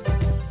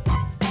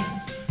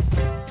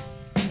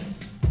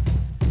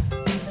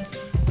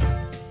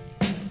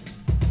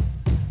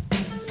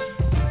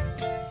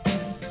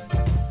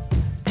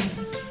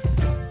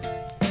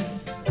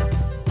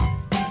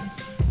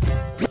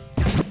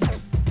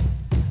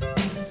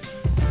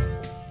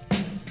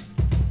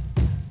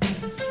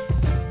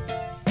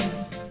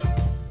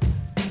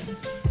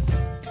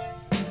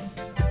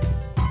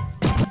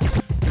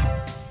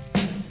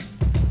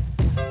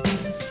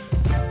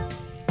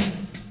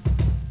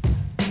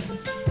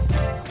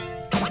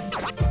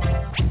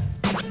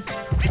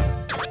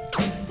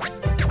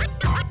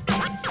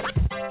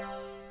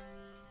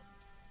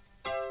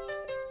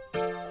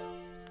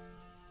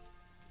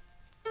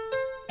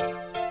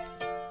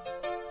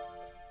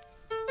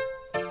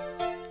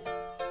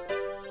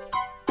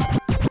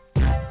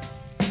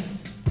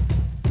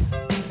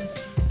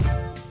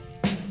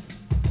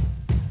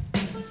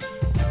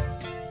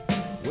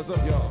 What's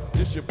up, y'all?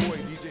 This your boy,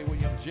 DJ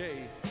William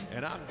J,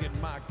 and I'm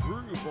getting my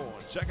groove on.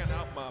 Checking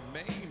out my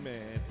main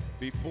man,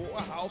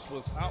 before house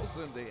was house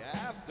and the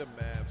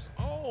aftermath's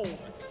own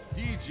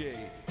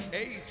DJ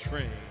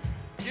Atrain.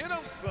 Get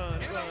him,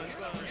 son.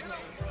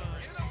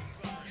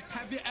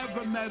 Have you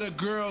ever met a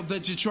girl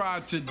that you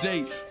tried to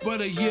date,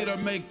 but a year to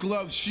make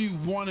love, she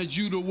wanted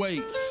you to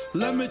wait?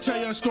 Let me tell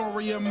you a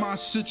story of my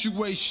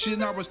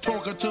situation. I was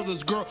talking to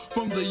this girl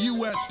from the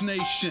U.S.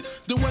 nation.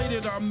 The way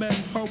that I met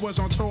her was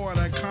on tour at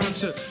a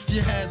concert. She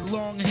had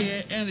long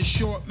hair and a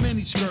short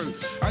miniskirt.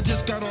 I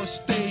just got on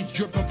stage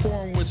dripping,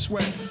 pouring with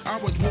sweat. I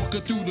was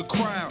walking through the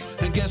crowd,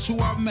 and guess who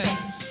I met?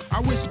 I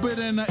whispered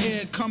in her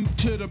ear, come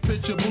to the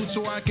picture booth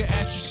so I can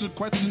ask you some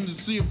questions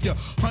to see if you're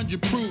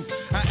 100 proof.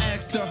 I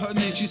asked her her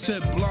name, she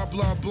said blah,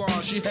 blah, blah.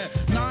 She had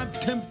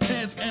 9-10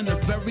 pants and a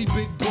very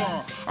big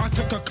bra. I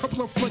took a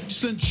couple of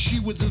flicks and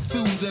she was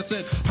enthused. I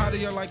said, how do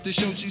you like the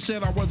show? She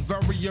said I was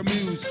very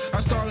amused.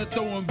 I started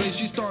throwing bass,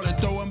 she started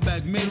throwing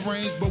back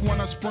mid-range. But when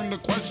I sprung the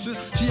question,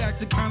 she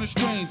acted kind of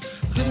strange.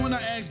 Cause when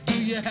I asked, do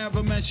you have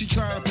a man? She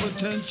tried to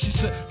pretend. She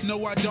said,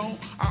 no, I don't.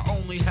 I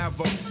only have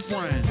a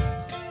friend.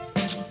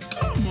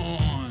 Come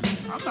on,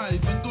 I'm not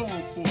even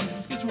going for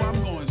it. This is what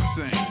I'm going to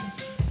sing.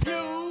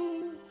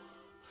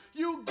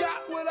 You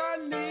got what I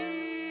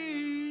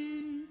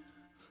need,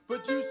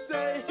 but you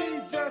say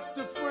he's just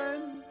a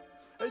friend,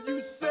 and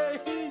you say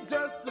he's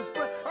just a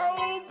friend.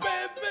 Oh, baby.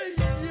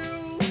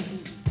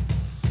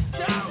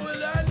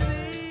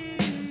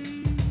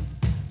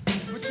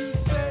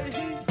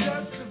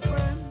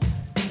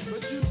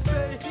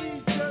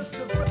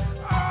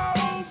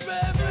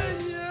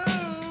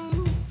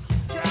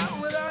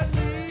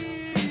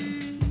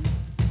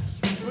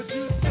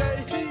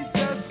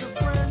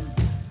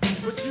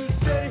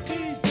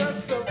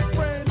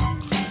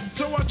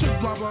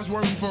 was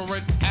working for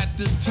it at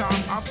this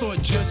time. I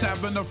thought just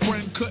having a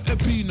friend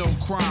couldn't be no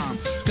crime.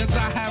 Cause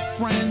I have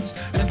friends,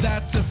 and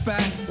that's a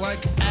fact, like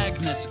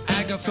Agnes,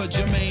 Agatha,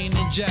 Jermaine,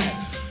 and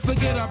Jack.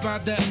 Forget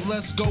about that,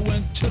 let's go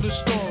into the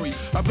story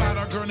about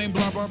a girl named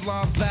blah blah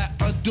blah that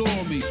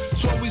adore me.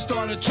 So we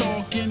started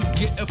talking,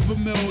 getting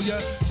familiar,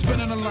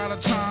 spending a lot of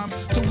time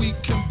so we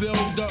can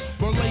build a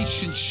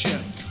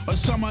relationship or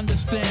some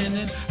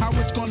understanding how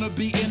it's gonna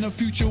be in the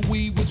future.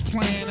 We was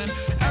planning,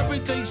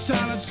 everything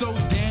sounded so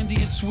dandy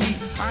and sweet.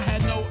 I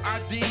had no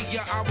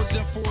idea I was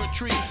in for a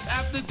treat.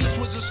 After this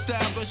was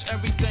established,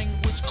 everything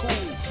was cool.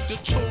 The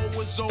tour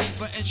was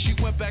over and she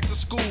went back to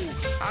school.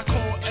 I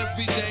called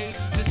every day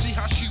to see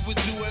how she was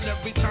doing.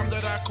 Every time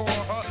that I called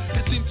her,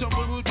 it seemed to be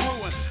ruined.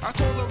 I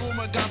called the room,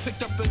 I got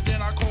picked up, and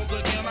then I called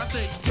again. I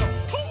said, yo,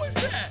 who is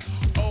that?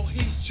 Oh,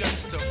 he's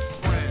just a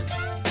friend.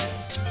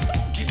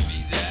 Don't give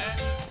me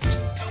that.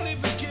 Don't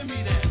even give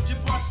me that. You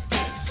bust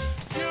this.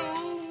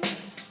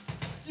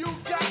 You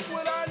got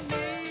what I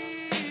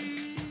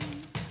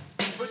need,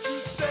 but you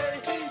say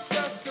he's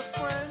just a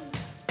friend,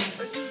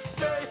 and you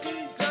say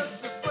he's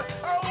just a friend.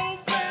 Oh,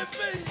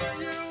 baby,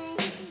 you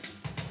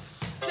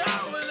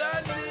got what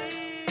I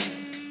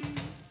need,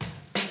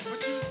 but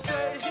you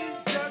say he's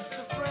just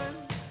a friend,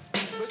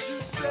 but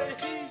you say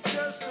he's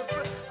just a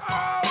friend.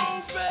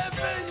 Oh,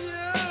 baby,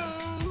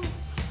 you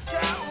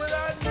got what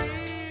I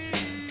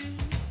need,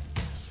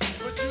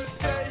 but you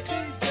say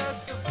he's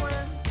just a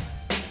friend,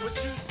 but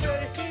you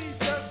say he's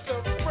just a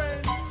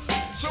friend.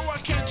 So I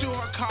came to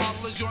her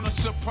college on a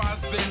surprise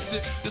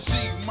visit to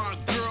see my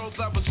girl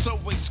that was so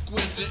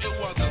exquisite. It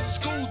was a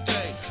school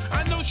day.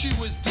 I know she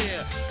was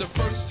there the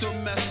first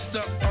semester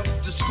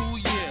of the school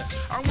year.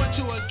 I went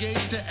to a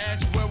gate to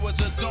ask where was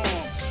a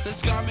dorm.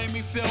 This guy made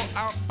me fill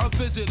out a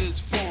visitor's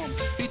form.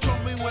 He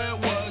told me where it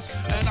was,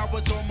 and I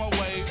was on my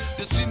way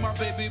to see my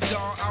baby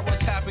doll. I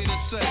was happy to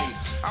say.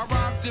 I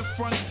arrived in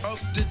front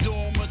of the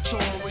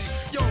dormitory.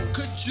 Yo,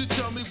 could you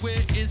tell me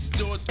where is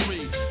door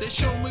 3? They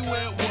showed me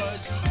where it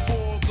was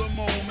for the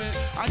moment.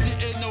 I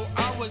didn't know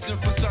I was in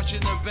for such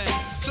an event.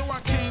 So I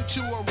came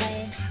to a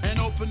room and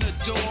opened the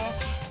door.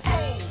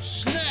 Oh,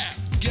 snap!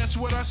 Guess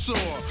what I saw?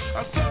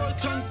 I felt a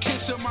tongue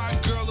kissing my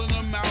girl in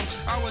the mouth.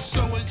 I was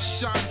so in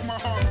shock, my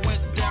heart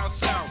went down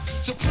south.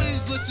 So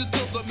please listen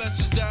to the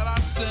message that I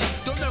sent.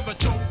 Don't ever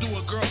talk to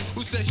a girl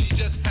who says she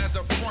just has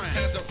a friend.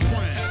 Has a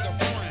friend. Has a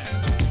friend.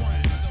 Has a friend.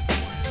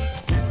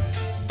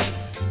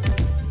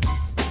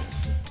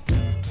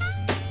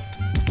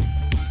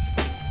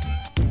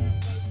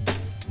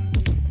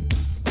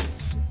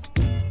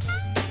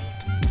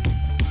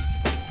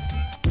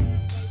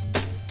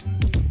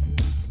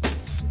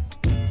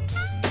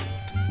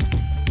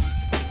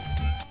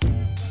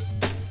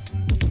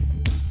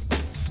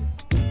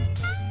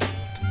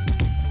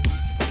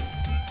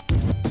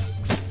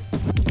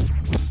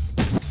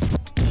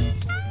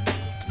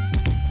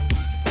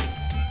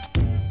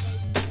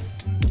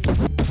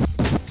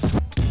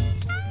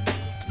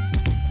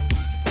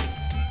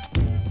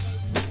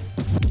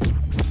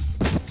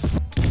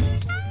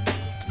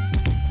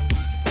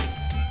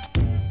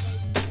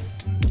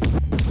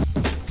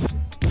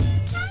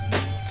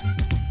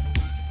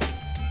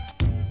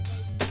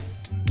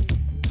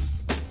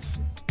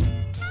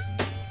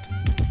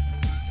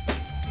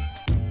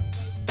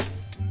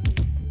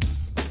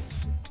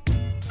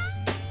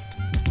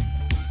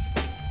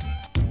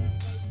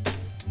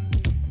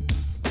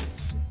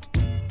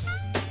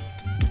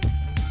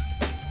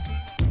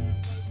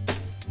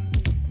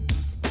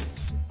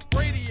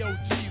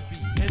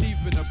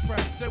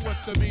 Say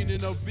what's the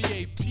meaning of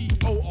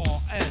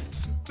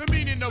VAPORS? The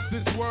meaning of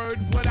this word,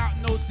 without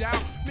no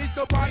doubt, means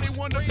nobody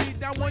wanna be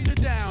down when you're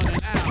down and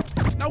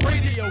out. Now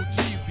radio,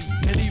 TV,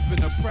 and even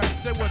the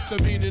press say what's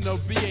the meaning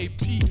of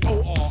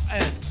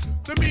VAPORS?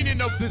 The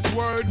meaning of this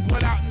word,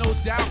 without no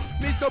doubt,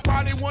 means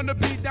nobody wanna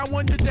be down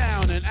when you're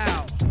down and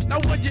out. Now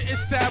when you're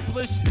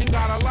established and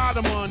got a lot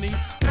of money,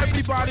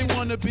 everybody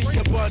wanna be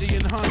your buddy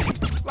and honey.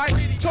 Like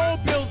tall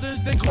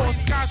buildings they call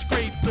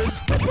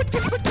skyscrapers.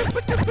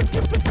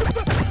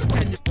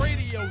 And your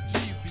radio,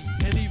 TV,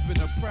 and even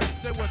the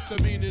press say what's the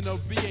meaning of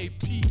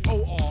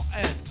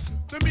VAPORS?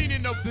 The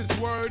meaning of this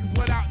word,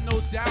 without no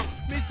doubt,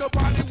 means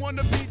nobody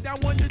wanna be down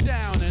when you're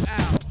down and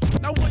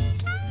out. Now what?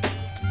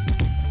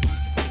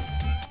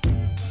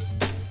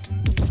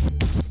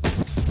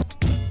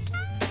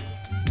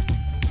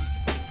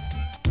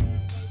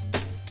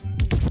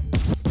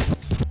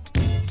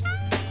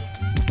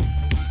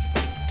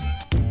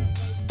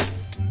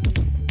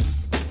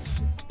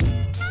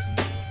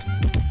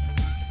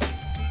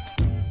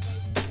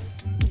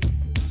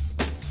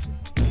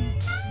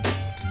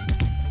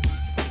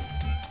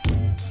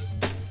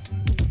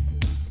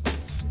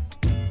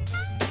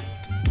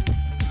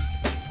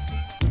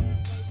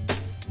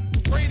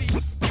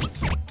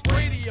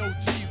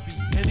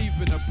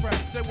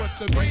 What's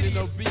the meaning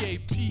of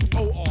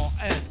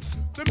VAPORS?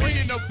 The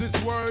meaning of this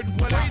word,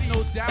 without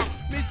no doubt,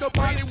 means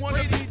nobody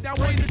wanna be down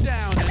when you're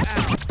down and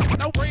out.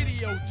 Now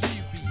radio,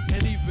 TV,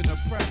 and even the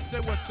press say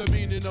what's the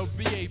meaning of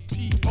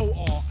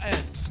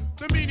VAPORS?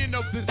 The meaning of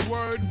of this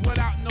word,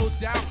 without no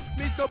doubt,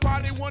 means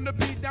nobody wanna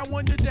be down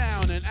when you're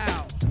down and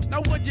out.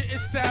 Now when you're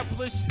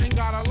established and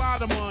got a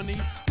lot of money,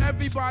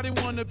 everybody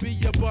wanna be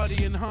your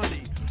buddy and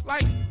honey.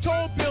 Like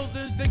tall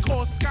buildings they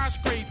call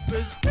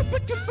skyscrapers.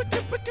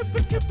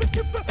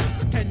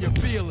 Can you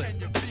feel it?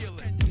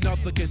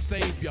 Nothing can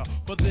save ya,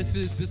 but this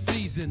is the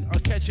season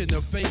of catching the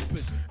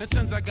vapors. And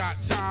since I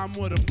got time,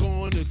 what I'm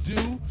gonna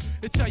do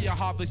is tell you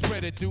how they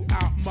spread it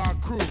throughout my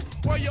crew.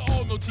 Well, you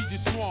all know T.J.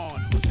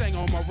 Swan, who sang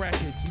on my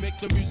records. Make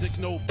the music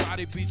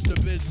nobody beats the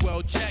biz,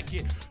 well check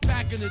it.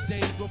 Back in the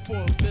days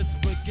before this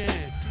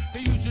began,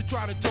 he used to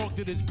try to talk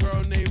to this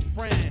girl named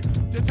Fran.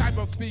 The type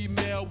of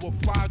female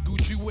with fly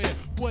Gucci wear,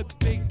 with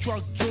big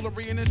truck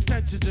jewelry and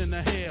extensions in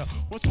her hair.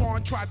 When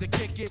Swan tried to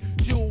kick it,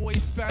 she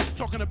always fast,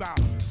 talking about,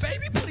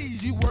 baby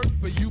please, you work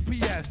for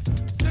UPS.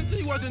 Since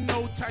he wasn't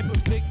no type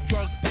of big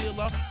drug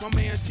dealer, my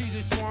man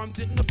T.J. Swan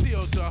didn't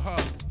appeal to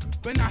her.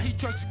 But now he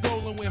trucks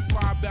gold and wear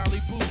fly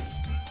belly boots,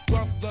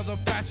 rough leather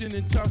fashion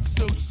and tough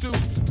silk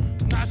suits.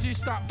 Now she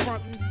stopped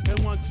fronting and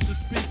wants to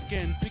speak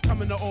and be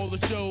coming to all the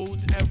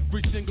shows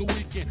every single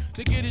weekend.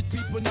 To get his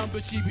people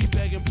number, she be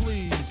begging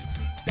please,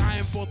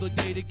 dying for the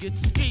day to get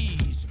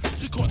skis.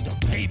 She caught the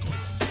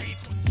vapors.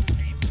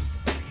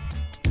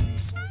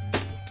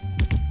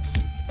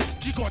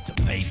 She caught the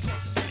vapors.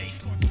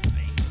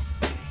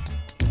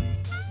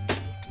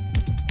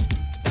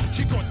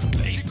 She caught the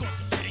vapors.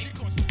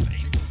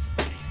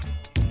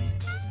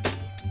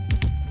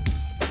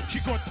 She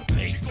caught the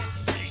vapors.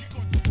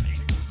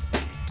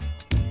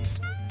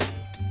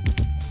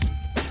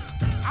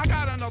 I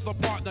got another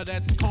partner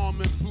that's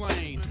calm and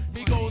plain.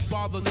 He goes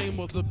by the name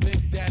of the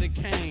Big Daddy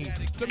Kane.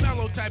 The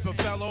mellow type of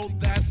fellow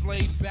that's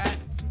laid back.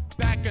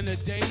 Back in the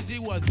days, he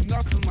was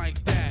nothing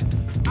like that.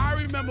 I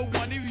remember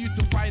when he used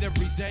to fight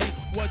every day.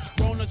 What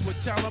grown-ups would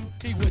tell him,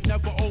 he would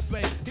never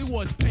obey. He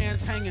wore his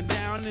pants hanging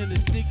down and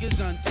his sneakers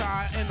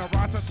untied, and a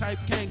Rasta-type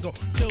Kango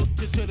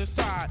tilted to the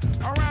side.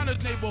 Around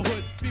his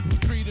neighborhood, people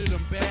treated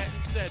him bad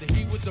and said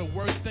he was the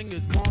worst thing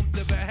his mom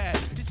ever had.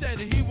 He said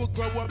he would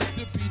grow up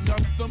to be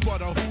nothing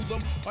but a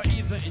hoodlum, or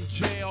either in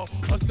jail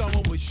or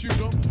someone would shoot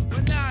him.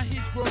 But now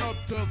he's grown up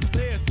to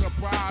their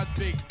surprise.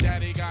 Big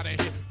Daddy got a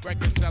hit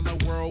record selling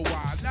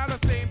worldwide. Now the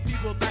same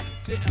people that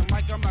didn't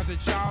like him as a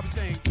job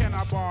saying, can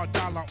I borrow a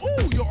dollar?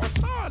 Ooh, you're a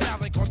star now,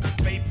 they call the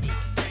vapors.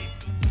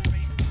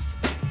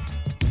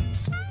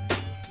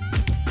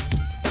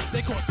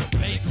 They call the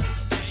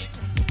vapors.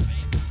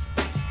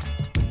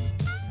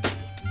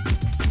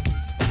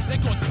 They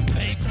call the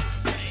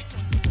vapors.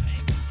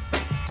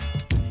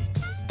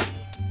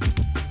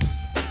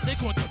 They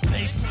call the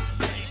vapors.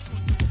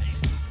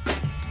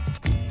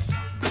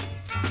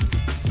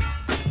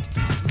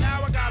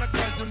 Now I got a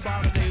cousin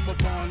by the name of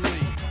Von Lee,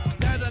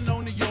 better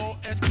known to y'all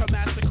as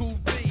Kamasa Cool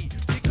V.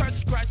 He cuts,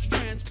 scratch,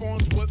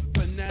 transforms with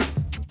finesse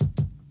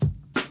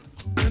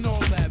and all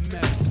that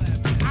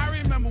mess. I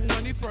remember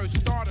when he first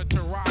started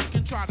to rock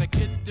and try to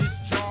get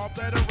this job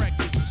at a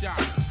record shop.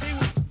 He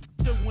was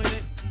to win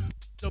it.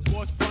 The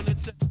boss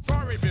fronted said,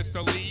 sorry,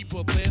 Mr. Lee,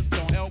 but there's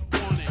no help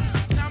on it.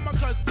 Now my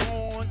cousin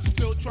Vaughn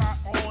still try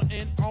on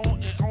and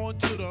on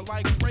to the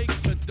like break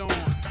of dawn.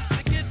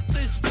 To get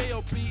this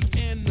JLB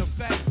in the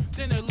back,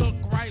 then they look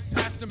right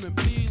past him and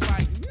be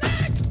like,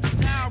 next!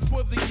 Now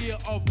for the year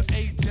of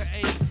 8 to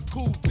 8,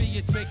 Cool B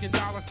is making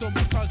dollars, so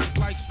my cousin's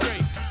like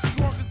straight.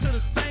 He walked into the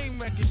same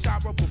record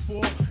shop up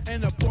before,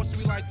 and the boss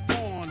be like,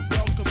 Vaughn,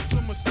 welcome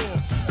to my store.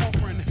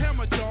 Offering him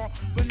a jar,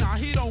 but nah,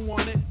 he don't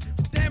want it.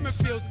 Damn, it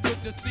feels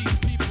good to see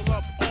people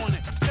up on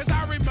it. Cause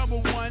I remember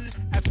one,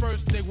 at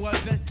first they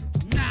wasn't.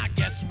 Now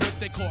guess what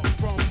they caught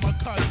from my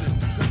cousin?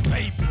 The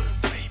vapors.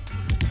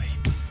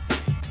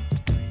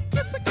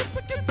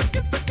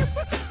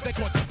 They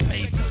caught the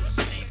vapors.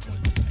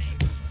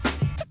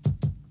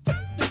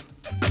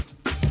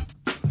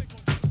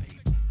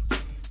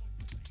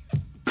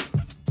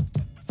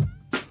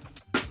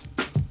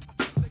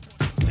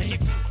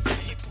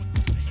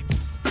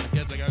 I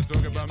guess I gotta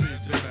talk about me.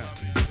 Check it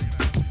out.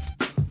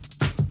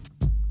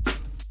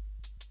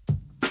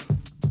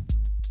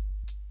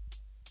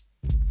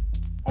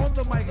 On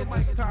the mic at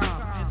this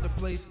time, in the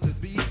place to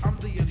be, I'm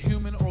the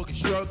inhuman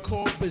orchestra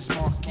called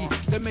Bismarck Key.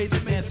 They made the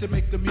dance to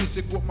make the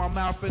music with my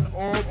mouth and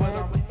all, but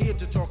I'm here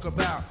to talk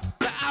about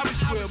the Irish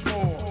Square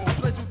Mall, a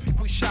place where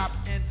people shop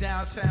in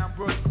downtown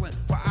Brooklyn,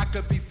 where I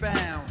could be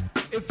found.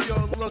 If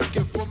you're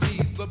looking for me,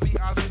 to be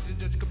honest, you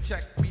just come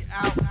check me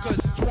out,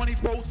 cause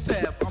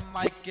 24/7, I'm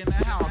like in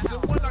the house.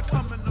 And when I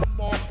come in the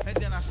mall, and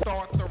then I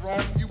start to roam,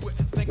 you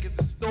wouldn't think it's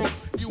a store,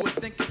 you would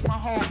think it's my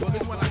home, but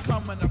it's when I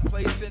come in a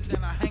place, and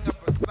then I hang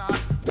up a sign,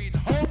 read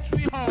home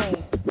sweet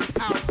home, this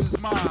house is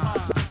mine.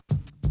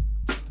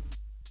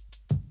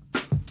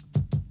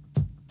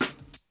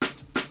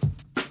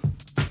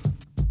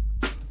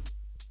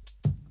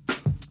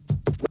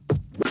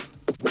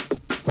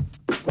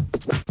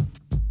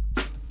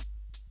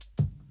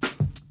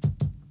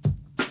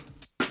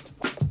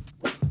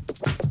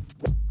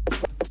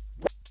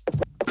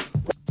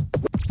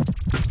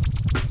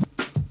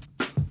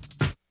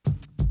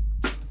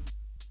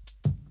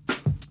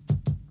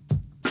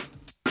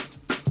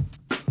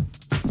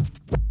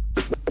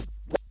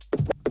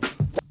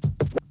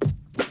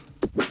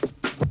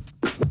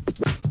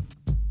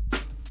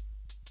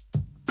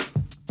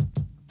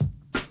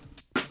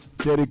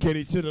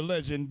 Dedicated to the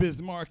legend,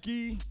 Biz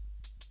Markie.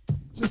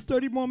 Just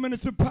 30 more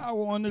minutes of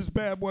power on this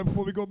bad boy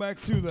before we go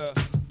back to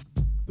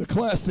the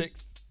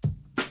classics.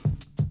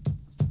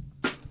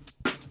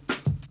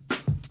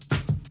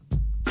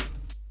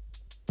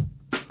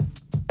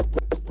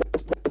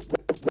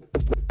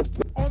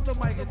 On the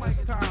mic at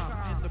this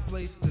time, in the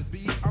place to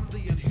be, I'm the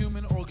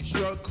inhuman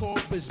orchestra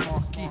called Biz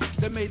Markie.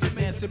 They made the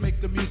dance and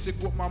make the music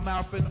with my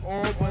mouth and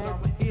all, but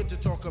I'm here to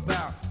talk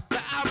about the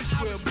Irish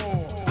Square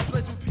Mall, a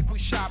place where people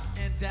shop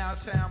in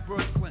downtown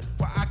Brooklyn,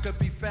 where I could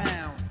be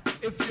found.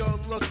 If you're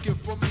looking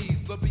for me,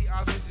 the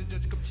B.I.C.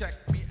 just come check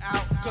me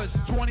out. Cause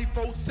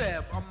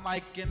 24/7, I'm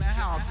like in the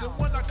house. And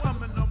when I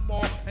come in the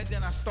mall and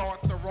then I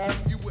start to roam,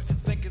 you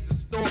wouldn't think it's a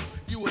store,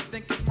 you would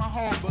think it's my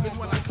home. But it's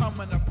when I come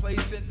in a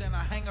place and then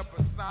I hang up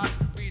a sign,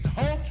 read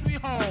home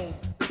sweet home,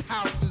 this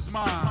house is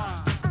mine.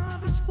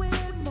 Irish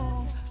Square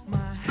Mall,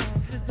 my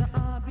house is the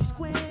Irish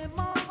Square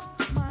Mall.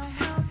 My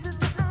house is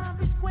the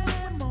Irish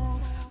Square Mall.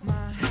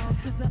 My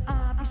house is the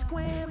Irish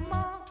Square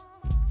Mall.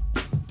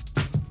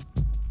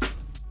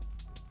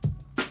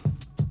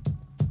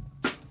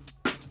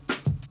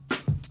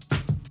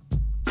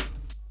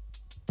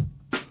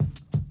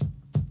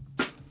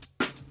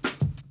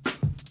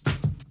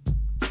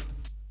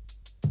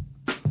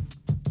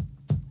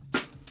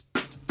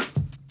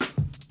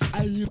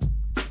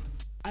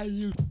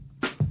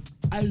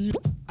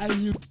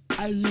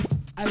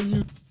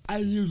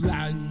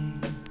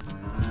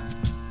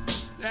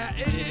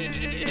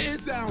 It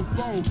sounds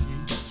funky.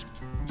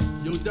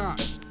 Yo, Doc,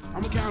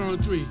 I'ma count on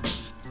 3.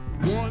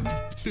 1,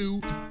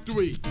 2,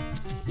 3.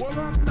 Well,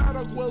 I'm not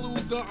a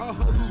quelluda, a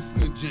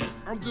hallucinogen.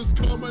 I'm just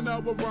coming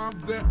up with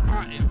rhymes that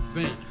I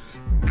invent.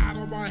 Out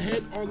of my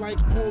head or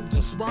like on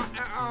the spot.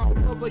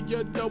 And whether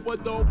you know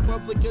it or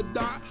whether you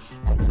not.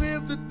 I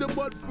live in the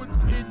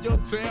mudfoots in your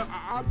town.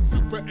 I'm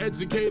super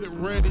educated,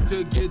 ready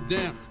to get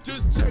down.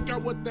 Just check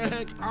out what the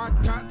heck I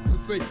got to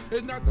say.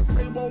 It's not the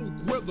same old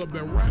rhythm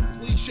and rap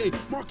cliche.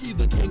 Markie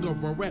the king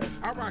of a rap.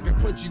 I rock and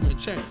put you in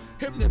check.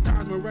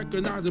 Hypnotize me,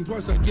 recognize, and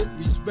plus I get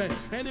respect.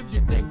 And if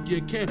you think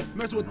you can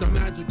mess with the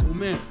magical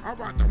man, I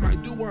rock the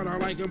mic, do what I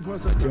like, and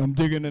plus I get. I'm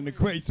digging in the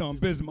crates on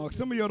Bismarck.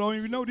 Some of y'all don't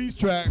even know these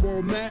tracks.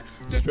 Format.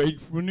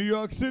 Straight from New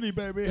York City,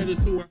 baby. And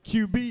it's to a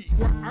QB.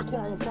 I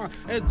qualify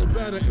as the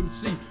better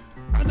MC.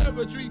 I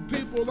never treat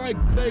people like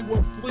they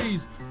were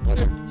fleas. But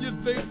if you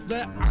think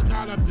that I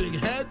got a big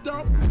head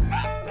though,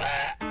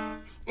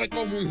 like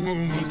I'm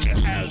an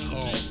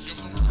asshole.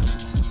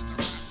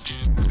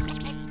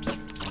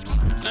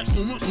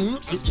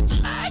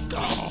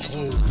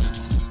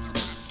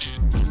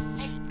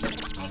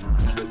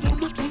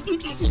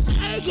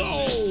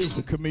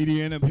 The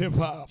comedian of hip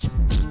hop,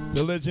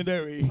 the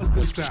legendary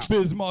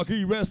Biz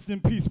Markie. Rest in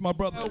peace, my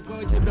brother.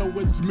 Well, you know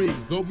it's me,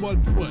 the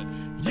Mudfoot.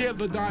 Yeah,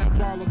 the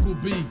diabolical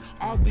B.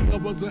 Ozzy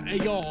was an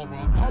AR.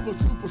 I'm a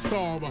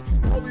superstar.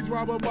 Only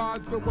drama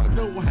mine, so I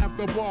don't have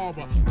to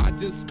bother. I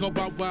just come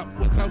out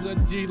with some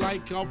energy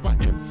like I'm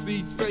an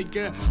MC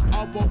shaking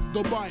up off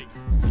the mic.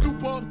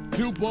 Super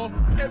duper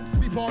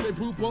MC party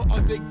pooper.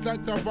 I think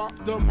that I rock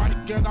the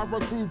mic and I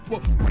recruit.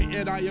 Right,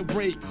 and I am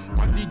great.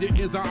 My DJ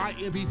is an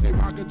IMB, say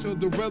rockin' to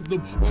the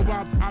rhythm. Well,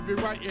 rhymes I be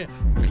writing.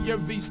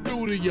 BMV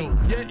Studio.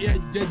 Yeah,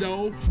 you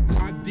know.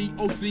 My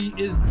DOC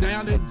is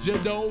down in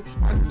Judo.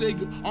 I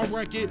sing on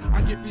record.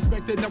 I get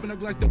respected, never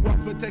neglected, well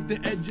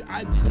protected. And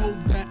I know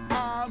that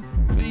I'm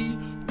the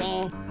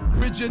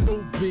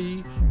original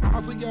B.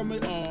 Ozzy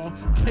M-A-R,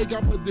 K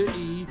got with the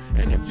E.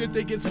 And if you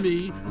think it's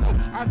me, no,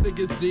 I think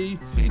it's D.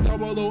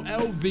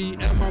 C-O-O-L-V,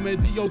 and I'm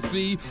in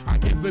D-O-C. I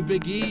give it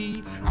Big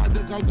E. I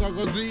think I'm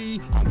Dr.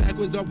 Z. I'm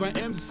backwards of an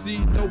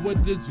MC. Know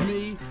what this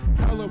me?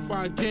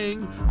 Hellified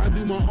king. I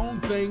do my own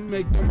thing,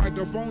 make the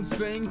microphone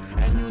sing.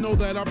 And you know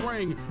that I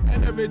bring.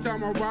 And every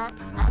time I rock,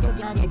 I don't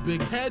got a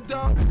big head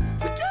though.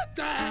 Forget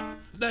that.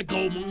 Let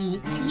go,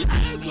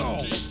 let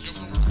go.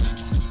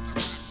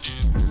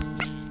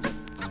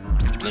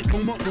 Let go,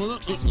 let go.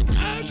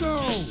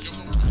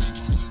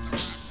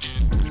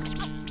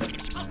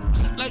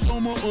 Let go,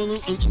 let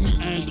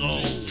go.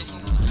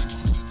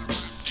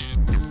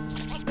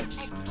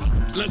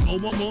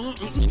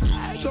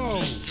 Let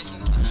go.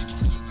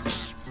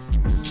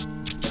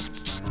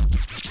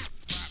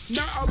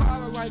 Not a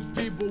lot of like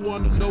people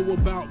want to know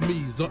about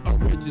me, the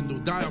original,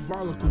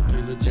 diabolical,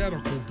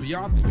 energetical,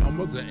 Beyonce,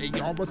 almost an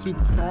AR,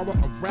 superstar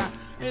of rap,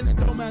 and it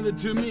don't matter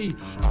to me.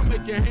 I'll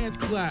make your hands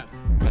clap,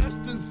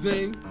 best and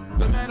sing.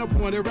 The man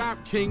appointed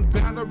rap king,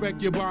 bound to wreck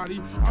your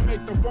body. I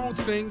make the phone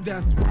sing,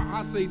 that's why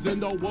I say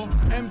Zenoa.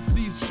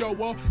 MCs show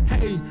up,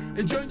 hey,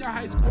 in junior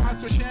high school I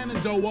saw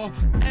Shenandoah,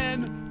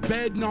 and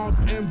bed knobs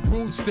and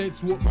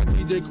broomsticks with my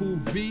DJ Cool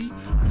V.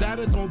 That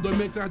is on the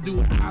mix, I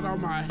do it out of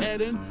my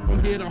head in,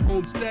 from here to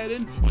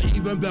Homesteading, or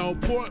even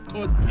Bellport,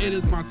 cause it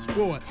is my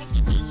sport.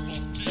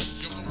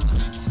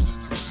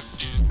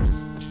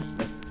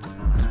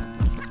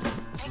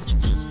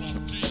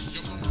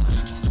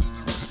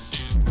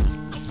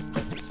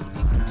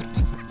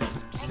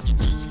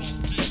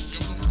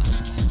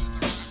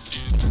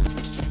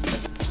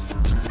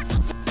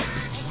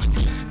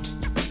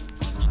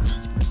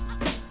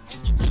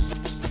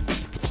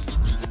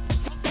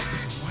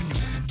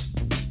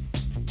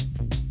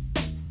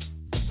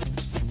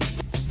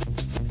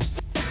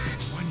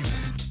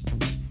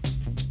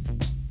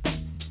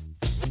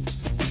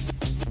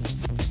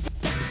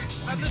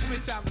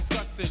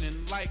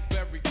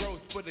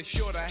 it's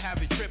sure to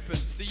have it tripping.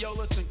 See, yo,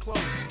 listen close.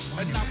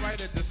 It's not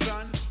right at the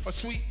sun or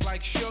sweet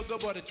like sugar,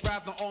 but it's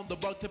rather on the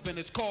bug tip and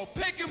it's called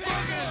pickin'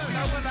 booger.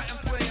 Now when I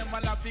am slaying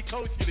might not be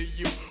kosher to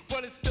you,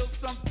 but it's still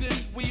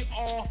something we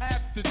all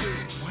have to do.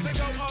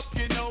 So go up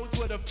your nose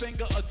with a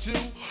finger or two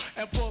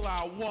and pull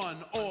out one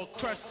or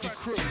crush the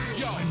crew.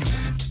 Yo.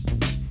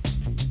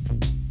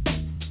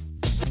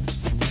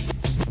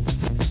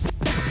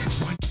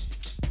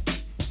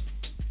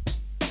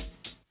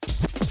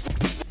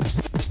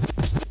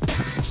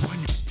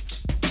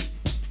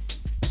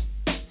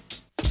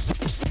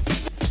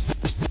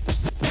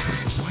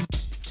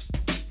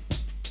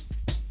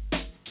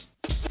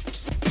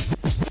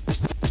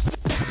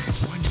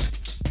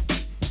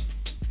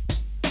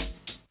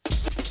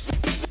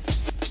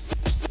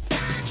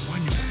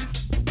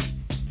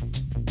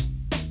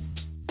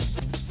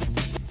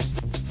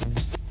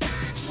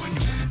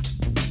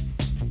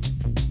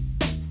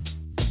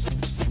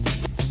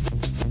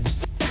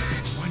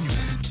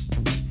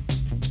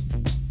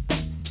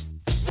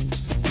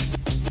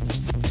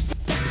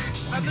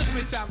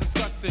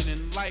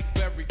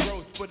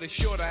 It's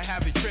sure to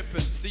have it tripping.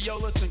 See, yo,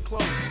 listen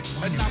close.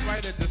 It's not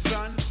right at the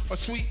sun or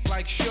sweet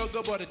like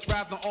sugar, but it's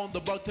rather on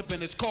the bug tip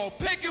and it's called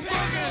pickin'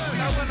 booger.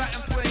 Now when I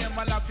am slaying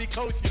might not be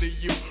kosher to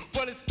you,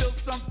 but it's still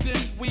something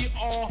we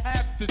all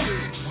have to do.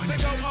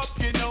 So go up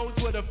your nose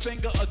with a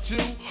finger or two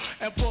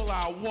and pull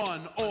out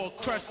one or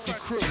crush the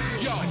crew.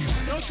 Yo,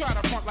 don't try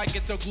to front like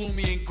it's so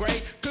gloomy and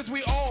gray, cause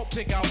we all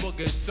pick out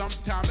boogers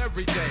sometime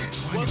every day.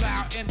 Whether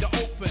out in the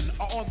open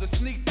or on the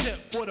sneak tip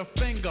with a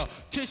finger,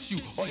 tissue,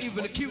 or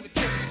even a Q-tip.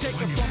 Take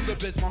it from the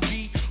biz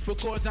monkey,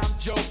 because I'm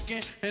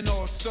joking. And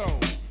also,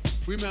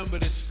 remember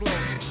this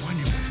slogan.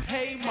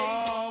 Hey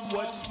mom,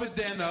 what's for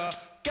dinner?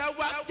 Go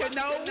out your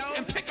nose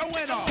and pick a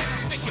winner.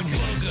 Pick a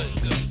booger.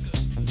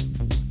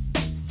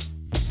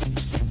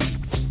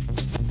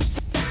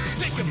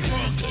 Pick a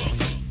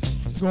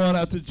booger. It's going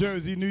out to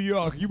Jersey, New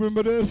York. You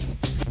remember this?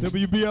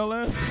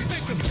 WBLS?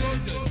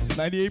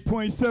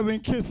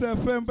 98.7 Kiss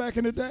FM back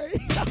in the day.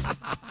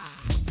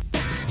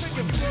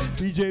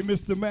 DJ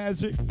Mr.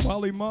 Magic,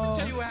 Wally Mall,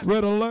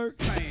 Red Alert,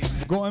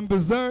 going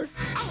berserk.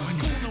 I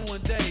was cooling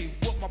one day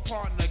with my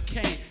partner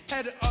Kane,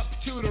 headed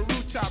up to the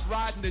rooftop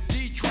riding the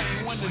D train.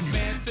 When this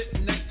man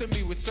sitting next to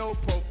me was so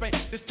profane,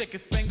 to stick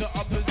his finger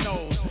up his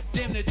nose,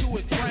 damn near to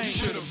a drain.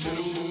 Should've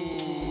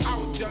moved. I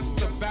was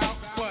just about,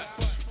 but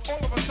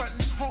all of a sudden,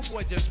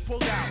 homeboy just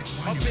pulled out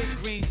a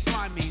big green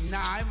slimy.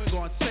 Nah, I ain't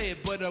gonna say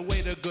it, but a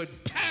weighed a good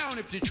pound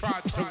if you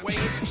tried to weigh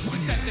it. We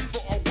sat there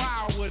for a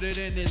while with it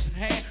in his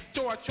hand,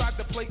 so I tried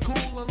to play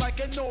cool and like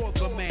a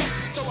northern man.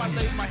 So I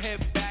laid my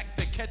head back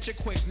to catch a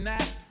quick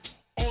nap.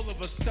 All of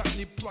a sudden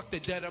he plucked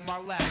it dead in my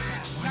lap.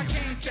 Now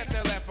Kane sat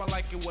there laughing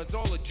like it was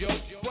all a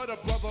joke, but a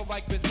brother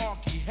like Miss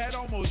Markey had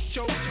almost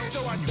choked.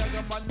 So I dug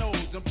in my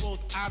nose and pulled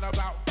out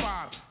about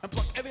 5 and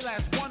plucked every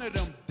last one of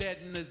them dead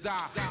in his eye.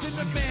 Then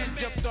the man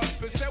jumped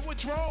up and said,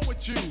 "What's wrong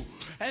with you?"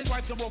 And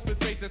wiped him off his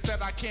face and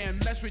said, "I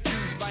can't mess with you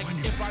like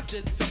if I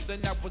did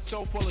something that was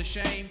so full of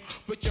shame.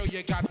 But yo,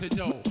 you got to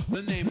know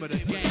the name of the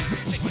game."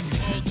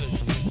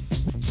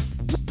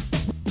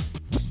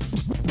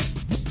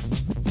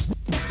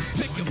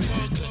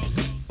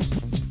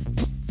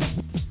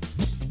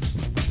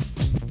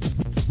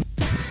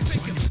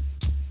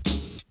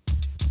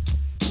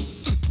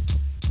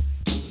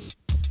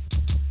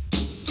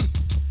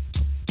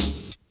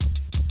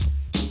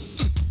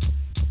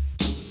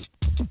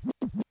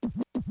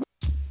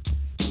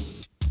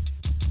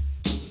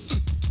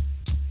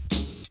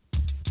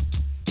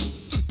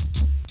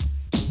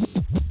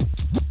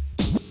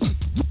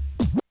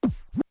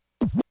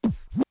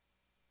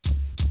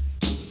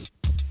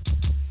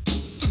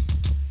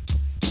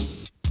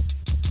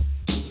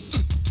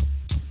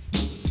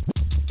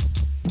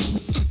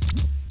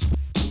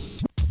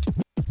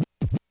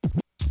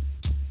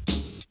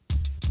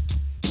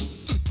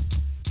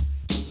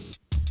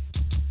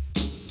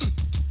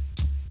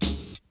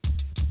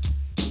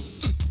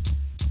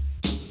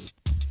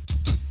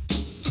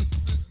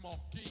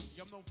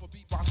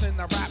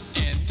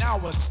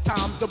 It's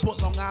time to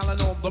put Long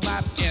Island on the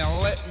map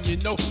and letting you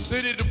know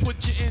that it'll put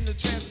you in the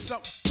trance.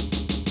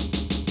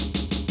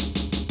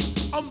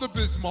 I'm the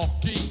Biz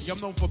Marquee, I'm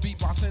known for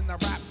beatboxing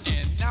and rap,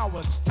 and now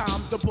it's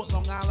time to put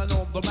Long Island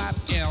on the map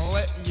and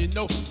letting you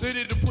know that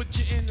it'll put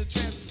you in the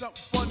trance.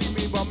 Something funny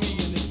made by me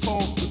and it's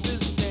called the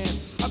Biz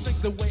Dance. I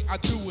think the way I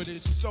do it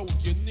is so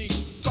unique.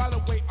 By the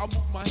way, I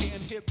move my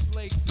hand, hips,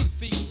 legs, and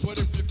feet. But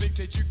if you think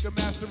that you can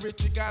master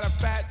it, you got a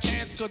fat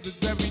chance, cause it's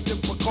very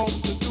difficult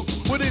to do.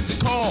 What is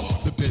it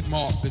called? The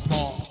Bismarck,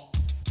 Bismarck.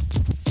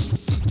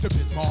 The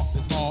Bismarck,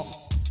 Bismarck.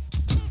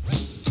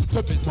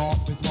 The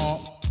Bismarck, Bismarck.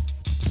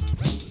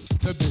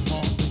 The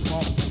Bismarck,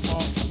 Bismarck,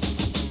 Bismarck.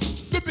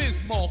 The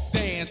Bismarck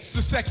dance,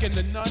 the second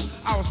to none.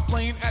 I was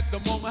playing at the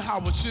moment how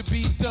it should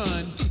be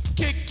done.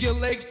 Kick your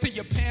legs till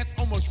your pants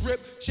almost rip.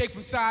 Shake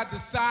from side to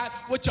side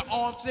with your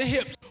arms and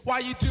hips. Why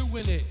you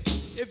doing it?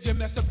 If you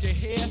mess up your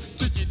hair,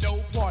 did you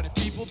know, party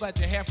people, that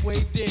you're halfway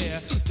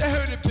there? They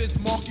heard it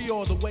Bismarcky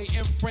all the way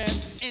in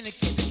France, and the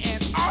kid in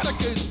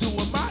Antarctica is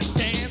doing my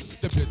dance.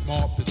 The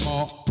Bismarck,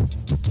 Bismarck.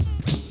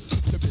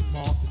 The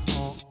Bismarck,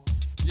 Bismarck.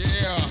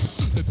 Yeah,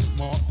 the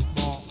Bismarck,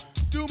 Bismarck.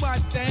 Do my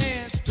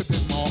dance. The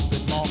Bismarck,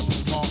 Bismarck,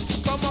 Bismarck.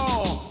 Come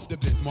on. The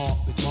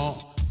Bismarck, Bismarck.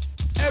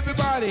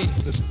 Everybody.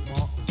 The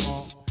Bismarck,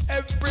 Bismarck.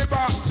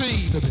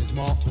 Everybody. The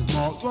Bismarck,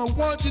 Bismarck. Well,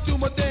 why don't you do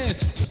my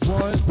dance?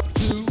 1,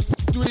 2,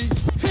 3,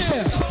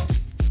 here.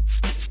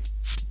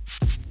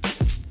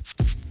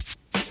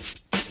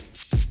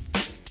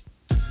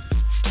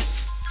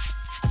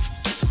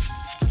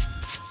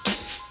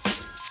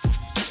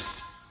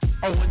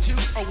 Oh, 1, 2,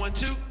 oh, 1,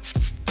 2.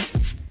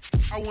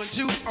 Oh, 1,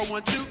 2, oh,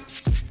 1, 2.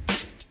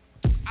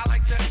 I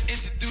like to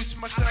introduce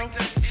myself.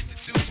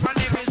 My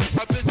name is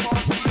Bismarck.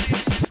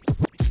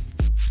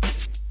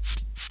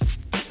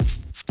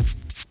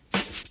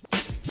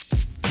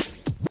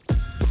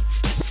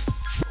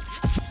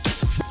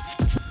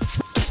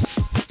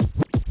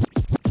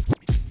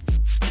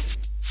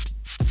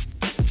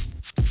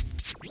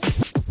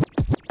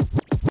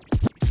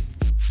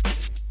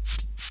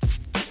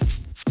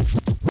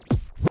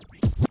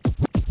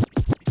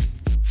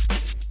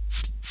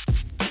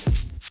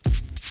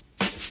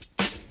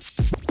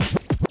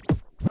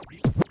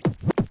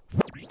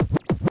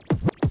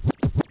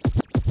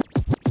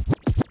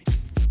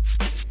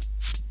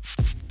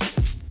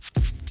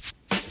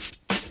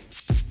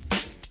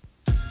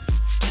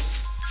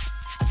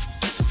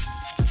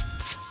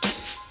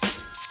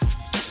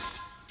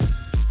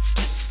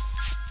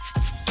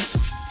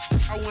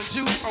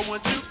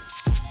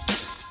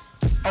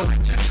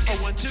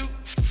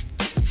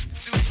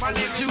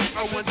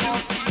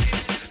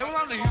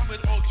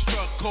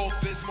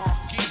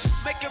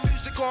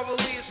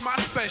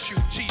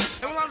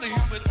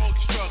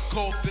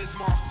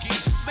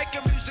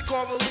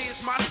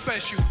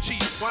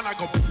 When I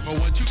go, oh,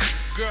 1, 2,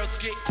 girls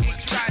get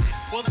excited.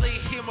 When they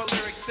hear my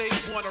lyrics, they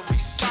wanna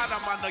recite them.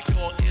 I know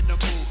you're in the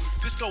mood.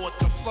 Just go with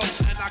the flow,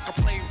 and I can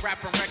play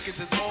rapping records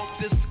and all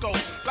disco.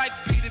 Like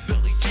Beat It,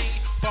 Billie Jean,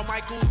 but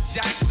Michael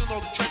Jackson, all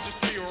the trenches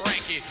to your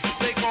ranking.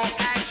 They gon'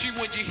 ask you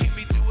when you hear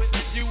me do it,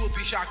 you will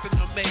be shocked and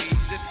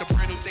amazed. It's the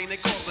brand new thing they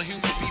call the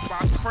human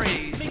beatbox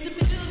craze. Make the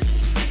music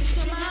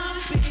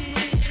somebody feel.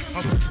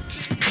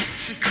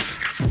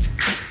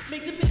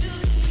 Make the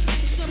music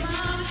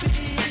somebody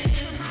feel.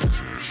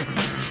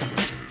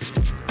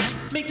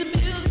 Make the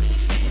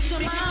music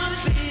somebody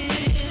feel.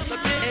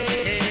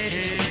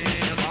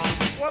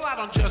 Well, I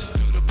don't just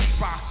do the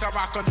beatbox, I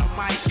rock on the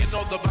mic, you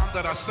know the rhyme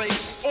that I say.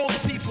 All the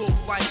people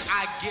like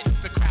I get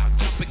the crowd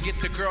jumping,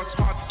 get the girls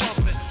heart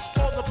pumping.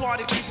 All the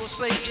party people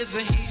say,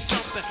 isn't he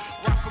something?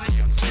 Rock from New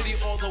York City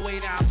all the way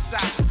down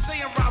south.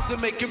 Saying rhymes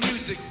and making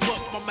music,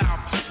 book my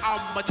mouth.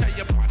 I'ma tell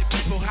you party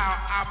people how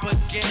I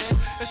began.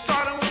 It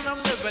started when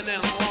I'm living in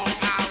Long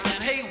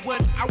Island. Hey, when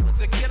I was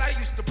a kid, I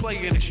used to play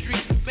in the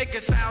street,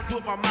 making sounds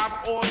with my mouth,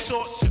 all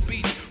sorts of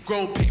beats.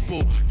 Grown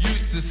people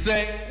used to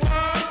say,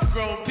 what?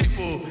 Grown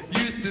people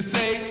used to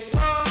say,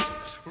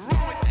 what's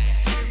wrong with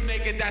that? You're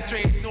making that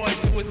strange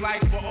noise. It was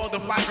like for all the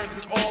flaggers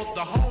and all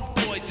the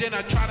homeboys. Then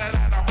I tried it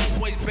at a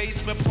homeboy's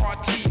basement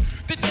party.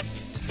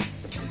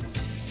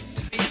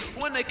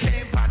 When they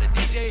came by the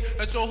DJ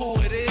and saw who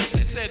it is,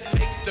 they said,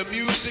 make the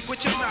music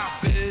with your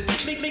mouth,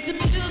 biz. Make the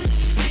music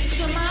with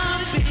your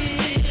mouth, biz.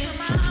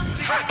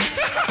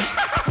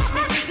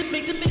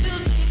 Make the music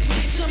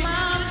with your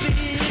mouth, biz.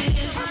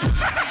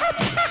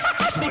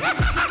 Make the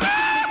music with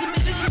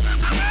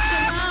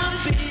your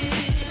mouth, biz.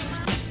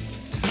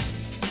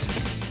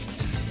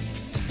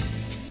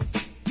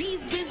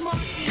 These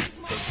Bismarck.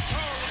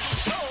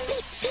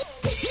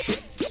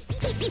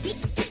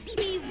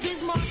 These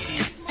Bismarck.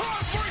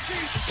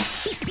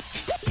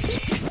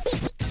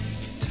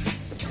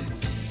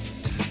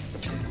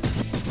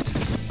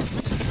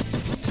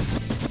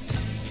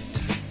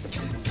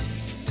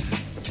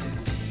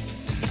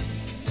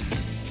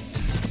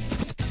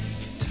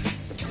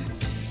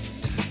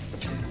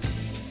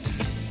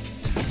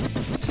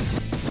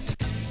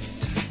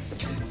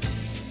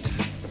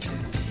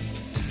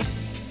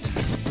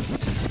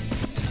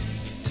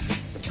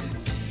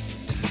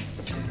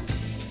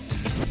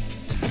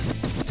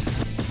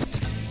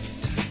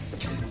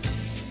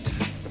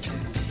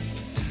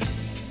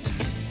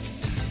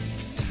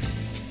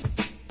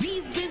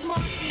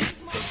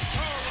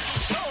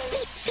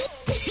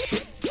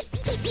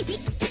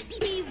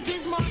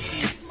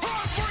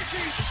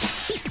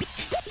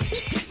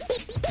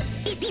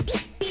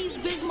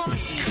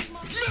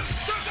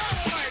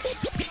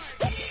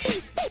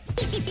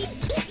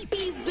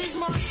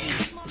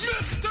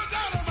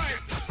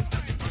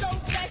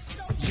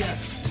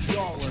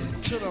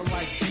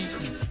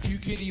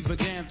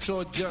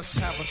 Or just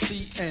have a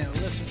seat and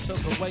listen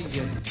to the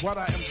way-in. What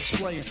I am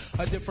displaying,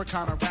 a different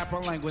kind of rapper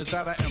language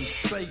that I am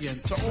saying.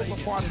 To all the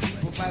party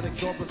people that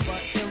exorbit my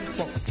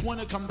info. When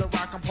it come to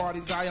rockin'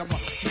 parties, I am a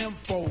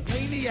nympho.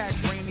 Maniac,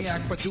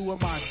 brainiac for doing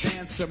my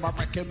dancing. My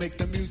record make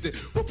the music,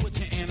 will put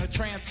you in a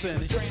trance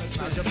and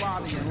hypnotize your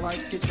body. And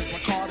like it, take my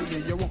cardi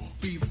and you won't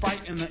be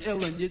fighting the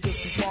illin', you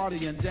just be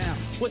partying down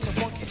with the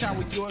funky sound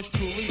with yours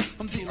truly.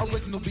 I'm the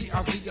original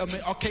B.I.Z. I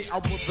mean, okay, I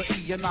was the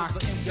E and I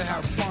aim to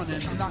have fun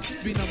and not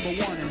be number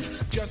one. And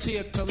just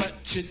here to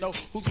let you know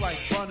who's like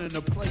running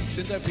the place.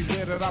 And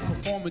everywhere that I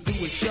perform and do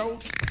a show,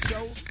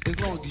 as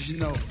long as you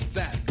know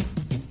that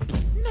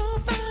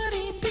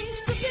nobody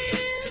beats the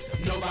biz.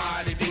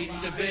 Nobody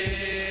beats the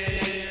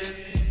biz.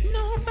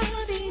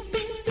 Nobody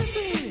beats the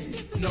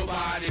biz.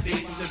 Nobody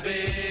beats the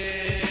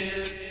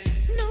biz.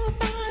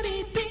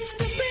 Nobody beats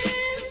the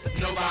biz.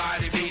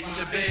 Nobody beats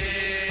the biz.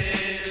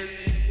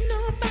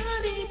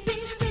 Nobody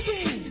beats the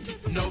biz.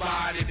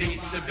 Nobody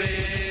beats the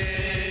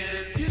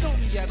biz. You know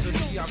me at the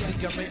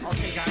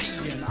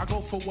B.I.Z.M.A.R.K.I.E.N. I go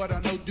for what I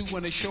know,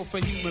 doing a show for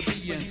human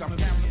beings. I'm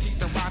guaranteed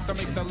to rock to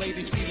make the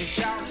ladies scream and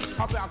shout.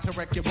 I'm bound to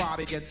wreck your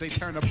body as they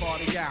turn the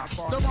party out.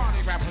 The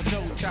Ronnie rapper,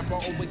 Joe Tapper,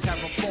 always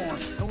have a fun.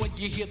 And when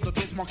you hear the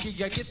biz monkey,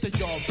 I get the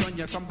job done.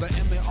 Yes, I'm the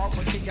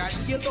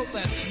M.A.R.K.I.E.N. You know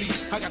that's me.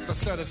 I got the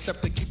stutter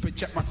step to keep it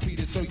check. My speed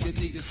is so you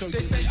need it. So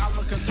they say I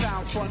look and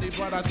sound funny,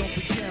 but I don't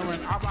be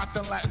caring. I rock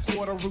the Latin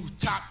Quarter,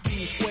 rooftop,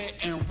 Dean Square,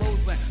 and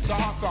Roseland. The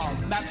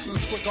Hawthorne, Madison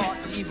Square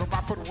Garden, even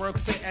right for the World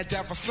Fair at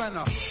Jefferson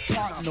Center.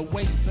 Pardon the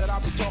ways that I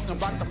be talking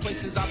about the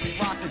places I be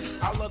rocking.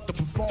 I love to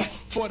perform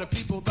for the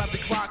people that be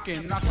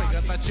clocking. I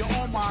say that your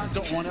own mind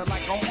don't want it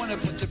like I want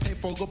it, but you pay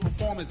for a good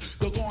performance.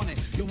 Look on it,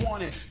 you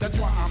want it. That's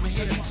why I'm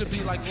here to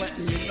be like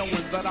letting you know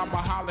that I'm a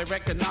highly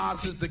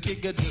recognized as the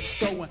king of the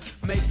stowing,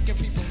 making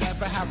people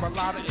laugh and have a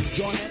lot of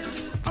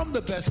enjoyment. I'm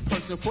the best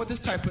person for this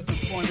type of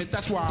employment.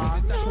 That's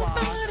why.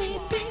 Nobody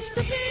beats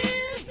the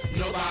biz.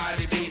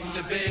 Nobody beats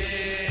the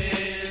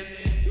biz.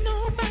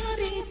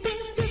 Nobody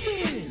beats the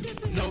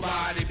biz.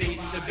 Nobody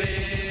beats the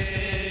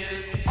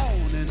biz.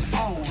 On and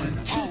on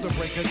till the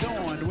break of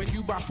dawn. When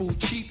you buy food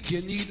cheap,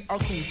 you need a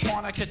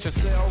coupon. I catch a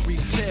sale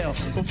retail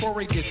before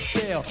it gets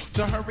stale.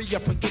 So hurry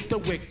up and get the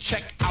wick,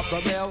 check out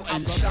the mail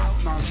and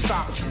shout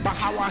non-stop by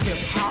how I hip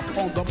hop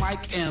on the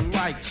mic and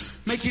like.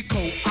 Make it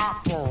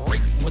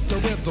cooperate with the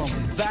rhythm.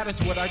 That is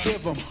what I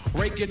give them.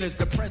 Reagan is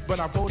depressed, but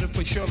I voted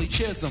for Shirley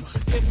Chisholm.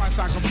 It might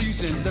sound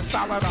confusing, the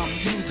style that I'm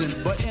using,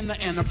 but in the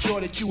end, I'm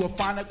sure that you will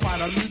find it quite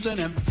amusing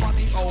and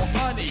funny. Oh,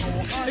 honey,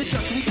 it's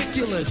just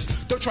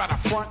ridiculous. Don't try to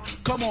front.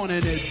 Come on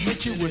and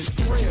admit you was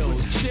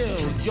thrilled.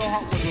 Chill, your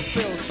heart was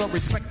fulfilled. So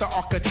respect the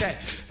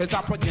architect as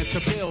I begin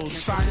to build.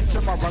 Sign to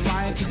my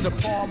reliance is a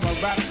form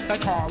of rap. Like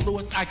Carl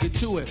Lewis, I get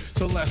to it.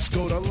 So let's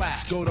go to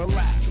last. Go to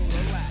last.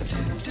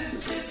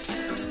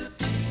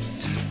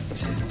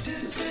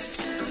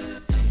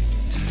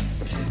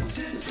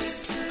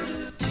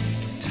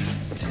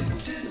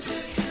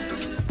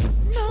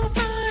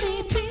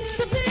 Nobody beats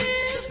the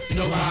biz.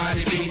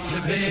 Nobody beats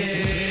the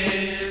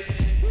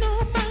biz.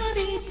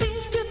 Nobody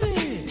beats the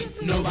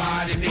biz.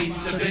 Nobody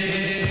beats the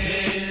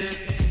biz.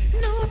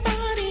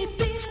 Nobody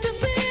beats the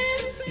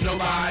biz.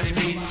 Nobody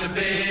beats the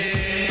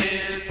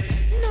biz.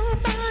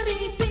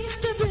 Nobody beats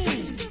the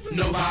biz.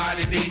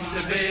 Nobody beats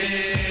the biz.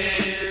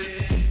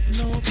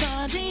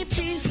 Nobody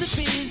beats the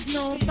biz.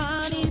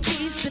 Nobody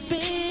beats the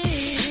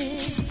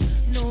biz.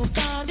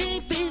 Nobody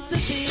beats the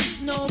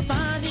biz.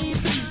 Nobody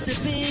beats the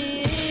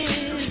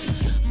biz.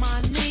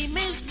 My name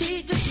is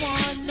DJ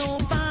One.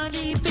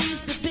 Nobody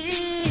beats the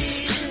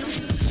biz.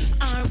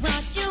 I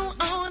rock you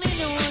on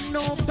and on.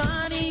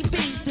 Nobody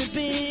beats the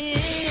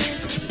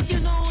biz. You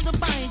know the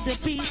bite that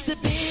beats the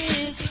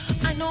biz.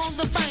 I know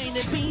the bite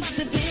that beats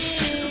the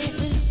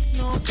biz.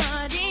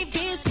 Nobody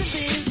beats the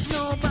biz.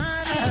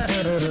 Nobody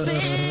beats the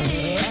biz.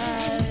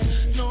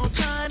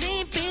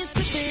 Nobody beats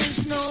the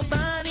biz.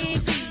 Nobody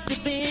beats the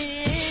biz.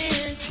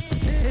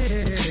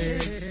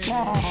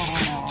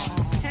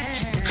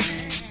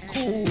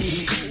 Cool.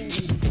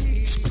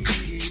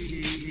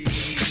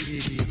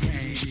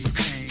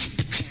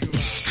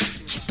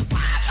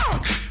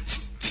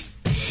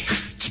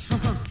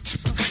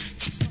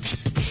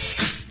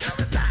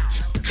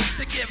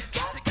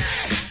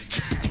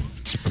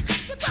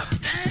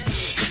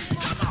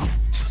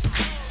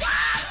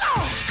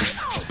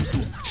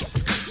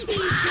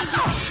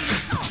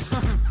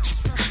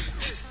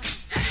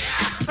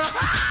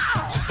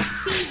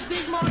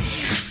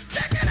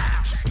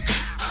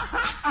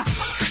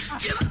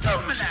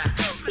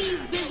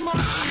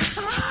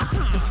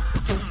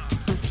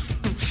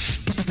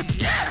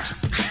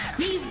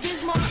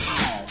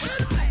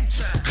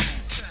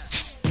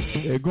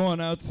 They're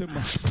going out to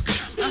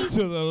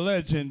the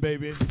legend,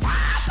 baby.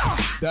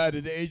 Died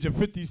at the age of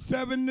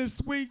 57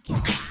 this week.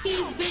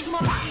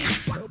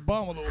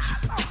 Abominable.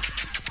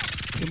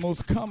 The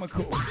most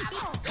comical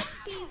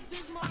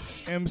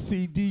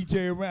MC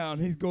DJ around.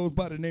 He goes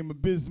by the name of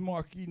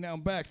Bismarcky. Now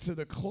back to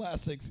the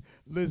classics.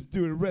 Let's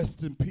do it.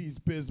 Rest in peace,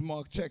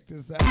 Bismarck. Check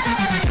this out.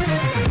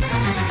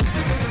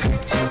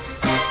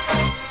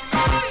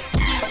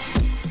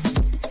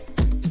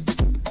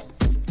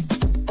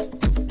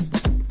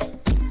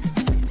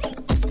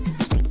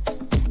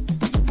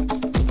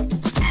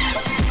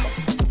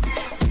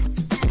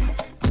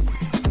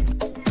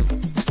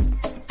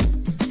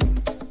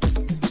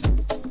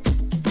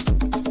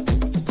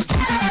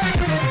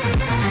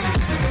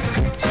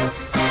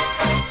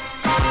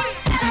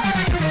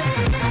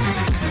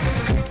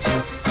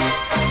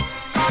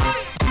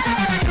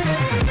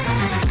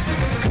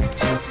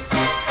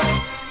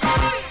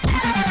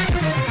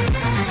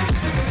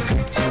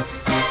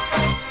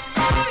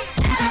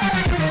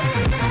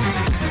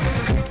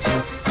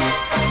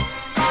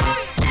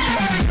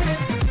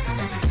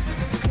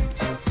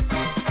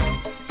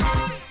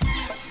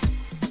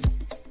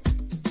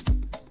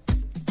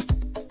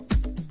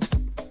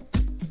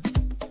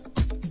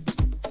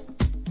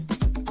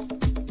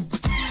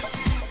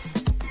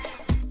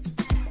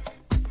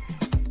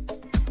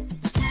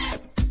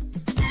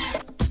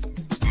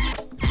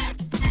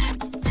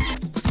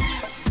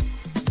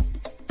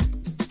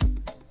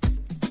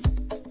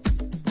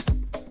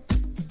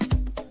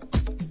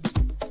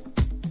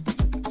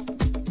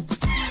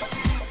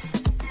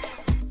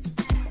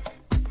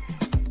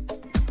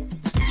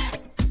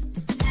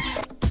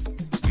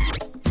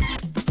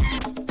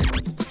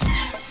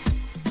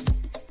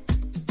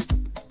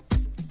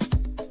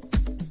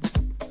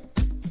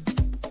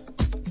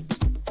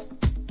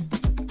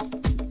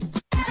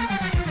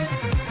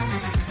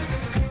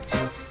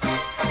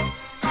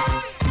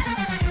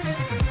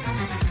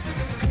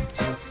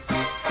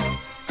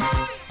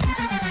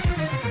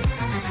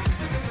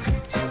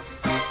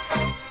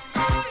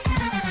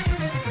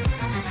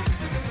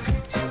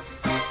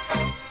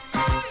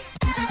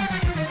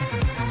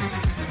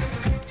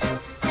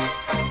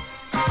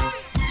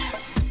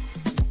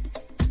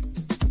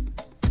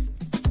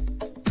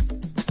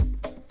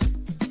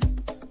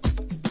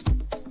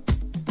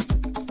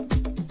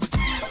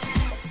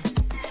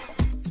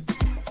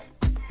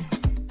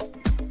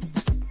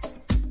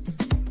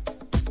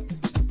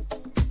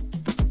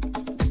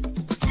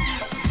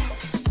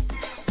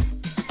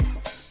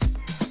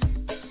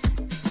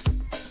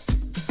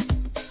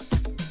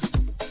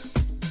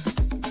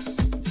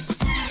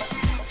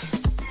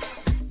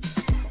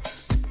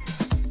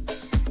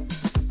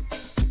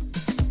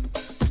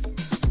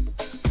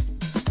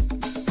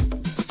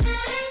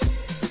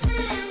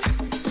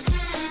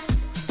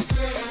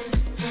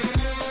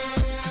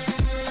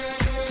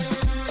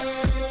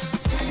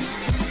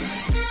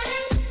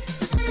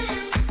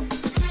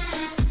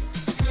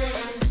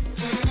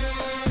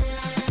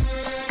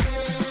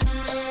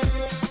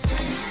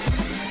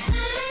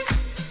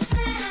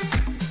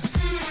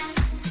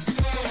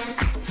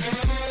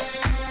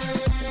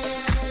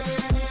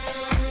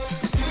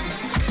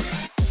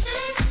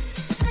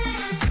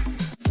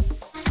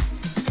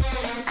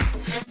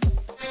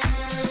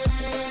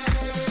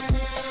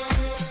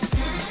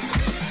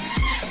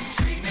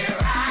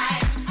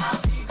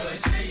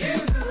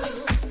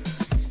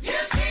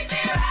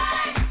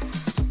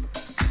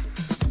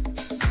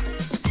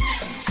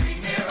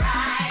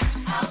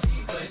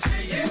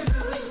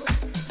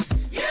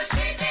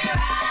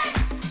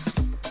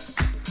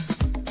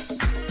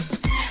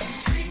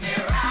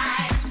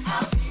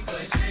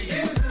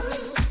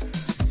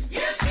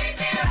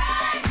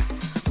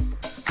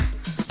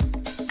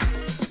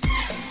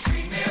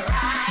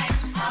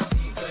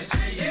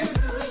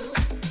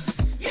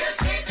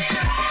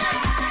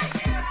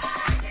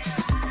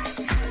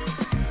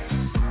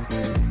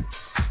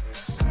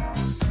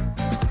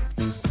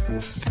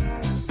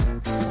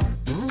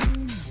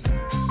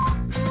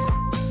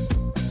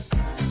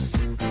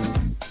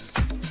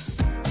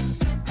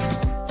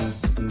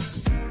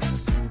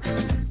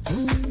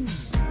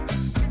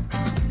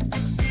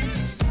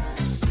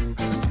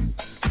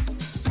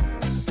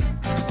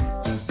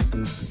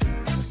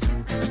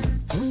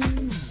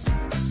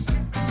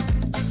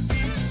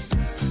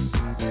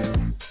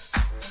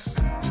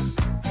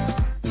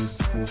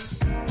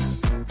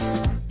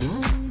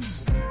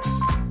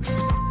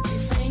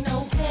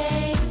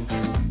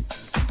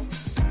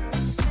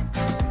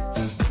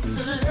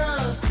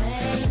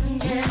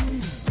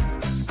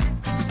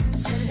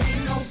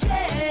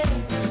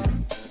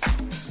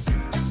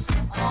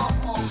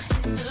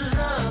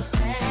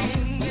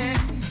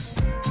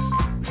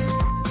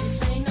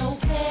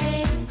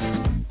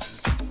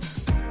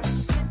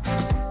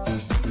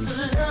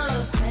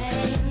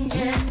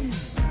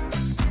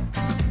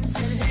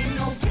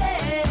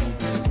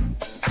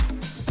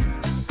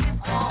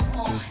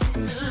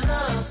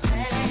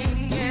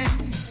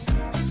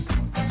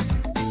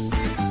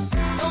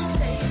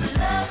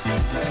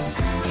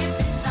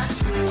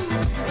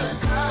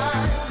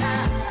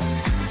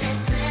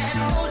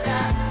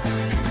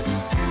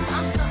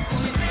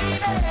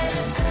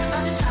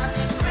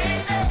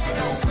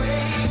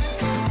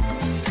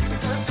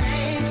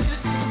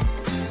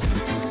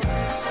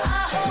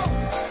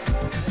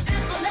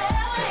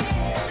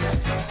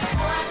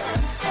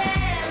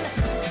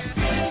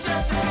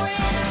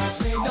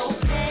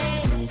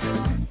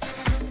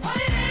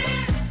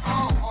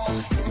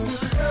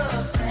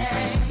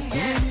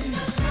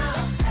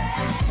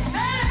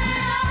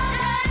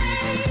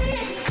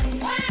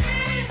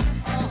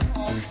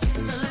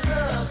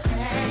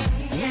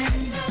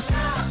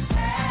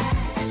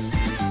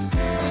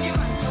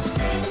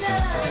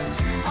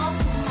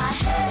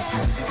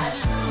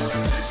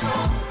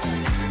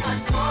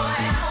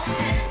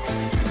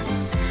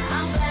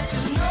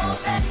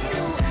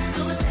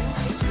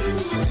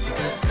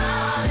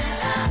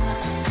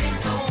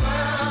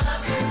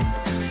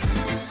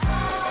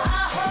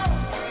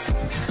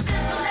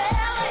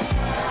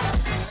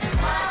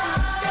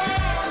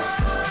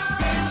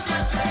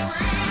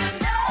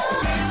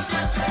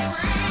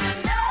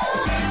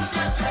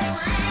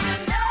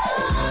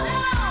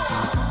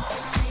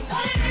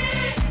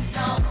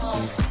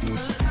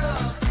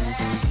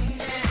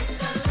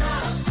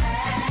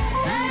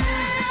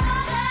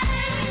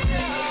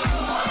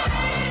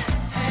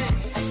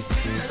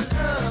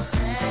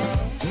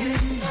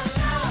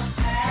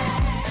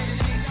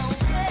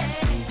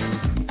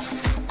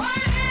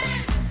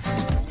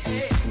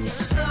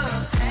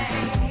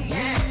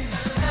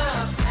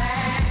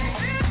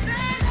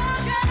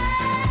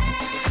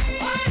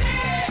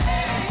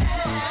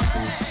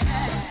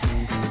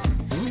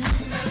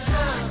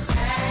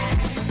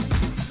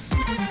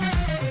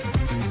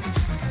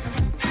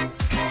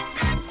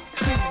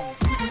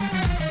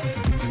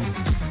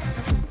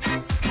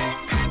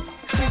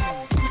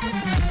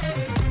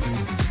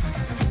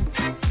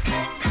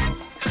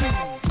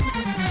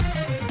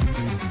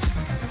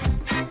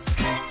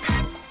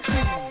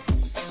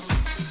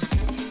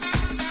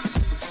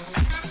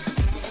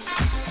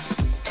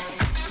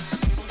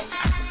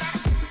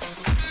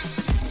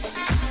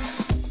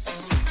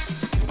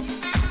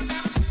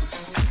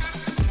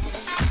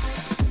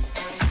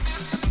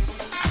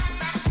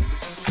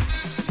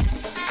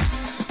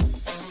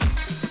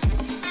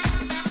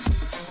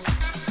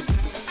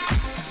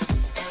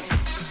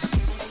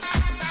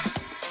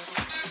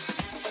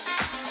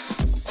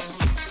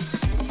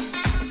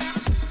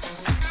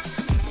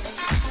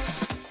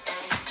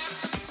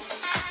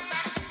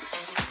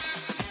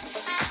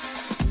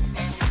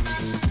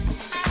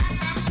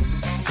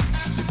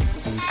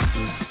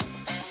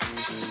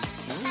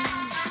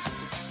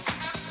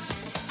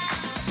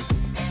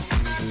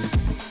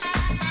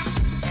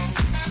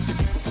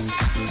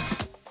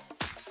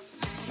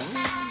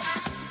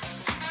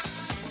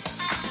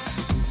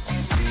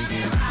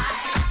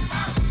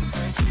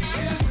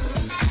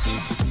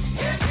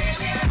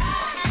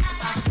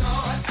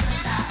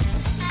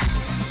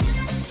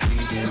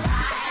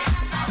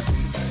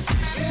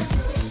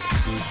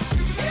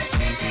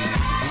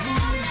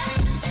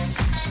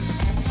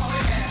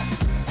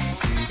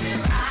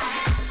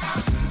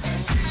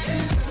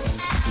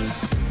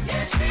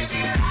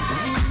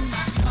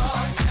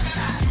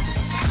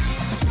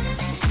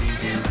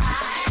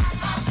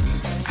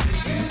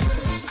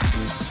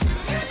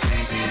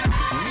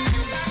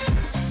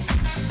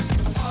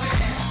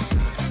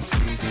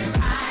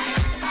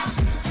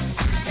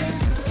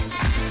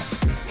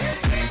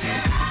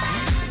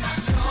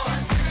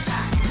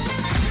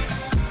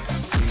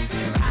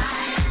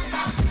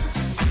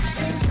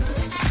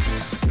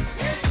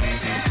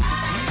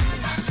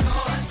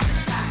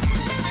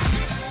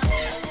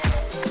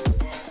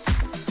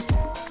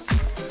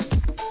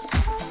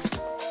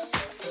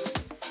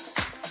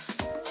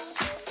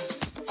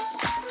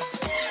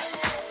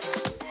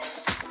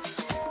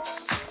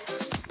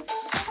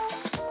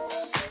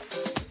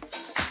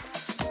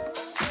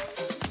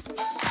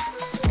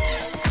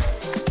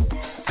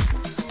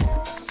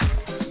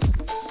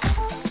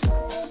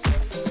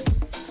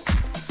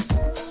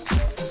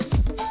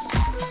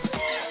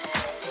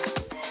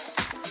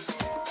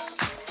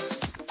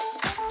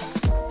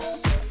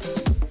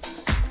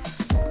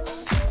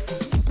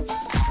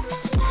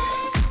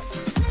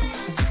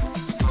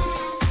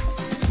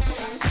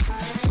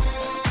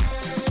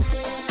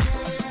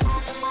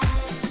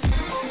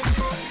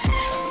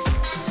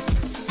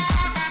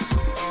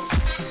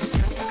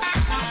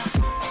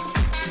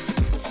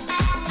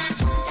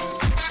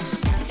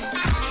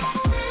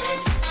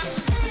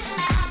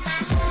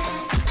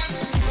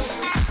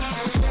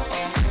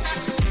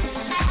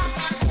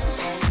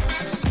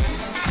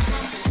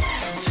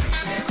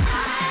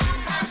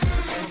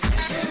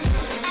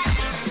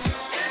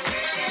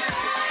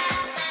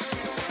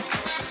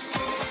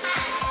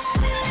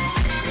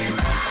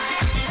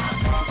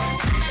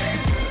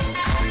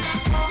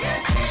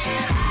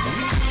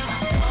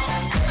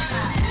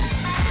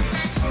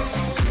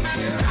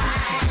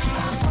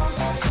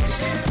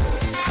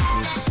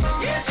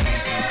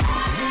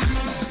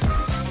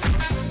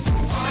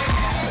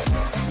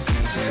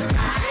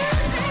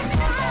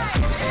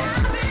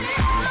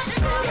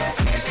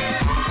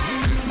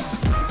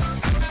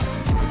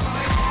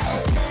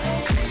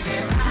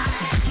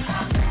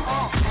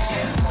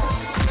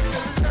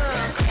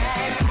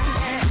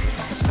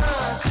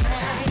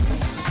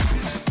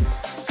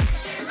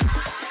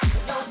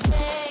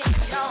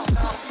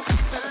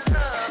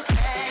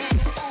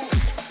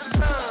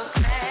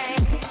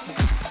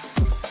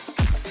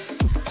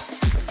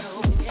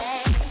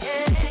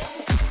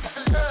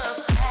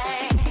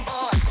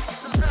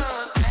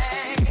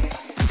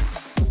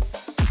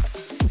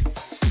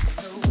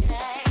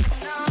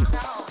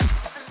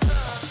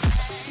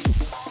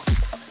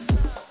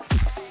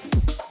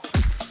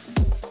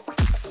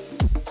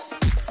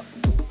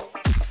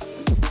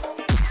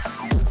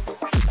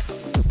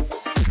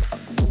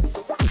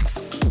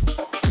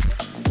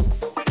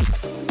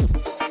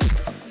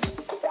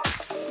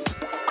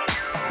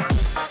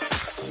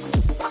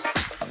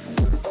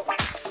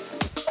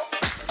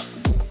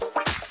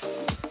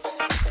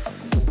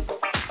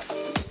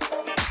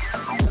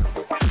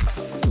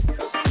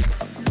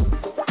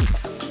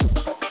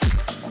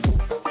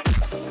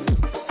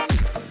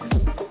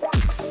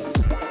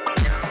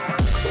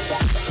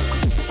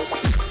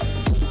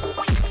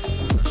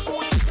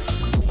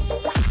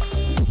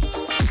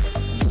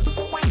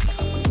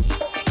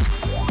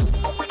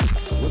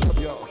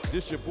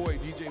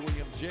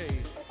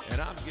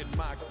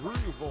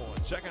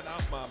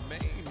 my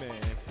main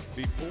man.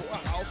 Before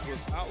house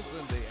was house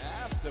in the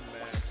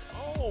aftermath.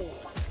 Oh,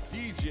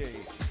 DJ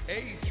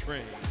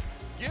Atrain.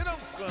 Get 'em,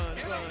 son.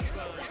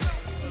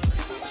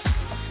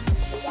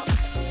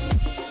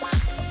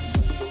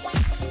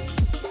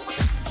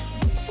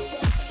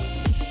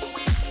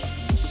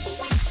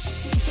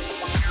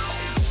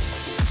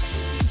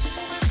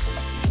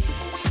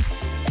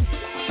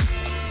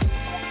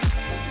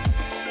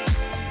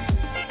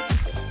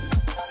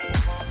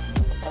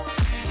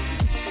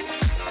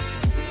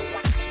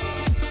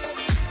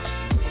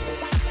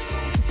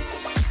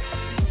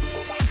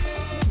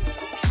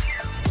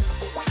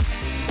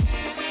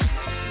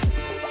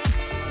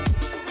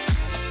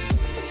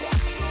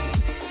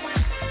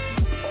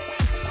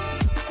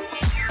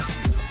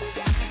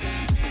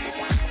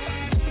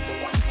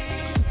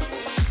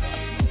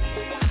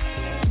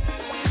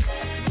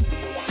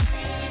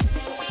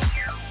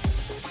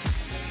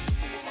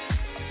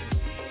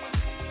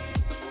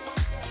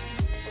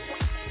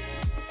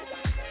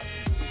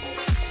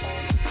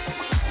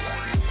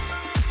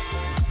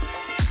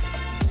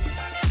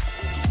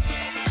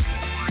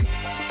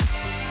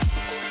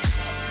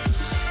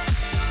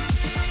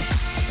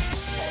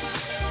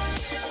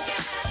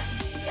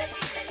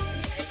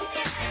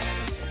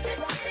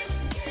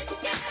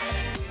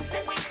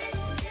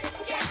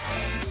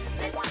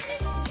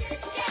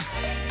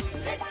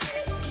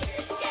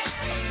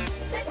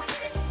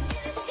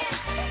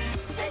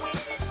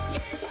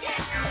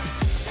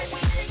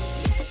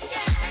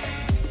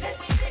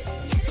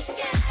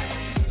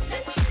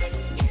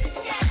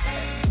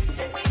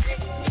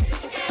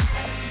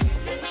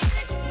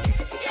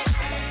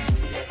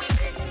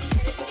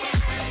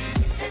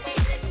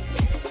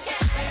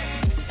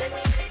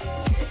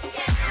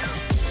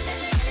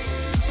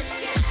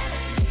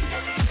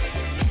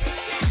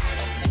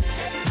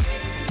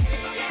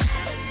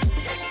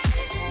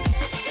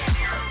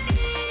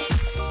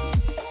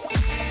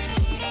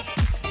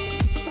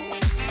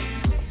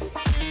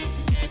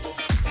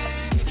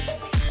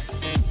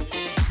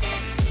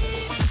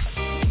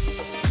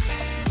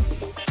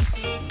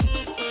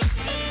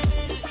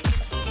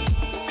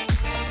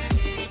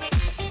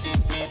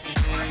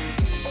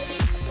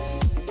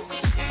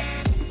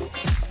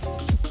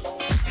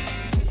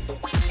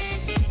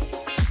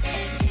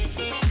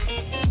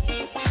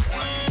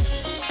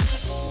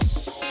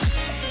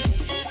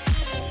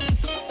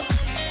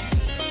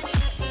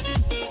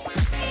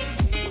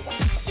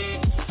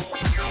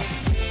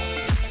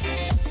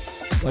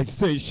 Like to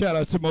say shout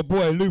out to my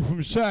boy Lou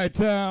from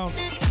Chi-Town.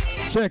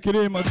 Check it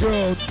in, my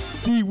girl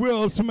D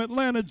Wills from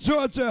Atlanta,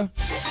 Georgia.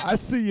 I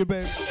see you,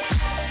 baby.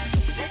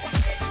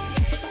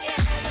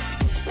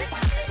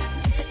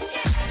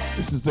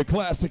 This is the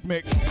classic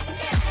mix.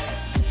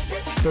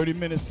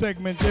 30-minute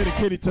segment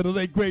dedicated to the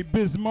late great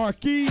Biz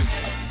Markie.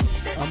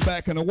 I'm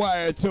back in the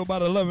wire until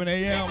about 11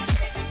 a.m.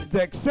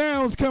 Deck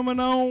Sounds coming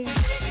on.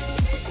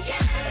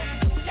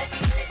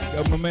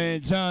 Got my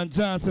man John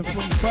Johnson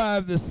from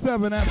 5 to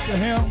 7 after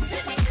him.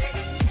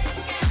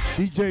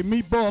 DJ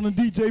Meatball and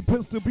DJ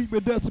Pistol Pete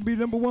with Decibel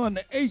number 1,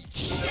 the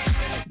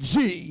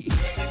HG.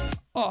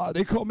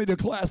 They call me the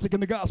classic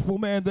and the gospel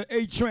man, the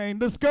A-Train.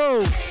 Let's go.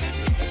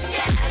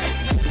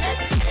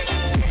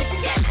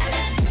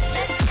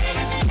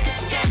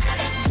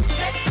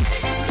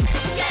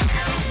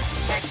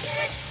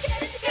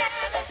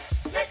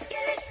 Let's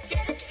get it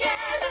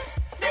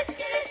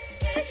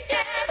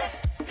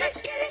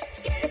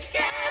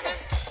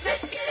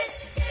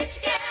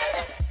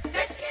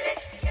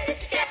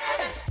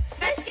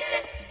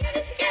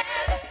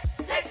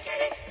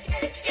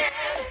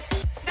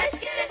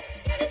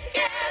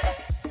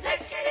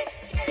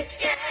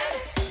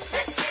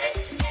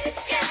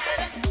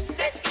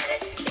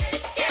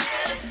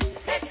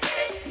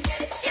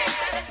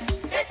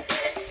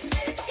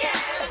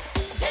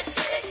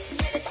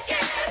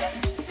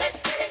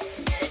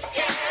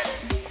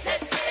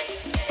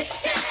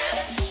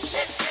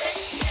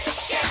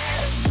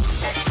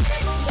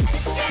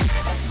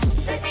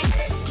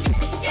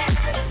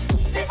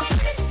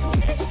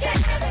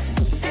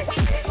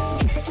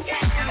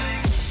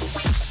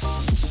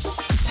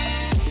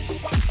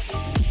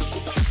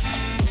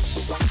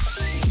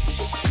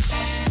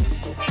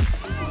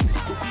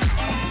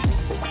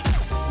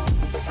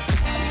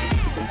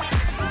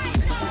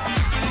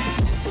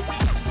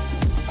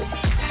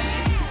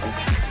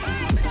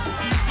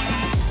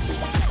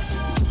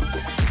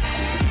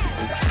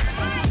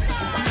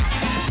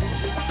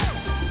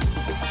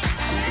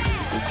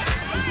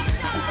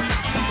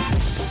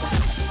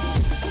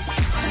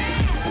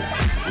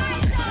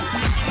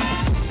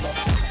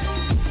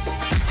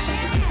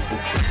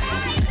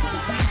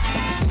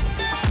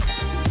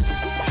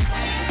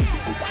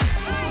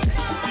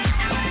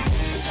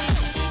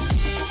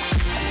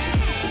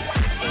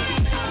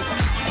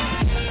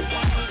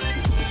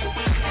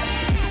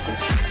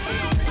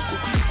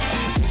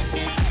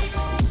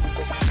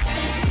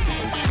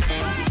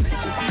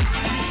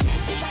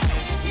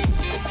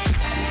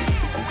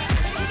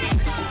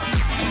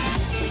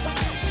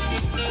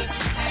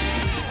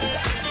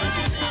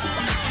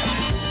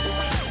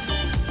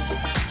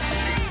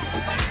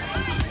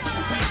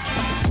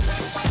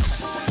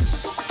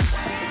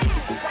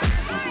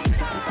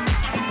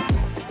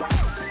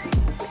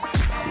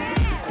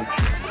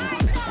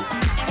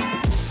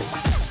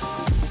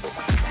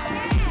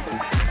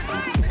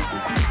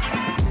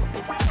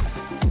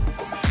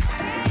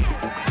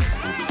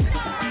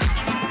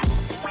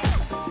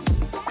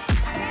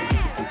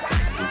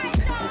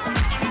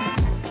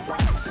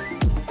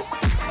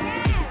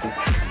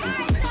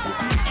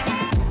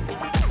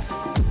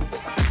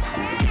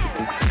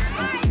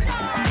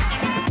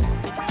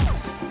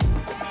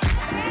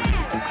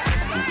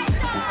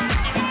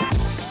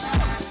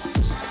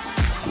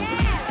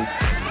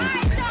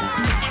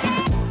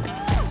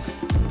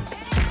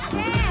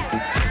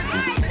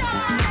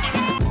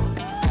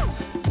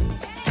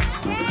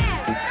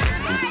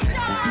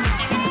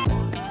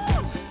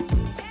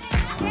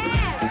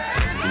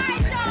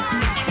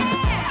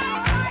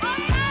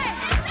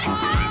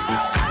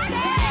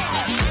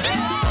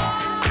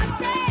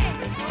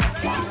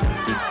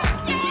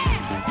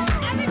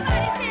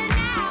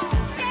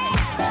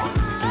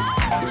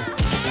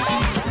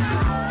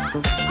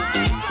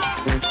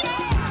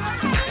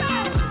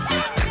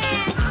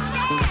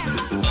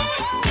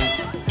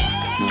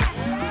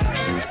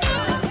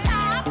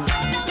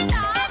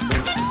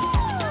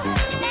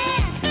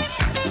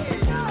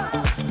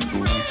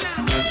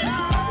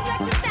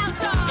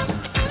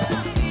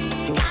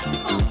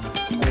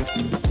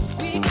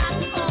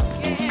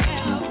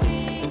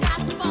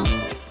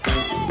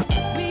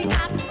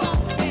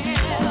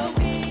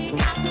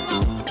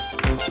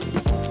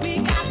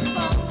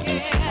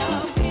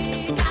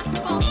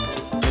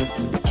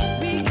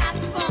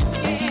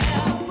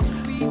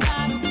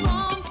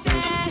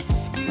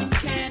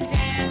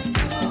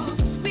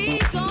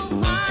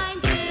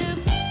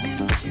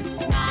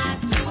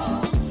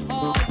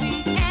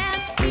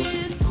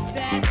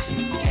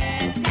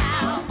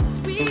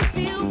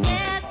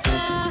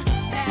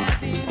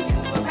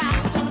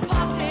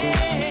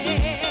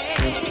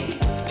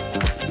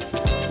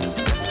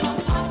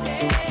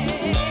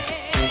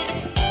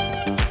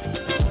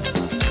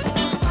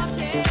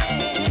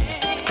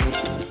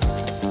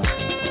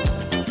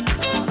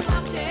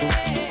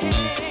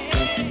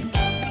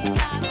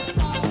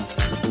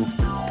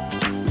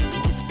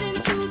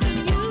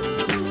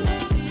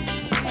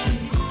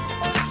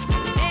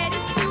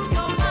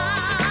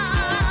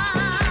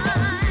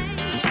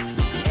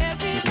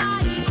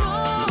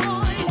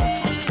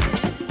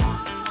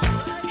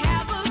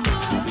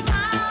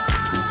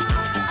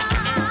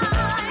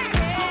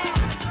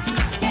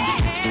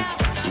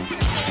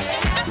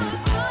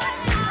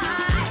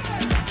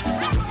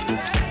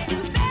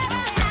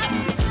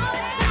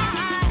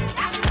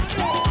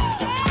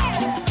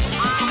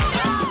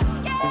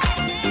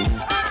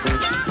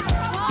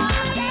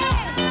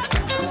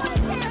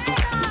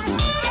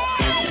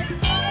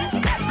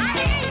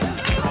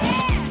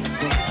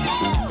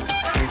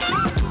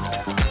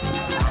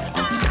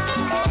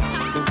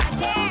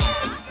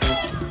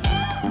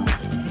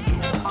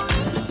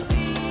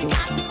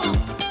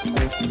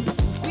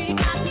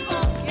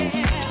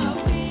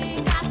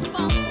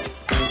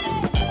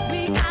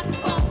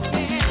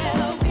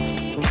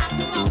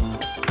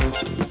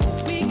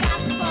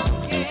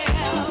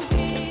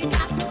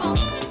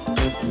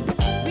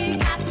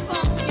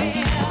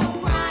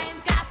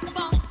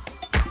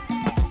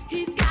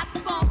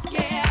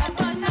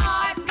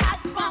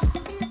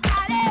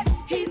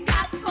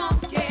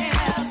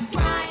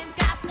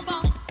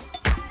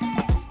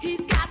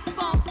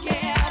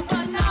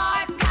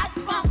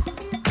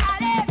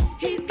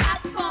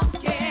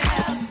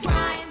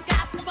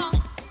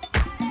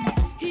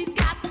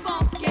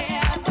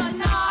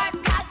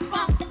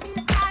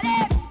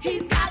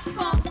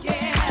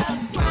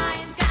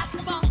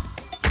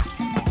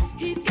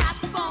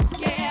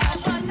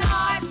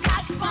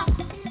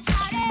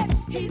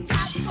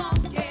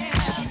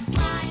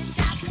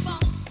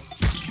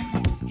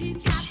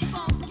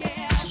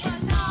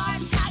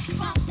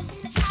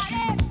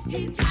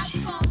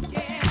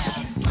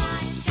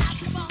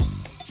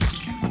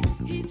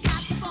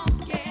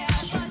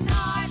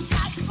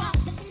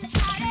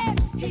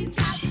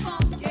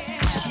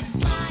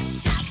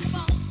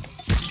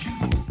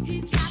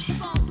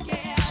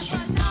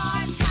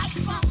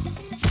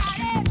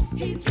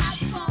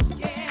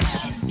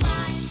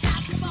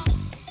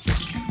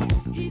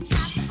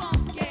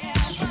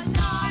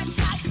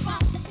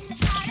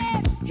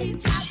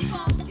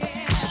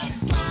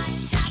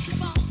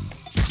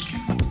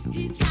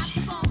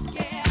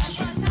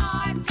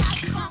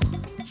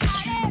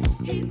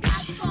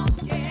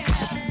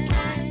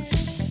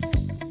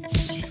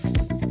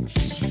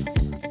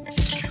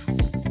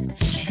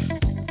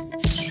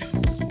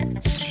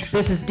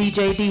This is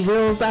DJ D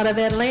Wills out of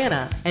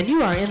Atlanta, and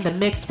you are in the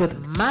mix with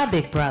my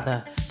big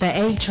brother, the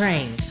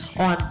A-Train,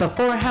 on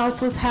Before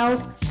House Was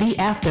House, The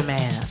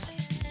Aftermath.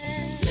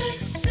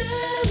 Let's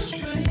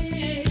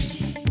celebrate.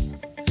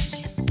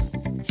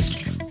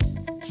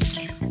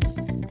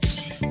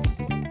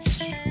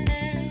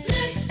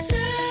 Let's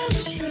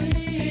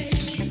celebrate.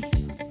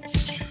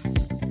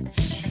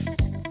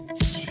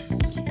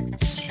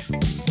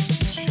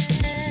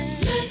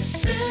 Let's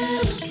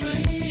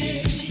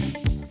celebrate.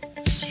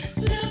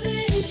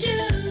 Loving each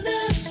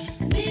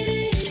other,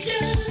 needing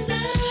each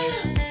other.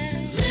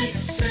 Let's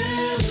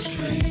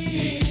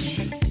celebrate.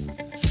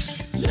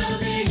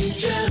 Loving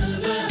each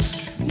other,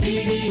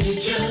 needing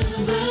each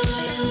other.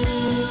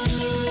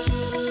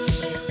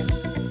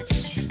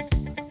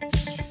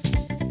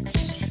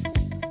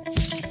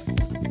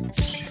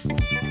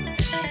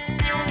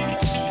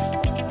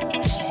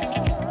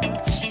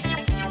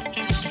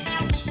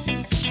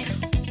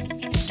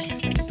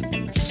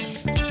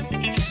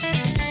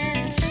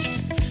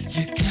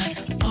 You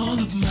got all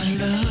of my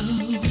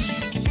love.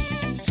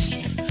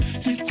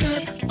 You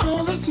got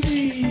all of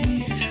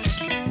me.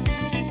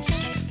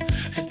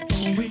 And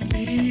all we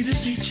need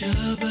is each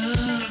other.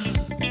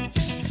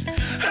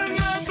 And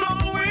that's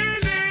all we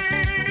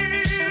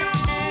need.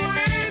 All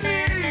we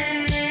need.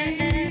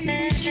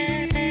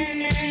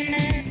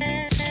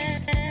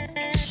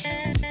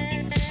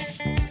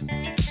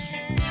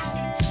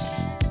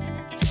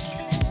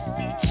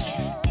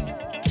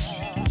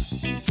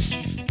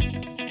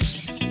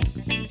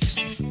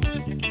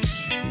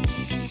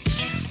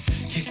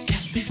 You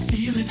got me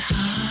feeling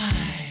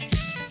high.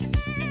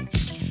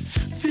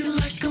 Feel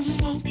like I'm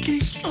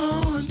walking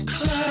on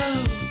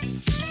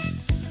clouds.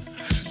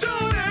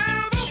 Don't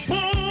ever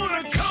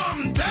wanna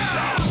come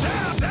down.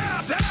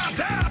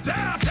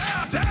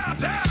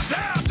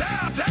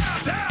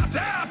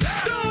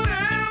 Don't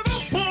ever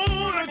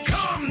wanna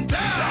come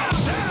down.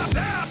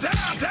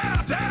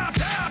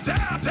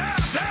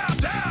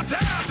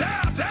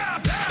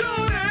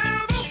 Don't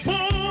ever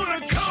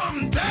wanna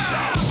come down.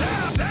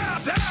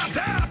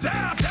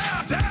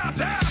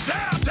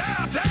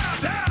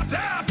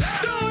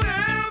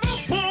 Don't ever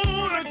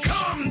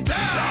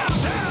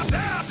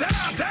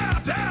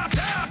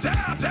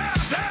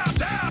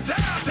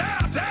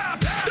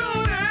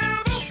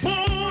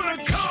wanna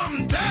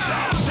come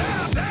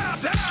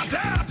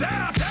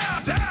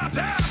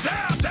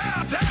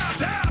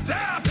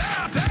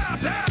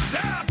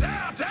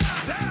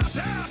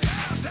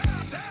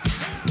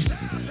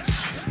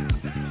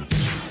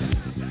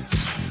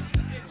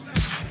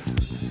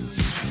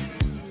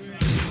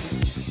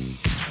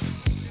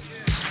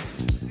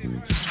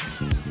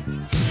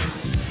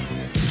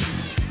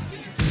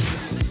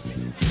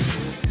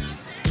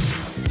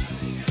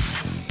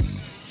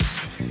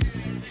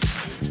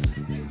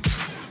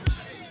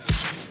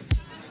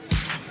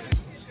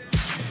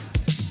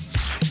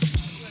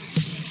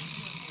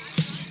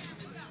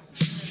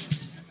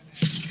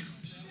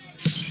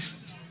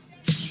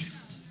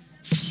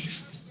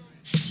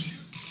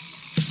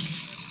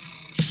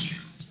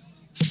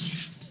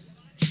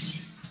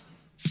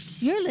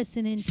You're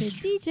listening to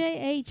DJ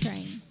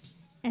A-Train,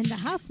 and the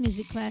house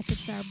music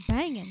classics are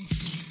banging.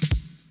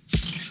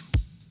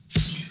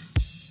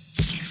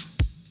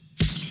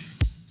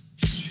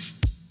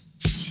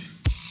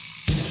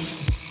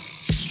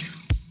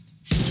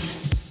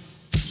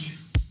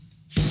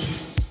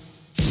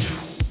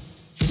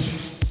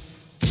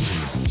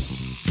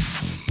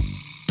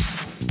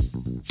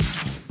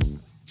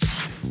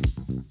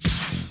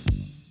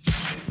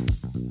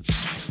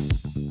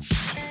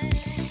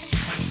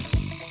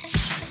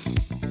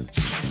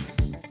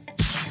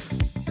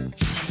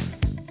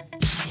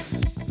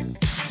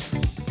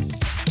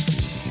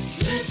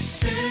 Let's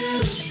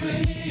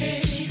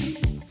celebrate.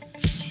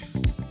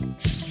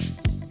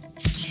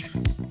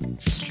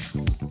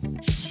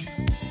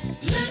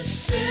 Let's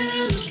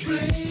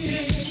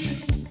celebrate.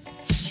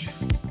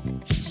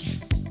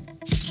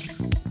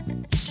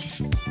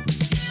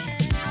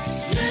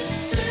 Let's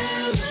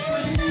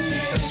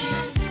celebrate.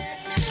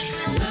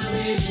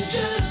 Loving each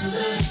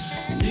other,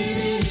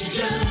 needing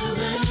each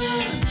other.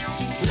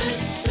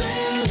 Let's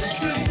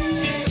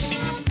celebrate.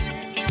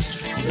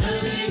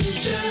 Loving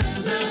each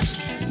other,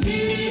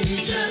 needing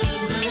each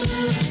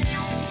other.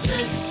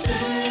 Let's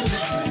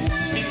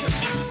celebrate.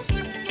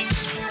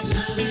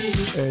 Loving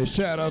each Hey,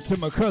 shout out to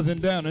my cousin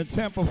down in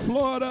Tampa,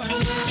 Florida.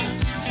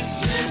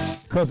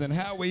 Cousin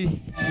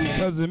Howie,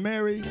 cousin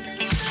Mary.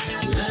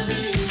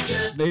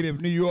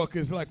 Native New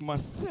Yorkers like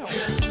myself.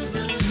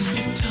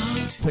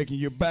 Taking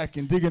you back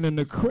and digging in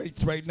the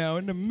crates right now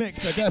in the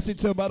mix. I got you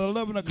till about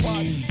 11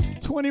 o'clock.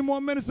 20 more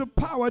minutes of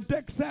power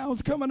deck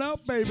sounds coming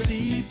up, baby.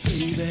 See,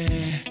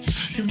 baby,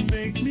 you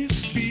make me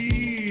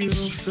feel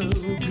so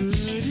good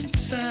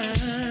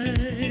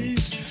inside.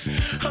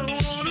 I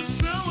wanna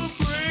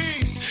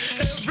celebrate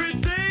every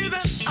day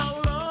that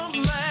our love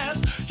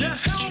lasts. You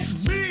help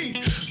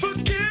me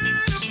forget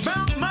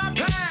about my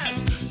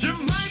past. You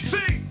might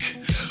think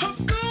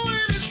I'm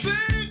going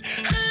insane.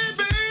 Hey,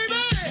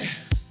 baby,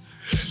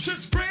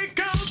 just break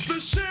out the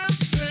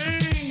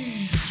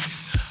champagne.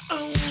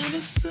 I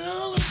wanna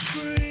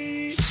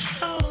celebrate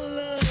our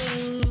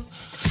love,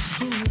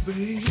 oh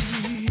baby.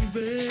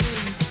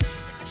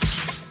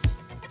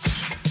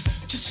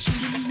 Just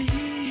you and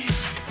me,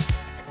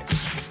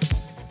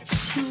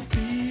 we'll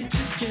be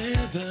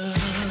together,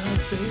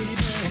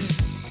 baby.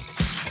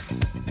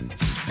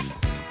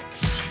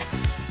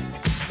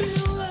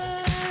 Feel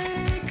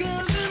like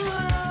I'm in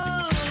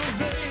love,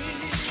 baby.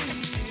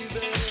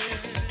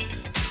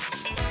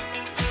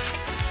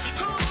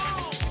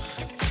 Oh,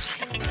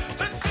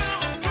 let's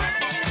celebrate.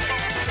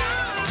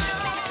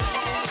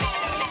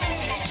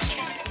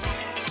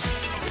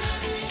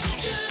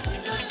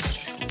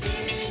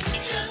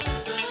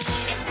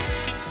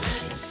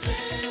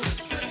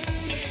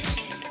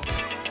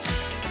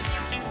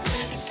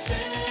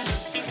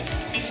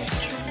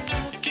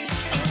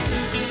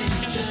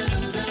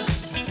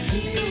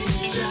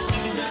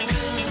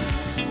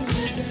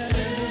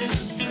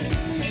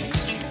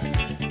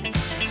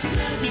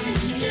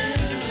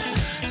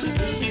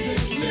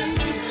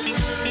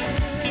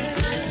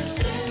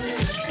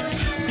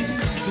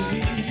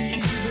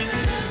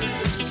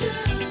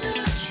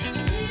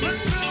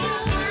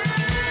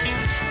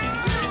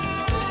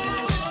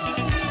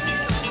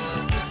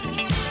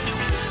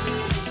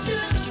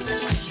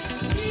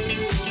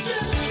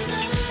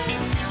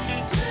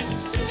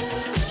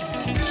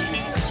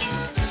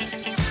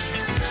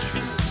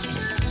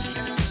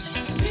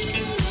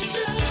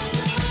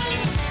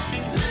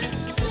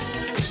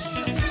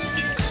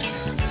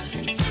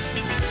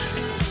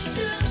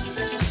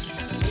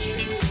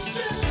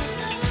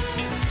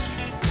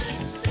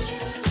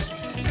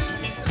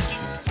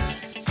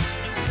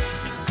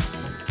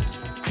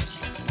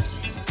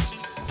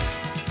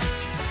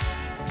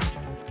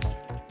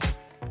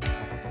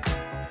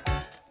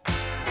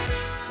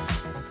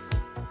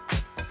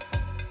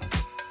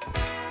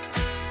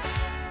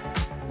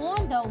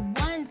 On the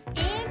ones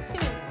and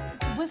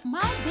twos with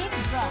my big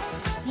bro,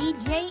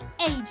 DJ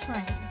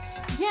Atrain,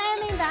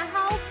 jamming the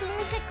house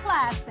music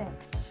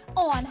classics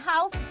on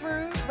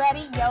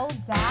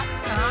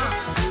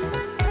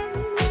housegrooveradio.com.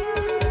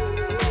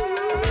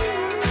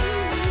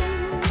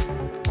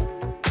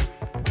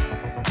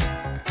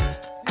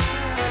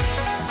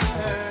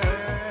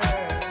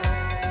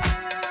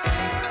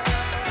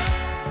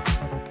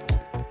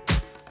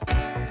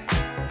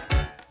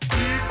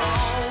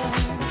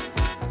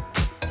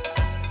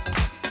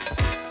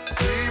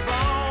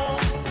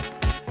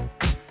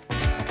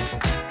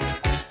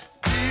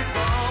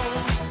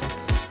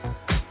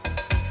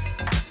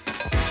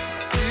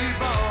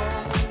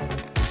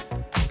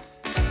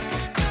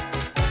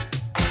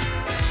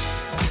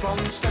 From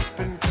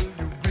stepping till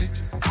you reach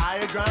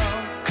higher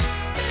ground,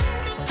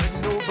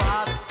 ain't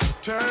nobody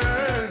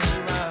turn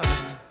you around.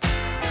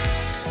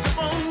 Step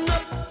on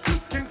up, you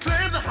can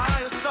claim the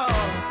highest star.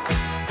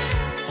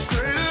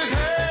 Straight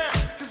ahead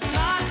is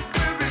not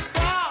very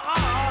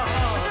far.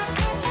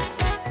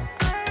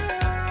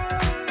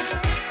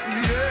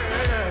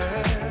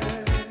 Yeah.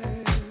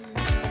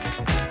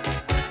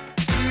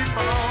 Keep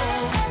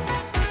on.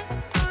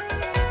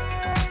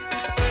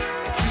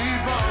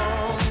 Keep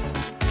on.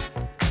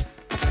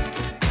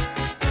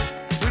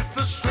 With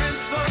the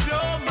strength of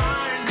your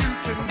mind, you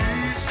can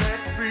be set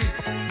free.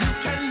 You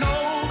can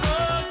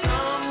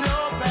overcome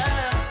your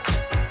past.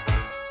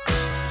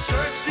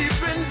 Search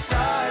deep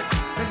inside,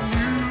 and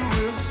you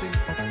will see.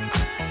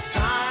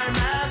 Time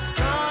has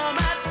come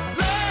at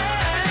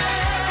last.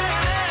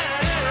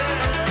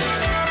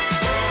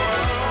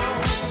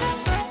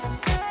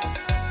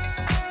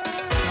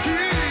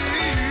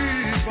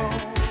 Keep on,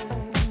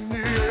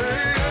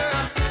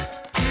 yeah.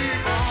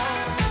 Keep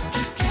on,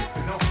 keep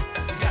keeping on.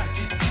 You gotta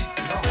keep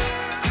keeping on.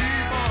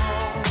 Keep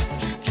on,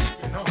 keep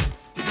keeping on.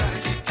 You gotta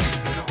keep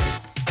keeping on.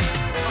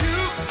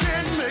 You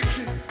can make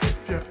it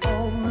if you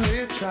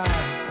only try.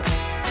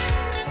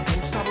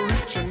 Don't stop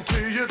reaching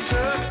till you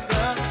touch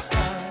the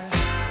sky.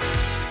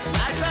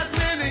 Life has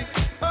many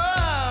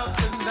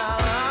ups and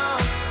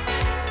downs.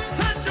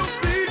 Plant your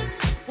feet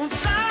on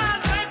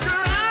solid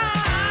ground.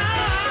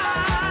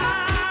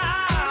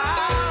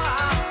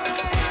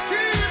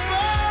 Keep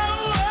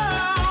on,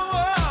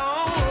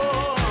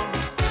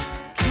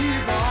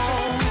 keep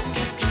on,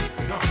 keep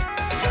keeping on.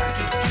 You gotta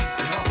keep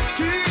keeping on.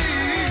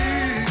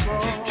 Keep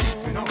on, keep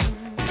keeping on.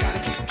 You gotta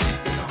keep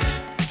keeping on.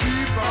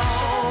 Keep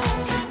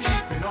on,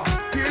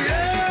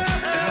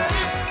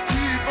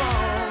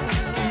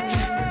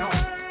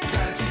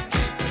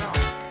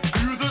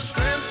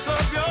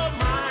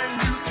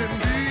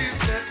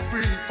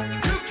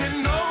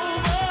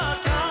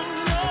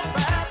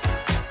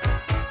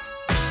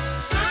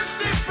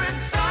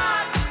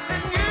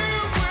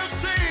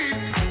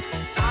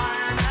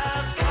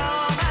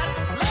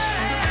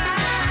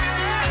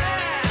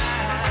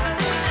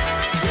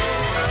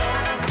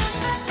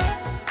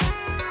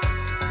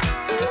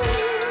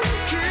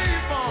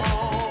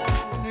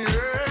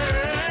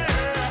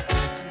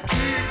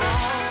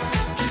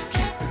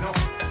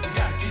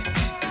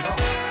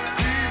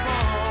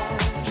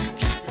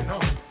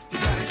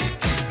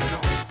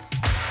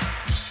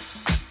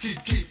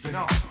 keeping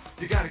on.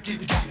 You gotta keep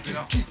keeping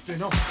on.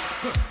 Keeping on.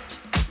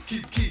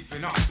 Keep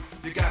keeping on.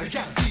 You gotta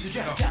keep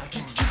keeping on.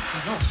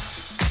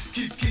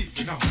 Keep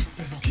keeping on.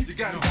 You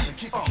gotta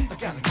keep on. I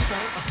gotta keep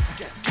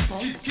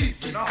on. Keep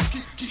keeping on.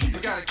 You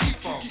gotta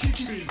keep on. You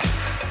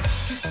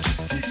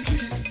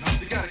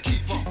gotta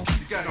keep on.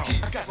 You gotta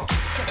keep on.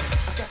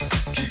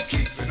 Keep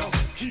keeping on.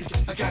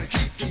 I gotta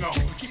keep on.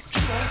 Keep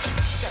on.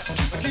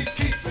 Keep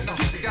keeping on.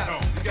 You gotta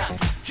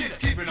keep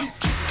keeping on.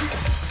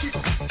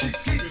 Keep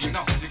keeping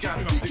on.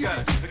 You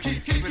gotta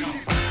keep keeping on.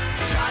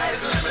 Sky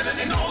is the limit and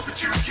you know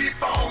that you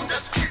keep on,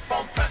 just keep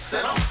on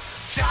pressing on.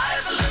 Sky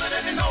is the limit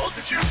and you know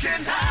that you can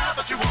have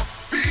what you want,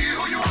 be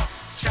who you are.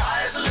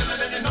 Sky is the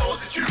limit and you know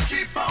that you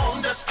keep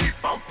on, just keep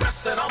on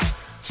pressing on.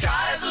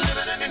 Sky is the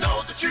limit and you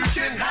know that you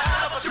can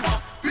have what you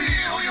want, be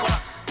who you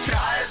are.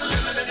 Sky is the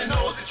limit and you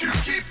know that you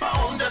keep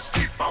on, just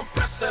keep on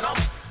pressing on.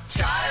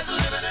 Sky is the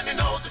limit and you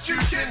know that you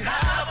can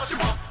have what you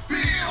want,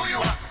 be who you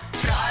are.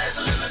 Sky is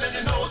the limit and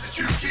you know that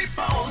you keep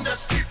on,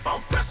 just keep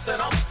on pressing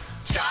on.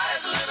 Sky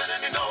is the limit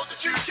and you know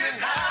that you can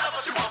have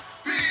what you want,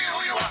 be who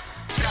you are.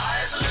 Sky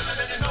is the limit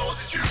and you know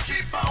that you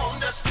keep on,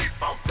 just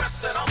keep on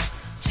pressing on.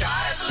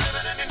 Sky is the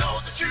limit and you know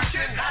that you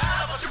can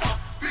have what you want,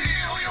 be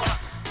who you are.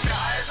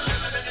 Sky is the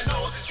limit and you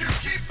know that you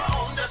keep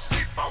on, just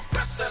keep on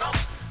pressing on.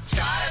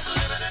 Sky is the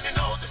limit and you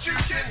know that you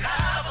can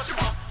have what you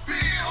want, be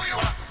who you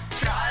are.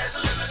 Sky is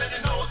the limit and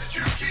you know that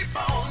you keep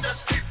on,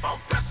 just keep on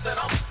pressing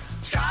on.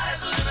 Sky is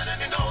the limit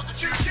and you know that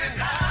you can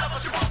have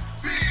what you want,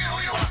 be who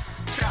you are.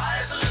 Sky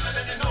is the limit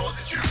and you know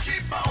that you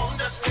keep on,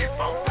 just keep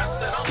on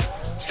pressing on.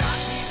 Sky.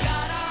 We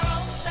got our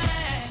own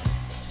thing.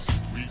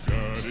 We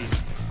got it.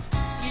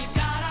 We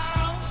got our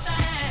own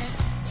thing.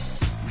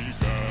 We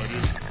got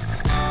it.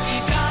 We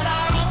got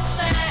our own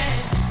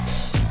thing.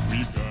 We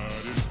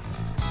got it.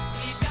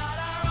 We got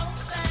our own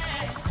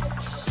thing.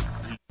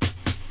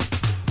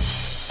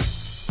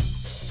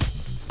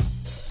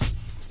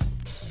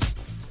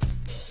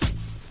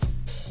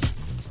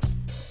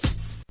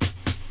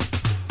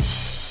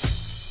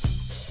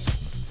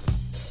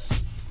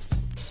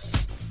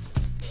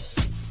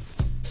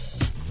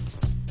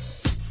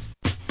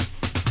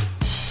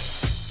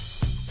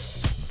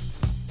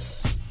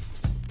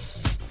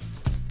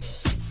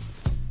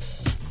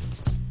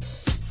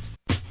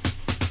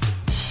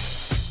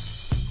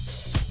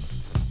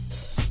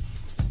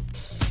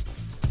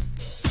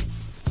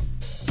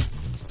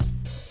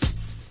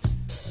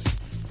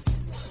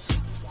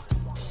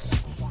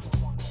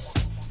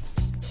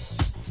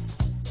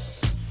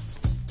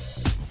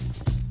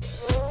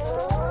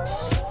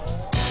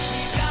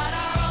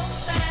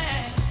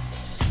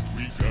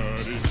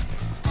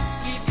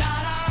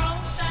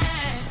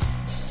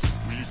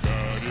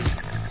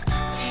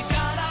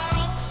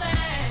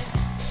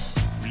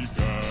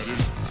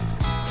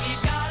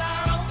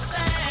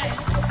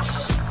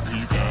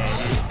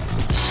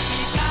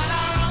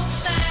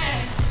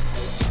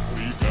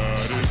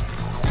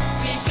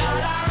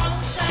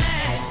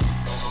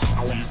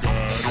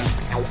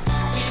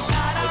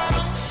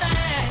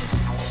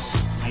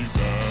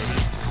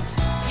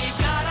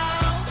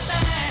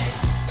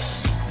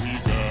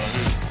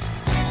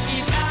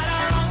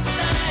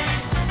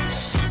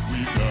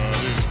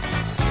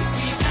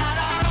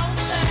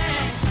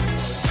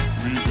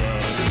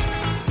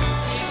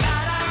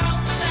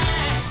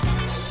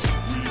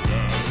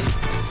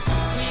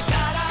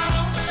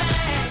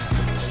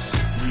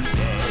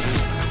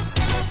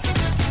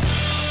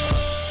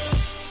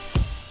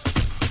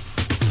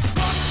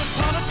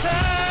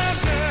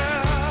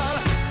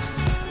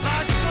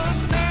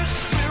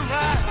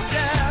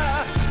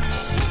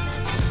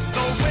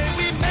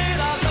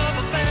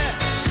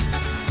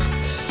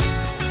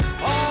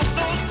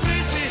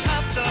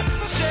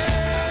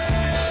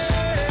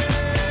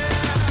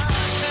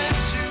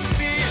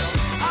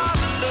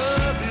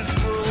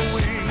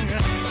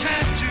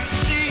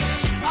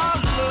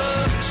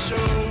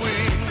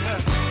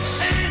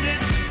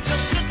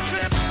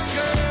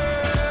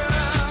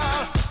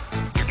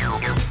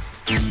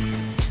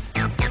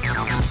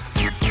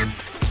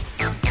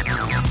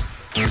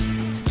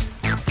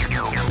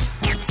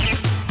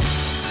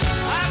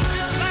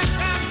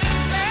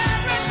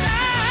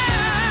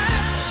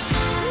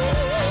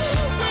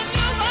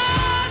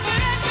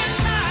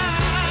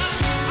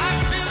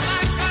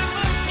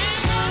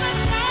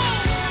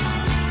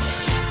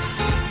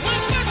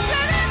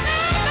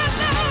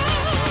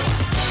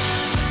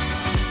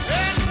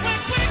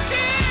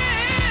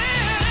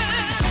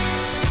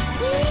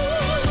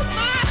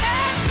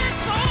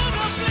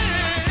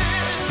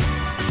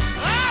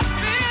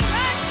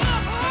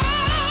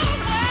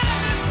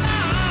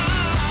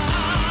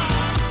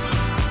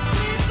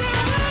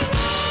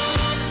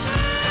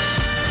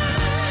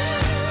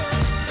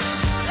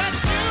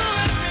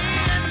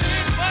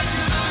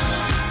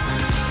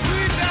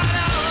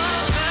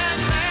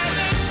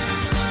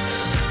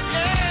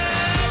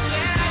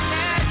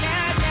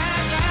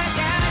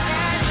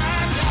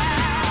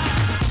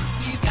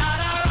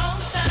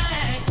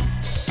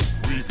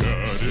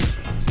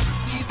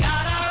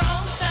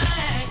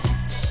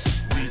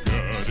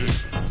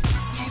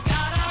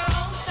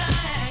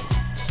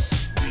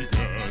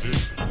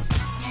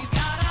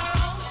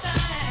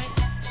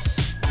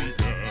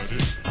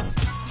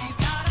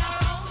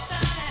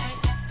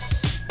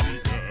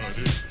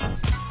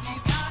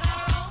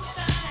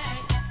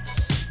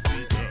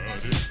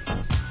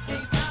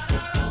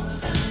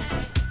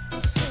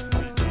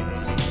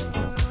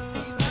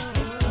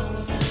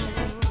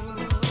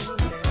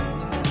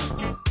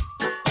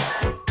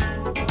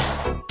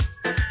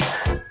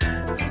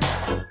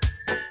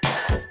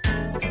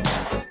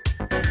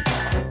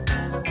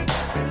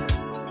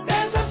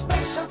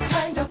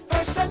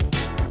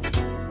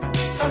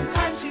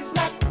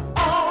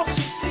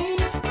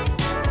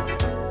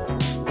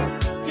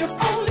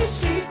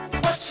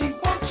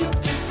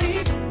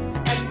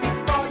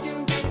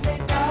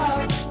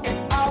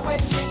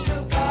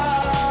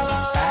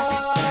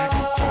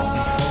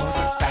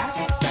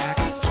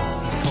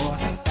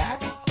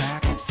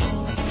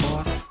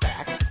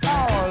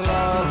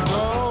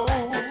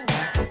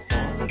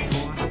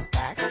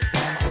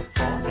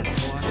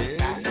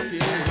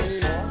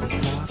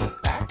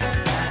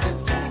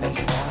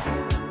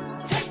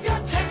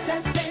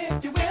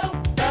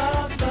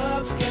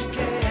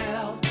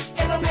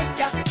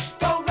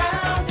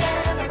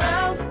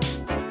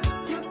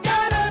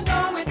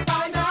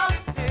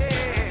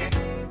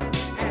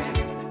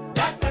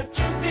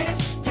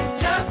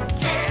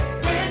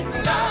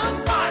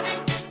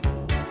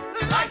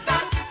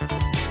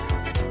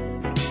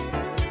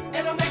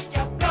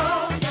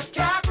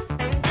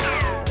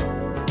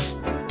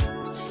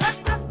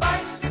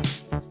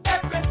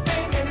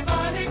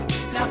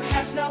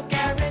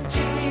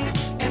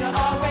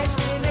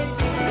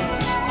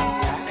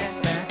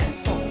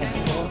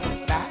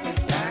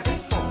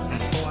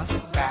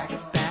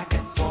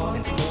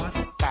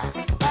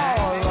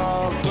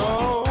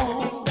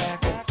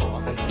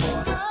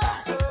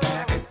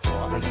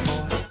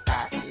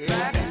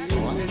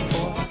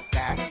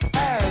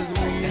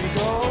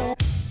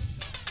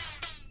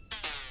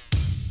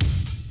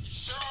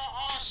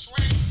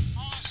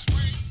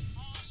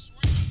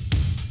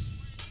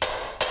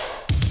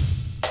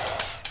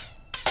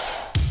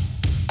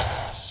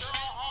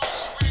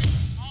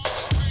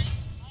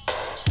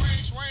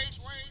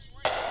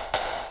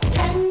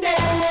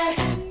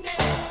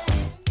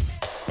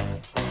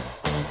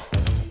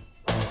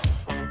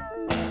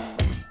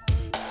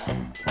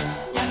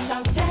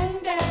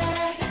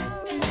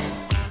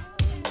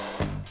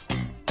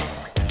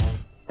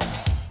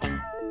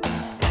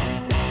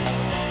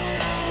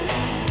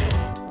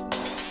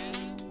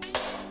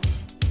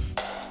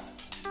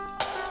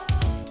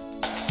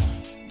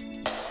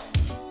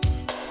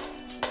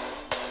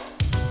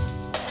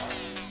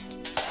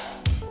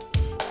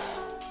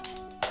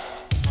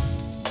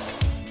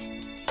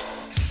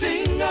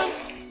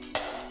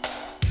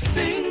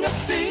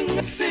 Sing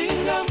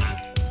 'em.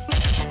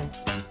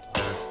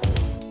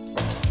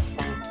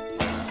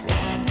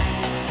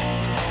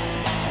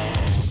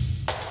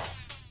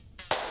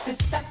 The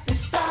stuff is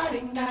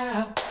starting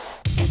now.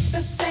 It's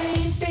the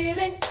same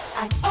feeling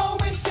I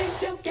always seem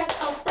to get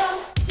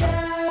around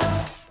you.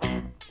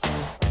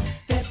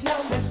 There's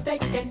no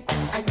mistaking,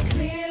 I'm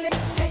clearly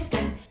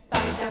taken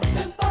by the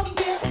simple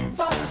mere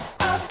thought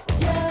of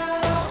you.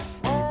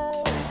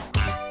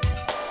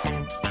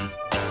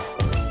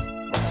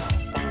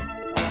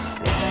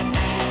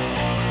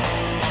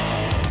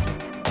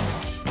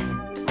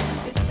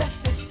 The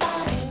stuff is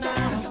starting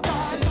now. The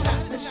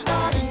stuff is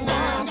starting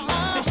now.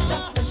 The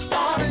stuff is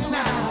starting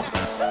now.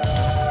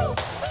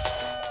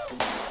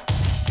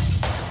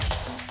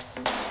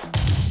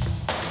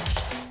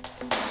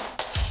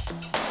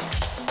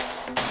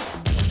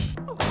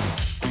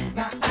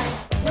 My eyes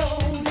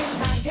roll in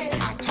my head.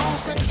 I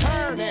toss and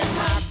turn in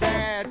my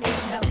bed. In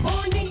the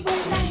morning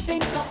when I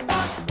think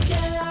about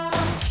you.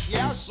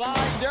 Yes, I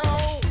do.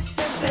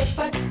 Simply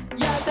put,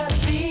 you're the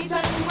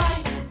reason why.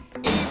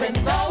 Even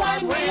though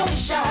I'm real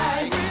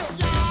shy,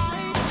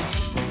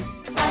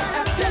 I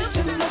attempt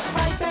to look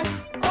my best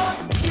for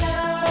you.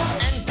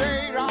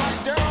 Indeed, I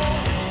do.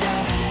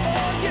 Just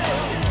for you.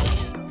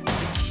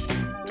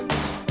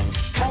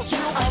 'Cause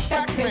you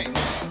affect me,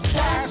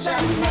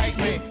 fascinate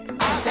me.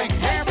 I thank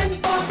heaven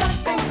for the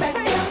things that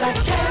is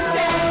like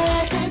candy.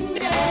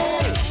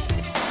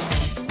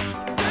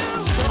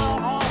 So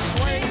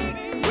sweet,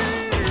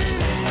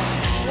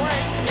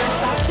 sweet, yes,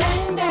 I'm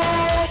tender.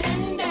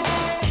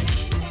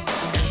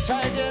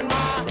 Taking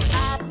my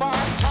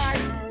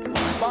appetite,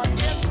 but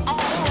it's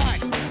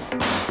alright.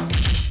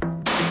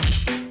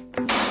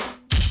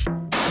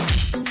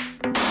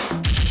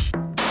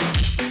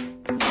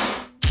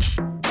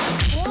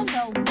 On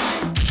the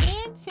ones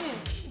and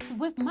twos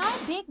with my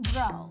big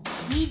bro,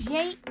 DJ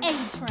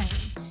Atrain,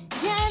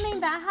 jamming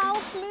the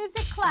house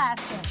music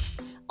classics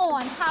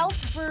on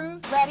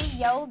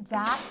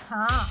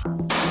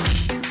housegrooveradio.com.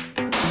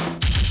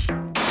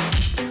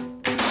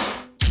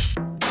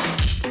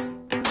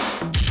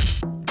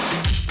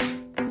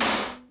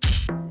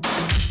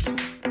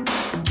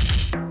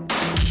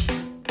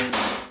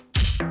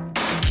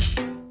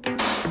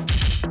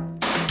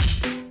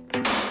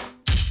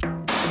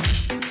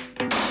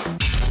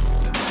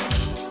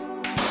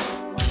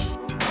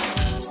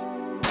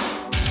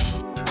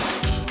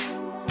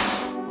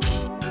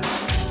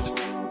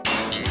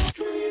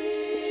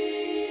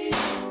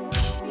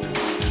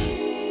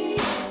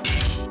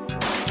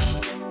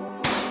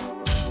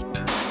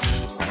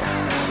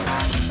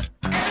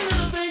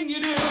 Everything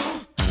you do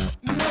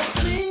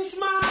makes me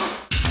smile.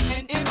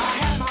 And if I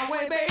had my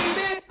way,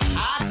 baby,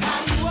 I'd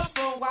tie you up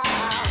for a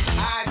while.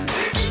 I'd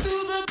take you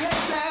through the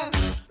paces,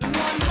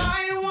 one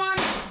by one.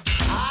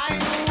 I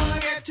don't wanna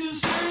get too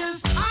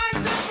serious. I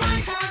just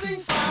like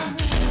having fun.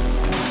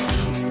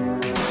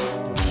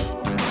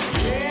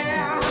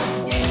 Yeah,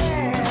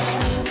 yeah.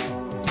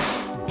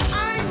 I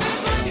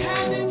just like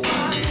having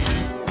fun.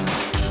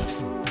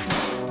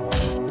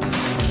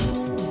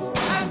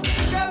 I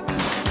pick up.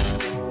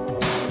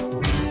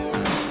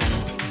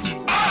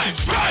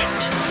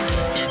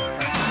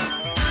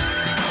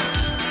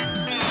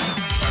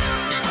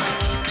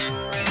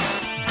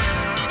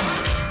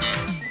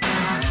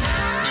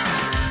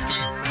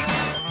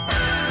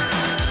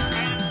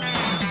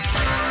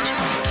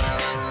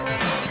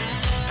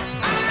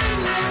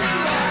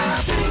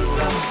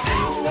 Single,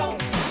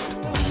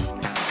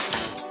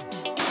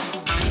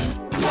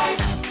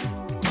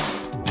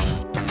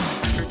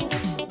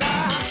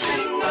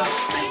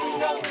 life.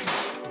 Single,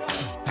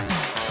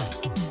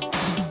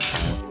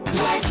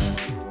 life.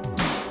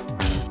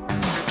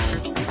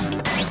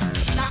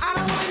 Now I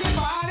don't want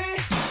anybody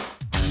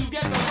to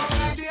get the wrong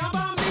idea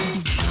about me.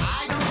 I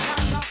don't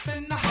have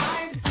nothing to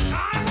hide. I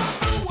want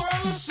the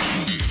world to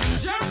see.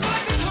 Just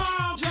like a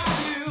car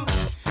drive you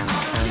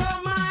out of your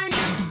mind.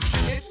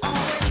 It's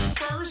always the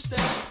first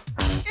step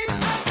in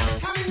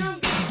having a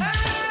good time.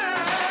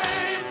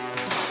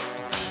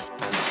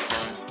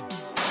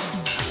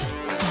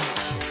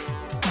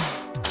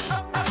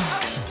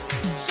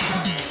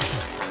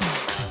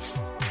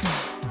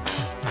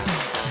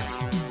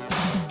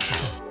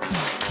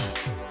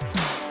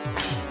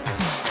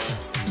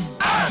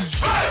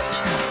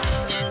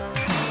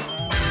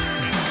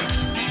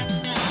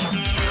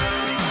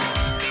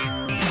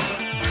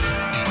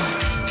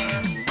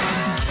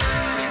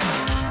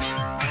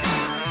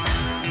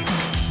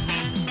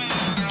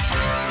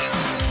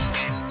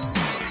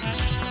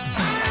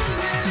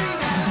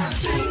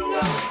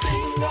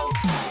 Single,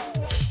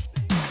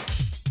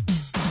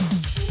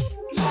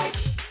 life.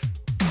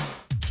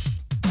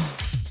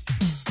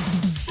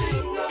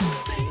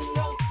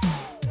 Single,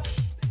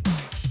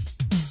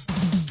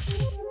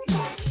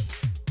 life.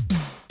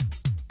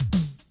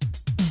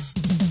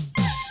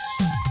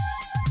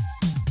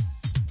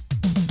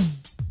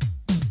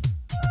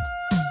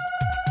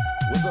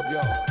 What's up,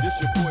 y'all? This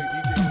your boy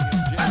DJ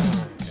William J,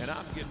 and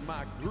I'm getting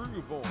my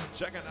groove on.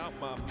 Checking out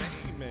my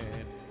main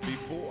man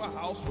before before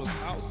house was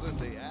house and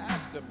the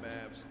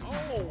aftermath's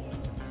own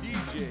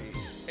DJ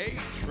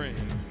A-Train.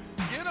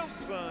 Get 'em,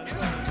 son. Get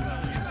 'em, get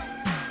 'em, get 'em.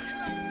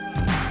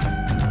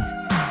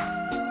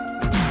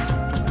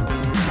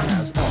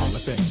 All the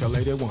things a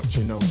lady wants,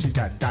 you know. She's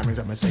got diamonds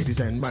and Mercedes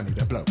and money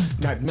to blow.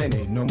 Not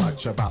many know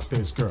much about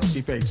this girl.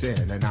 She fades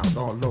in and out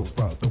all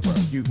over the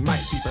world. You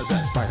might be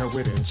possessed by her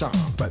wit and charm,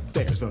 but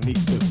there's no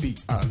need to be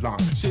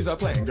alarmed. She's a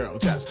plain girl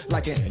just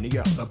like any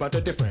other, but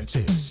the difference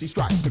is she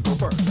strives to go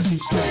further.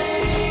 She's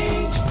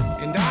strange,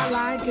 and I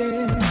like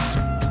it.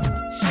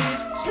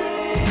 She's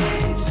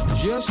strange,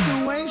 just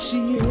the way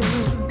she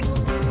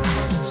is.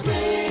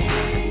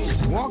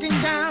 Strange, walking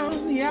down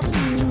the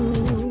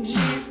avenue.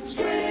 She's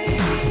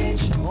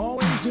strange,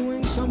 always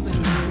doing something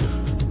new.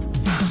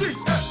 She's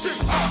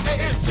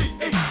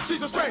S-T-R-A-N-G-E.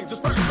 She's the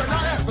strangest person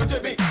I ever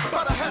did meet,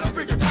 but I had a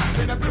freaking time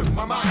and it blew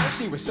my mind.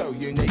 She was so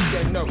unique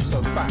and oh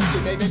so fine. She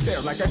made me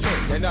feel like a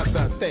king and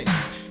other things.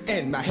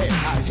 In my head,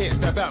 I hear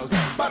the bells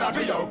ring, but I'll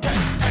be okay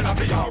and I'll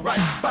be alright.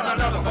 But I'll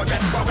never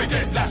forget what we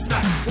did last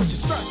night. When she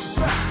struck the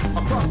strap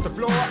across the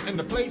floor and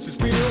the place is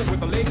filled with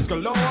the ladies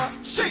galore.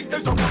 She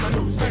is the woman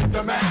who's in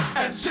the man,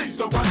 and she's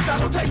the one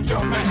that'll take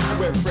your man.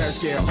 With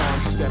fresh gear on,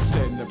 she steps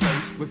in the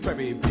place with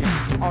very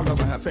pink all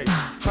over her face.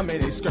 Her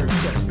mini skirt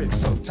just fits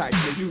so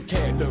tightly you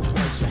can't look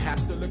once, you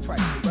have to look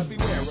twice. But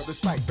beware of the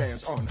spike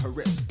bands on her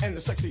wrist and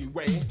the sexy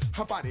way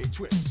her body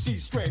twists.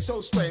 She's strange,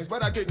 so strange,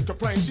 but I didn't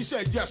complain. She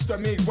said yes to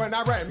me when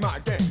I ran my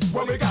game.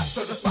 When we got to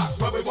the spot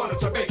where we wanted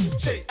to be,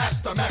 she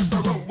asked the man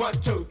for room 1,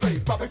 2, 3.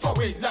 But before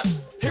we left,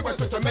 he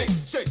whispered to me,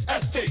 she's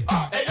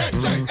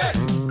S-T-R-A-N-J-A.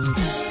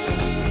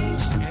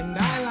 And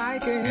I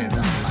like it. And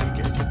I like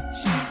it.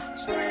 She's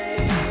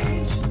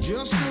strange,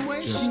 just the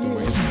way she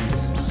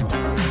is.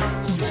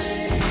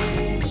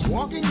 Strange,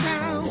 walking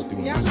down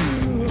the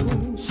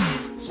avenue.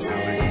 She's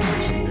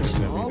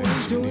strange,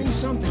 always doing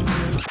something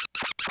new.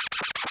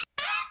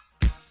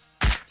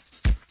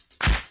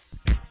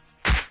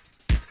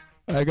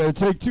 I gotta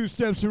take 2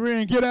 steps around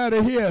and get out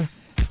of here.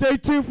 Stay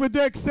tuned for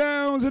Deck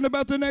Sounds in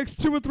about the next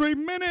 2 or 3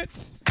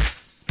 minutes.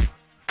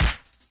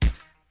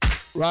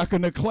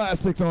 Rocking the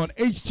classics on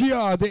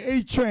HGR, the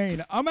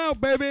A-Train. I'm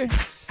out, baby.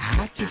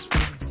 I just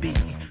want to be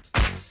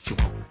what you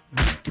want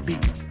me to be.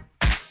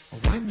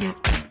 When you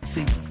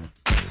see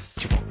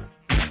what you want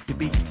me to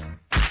be.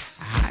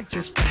 I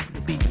just want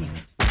to be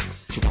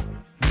what you want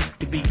me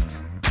to be.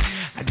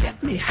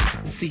 Let me hide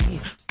and see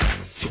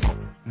what you want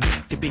me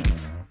to be.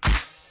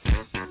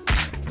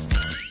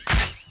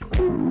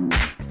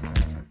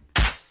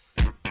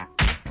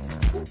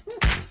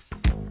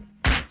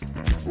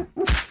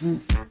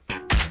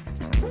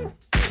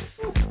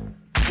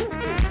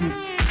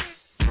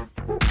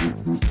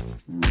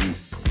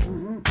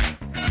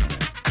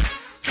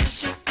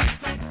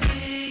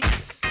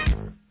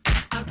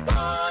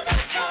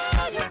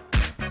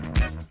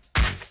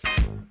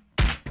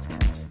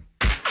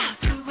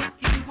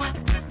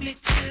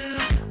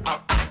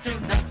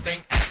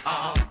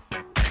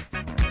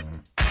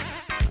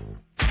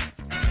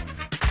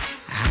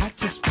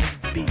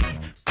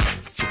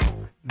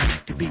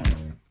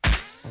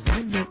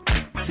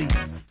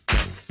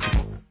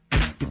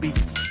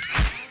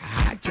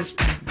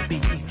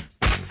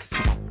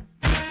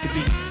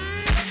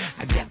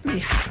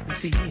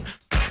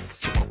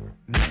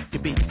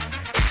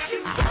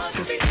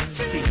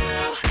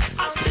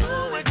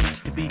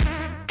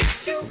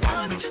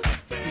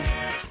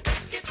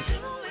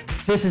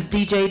 This is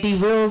DJ D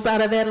Wills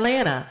out of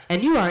Atlanta,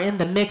 and you are in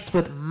the mix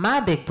with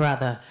my big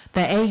brother,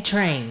 the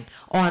A-Train,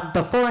 on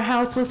Before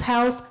House Was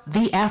House,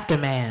 The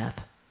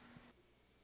Aftermath.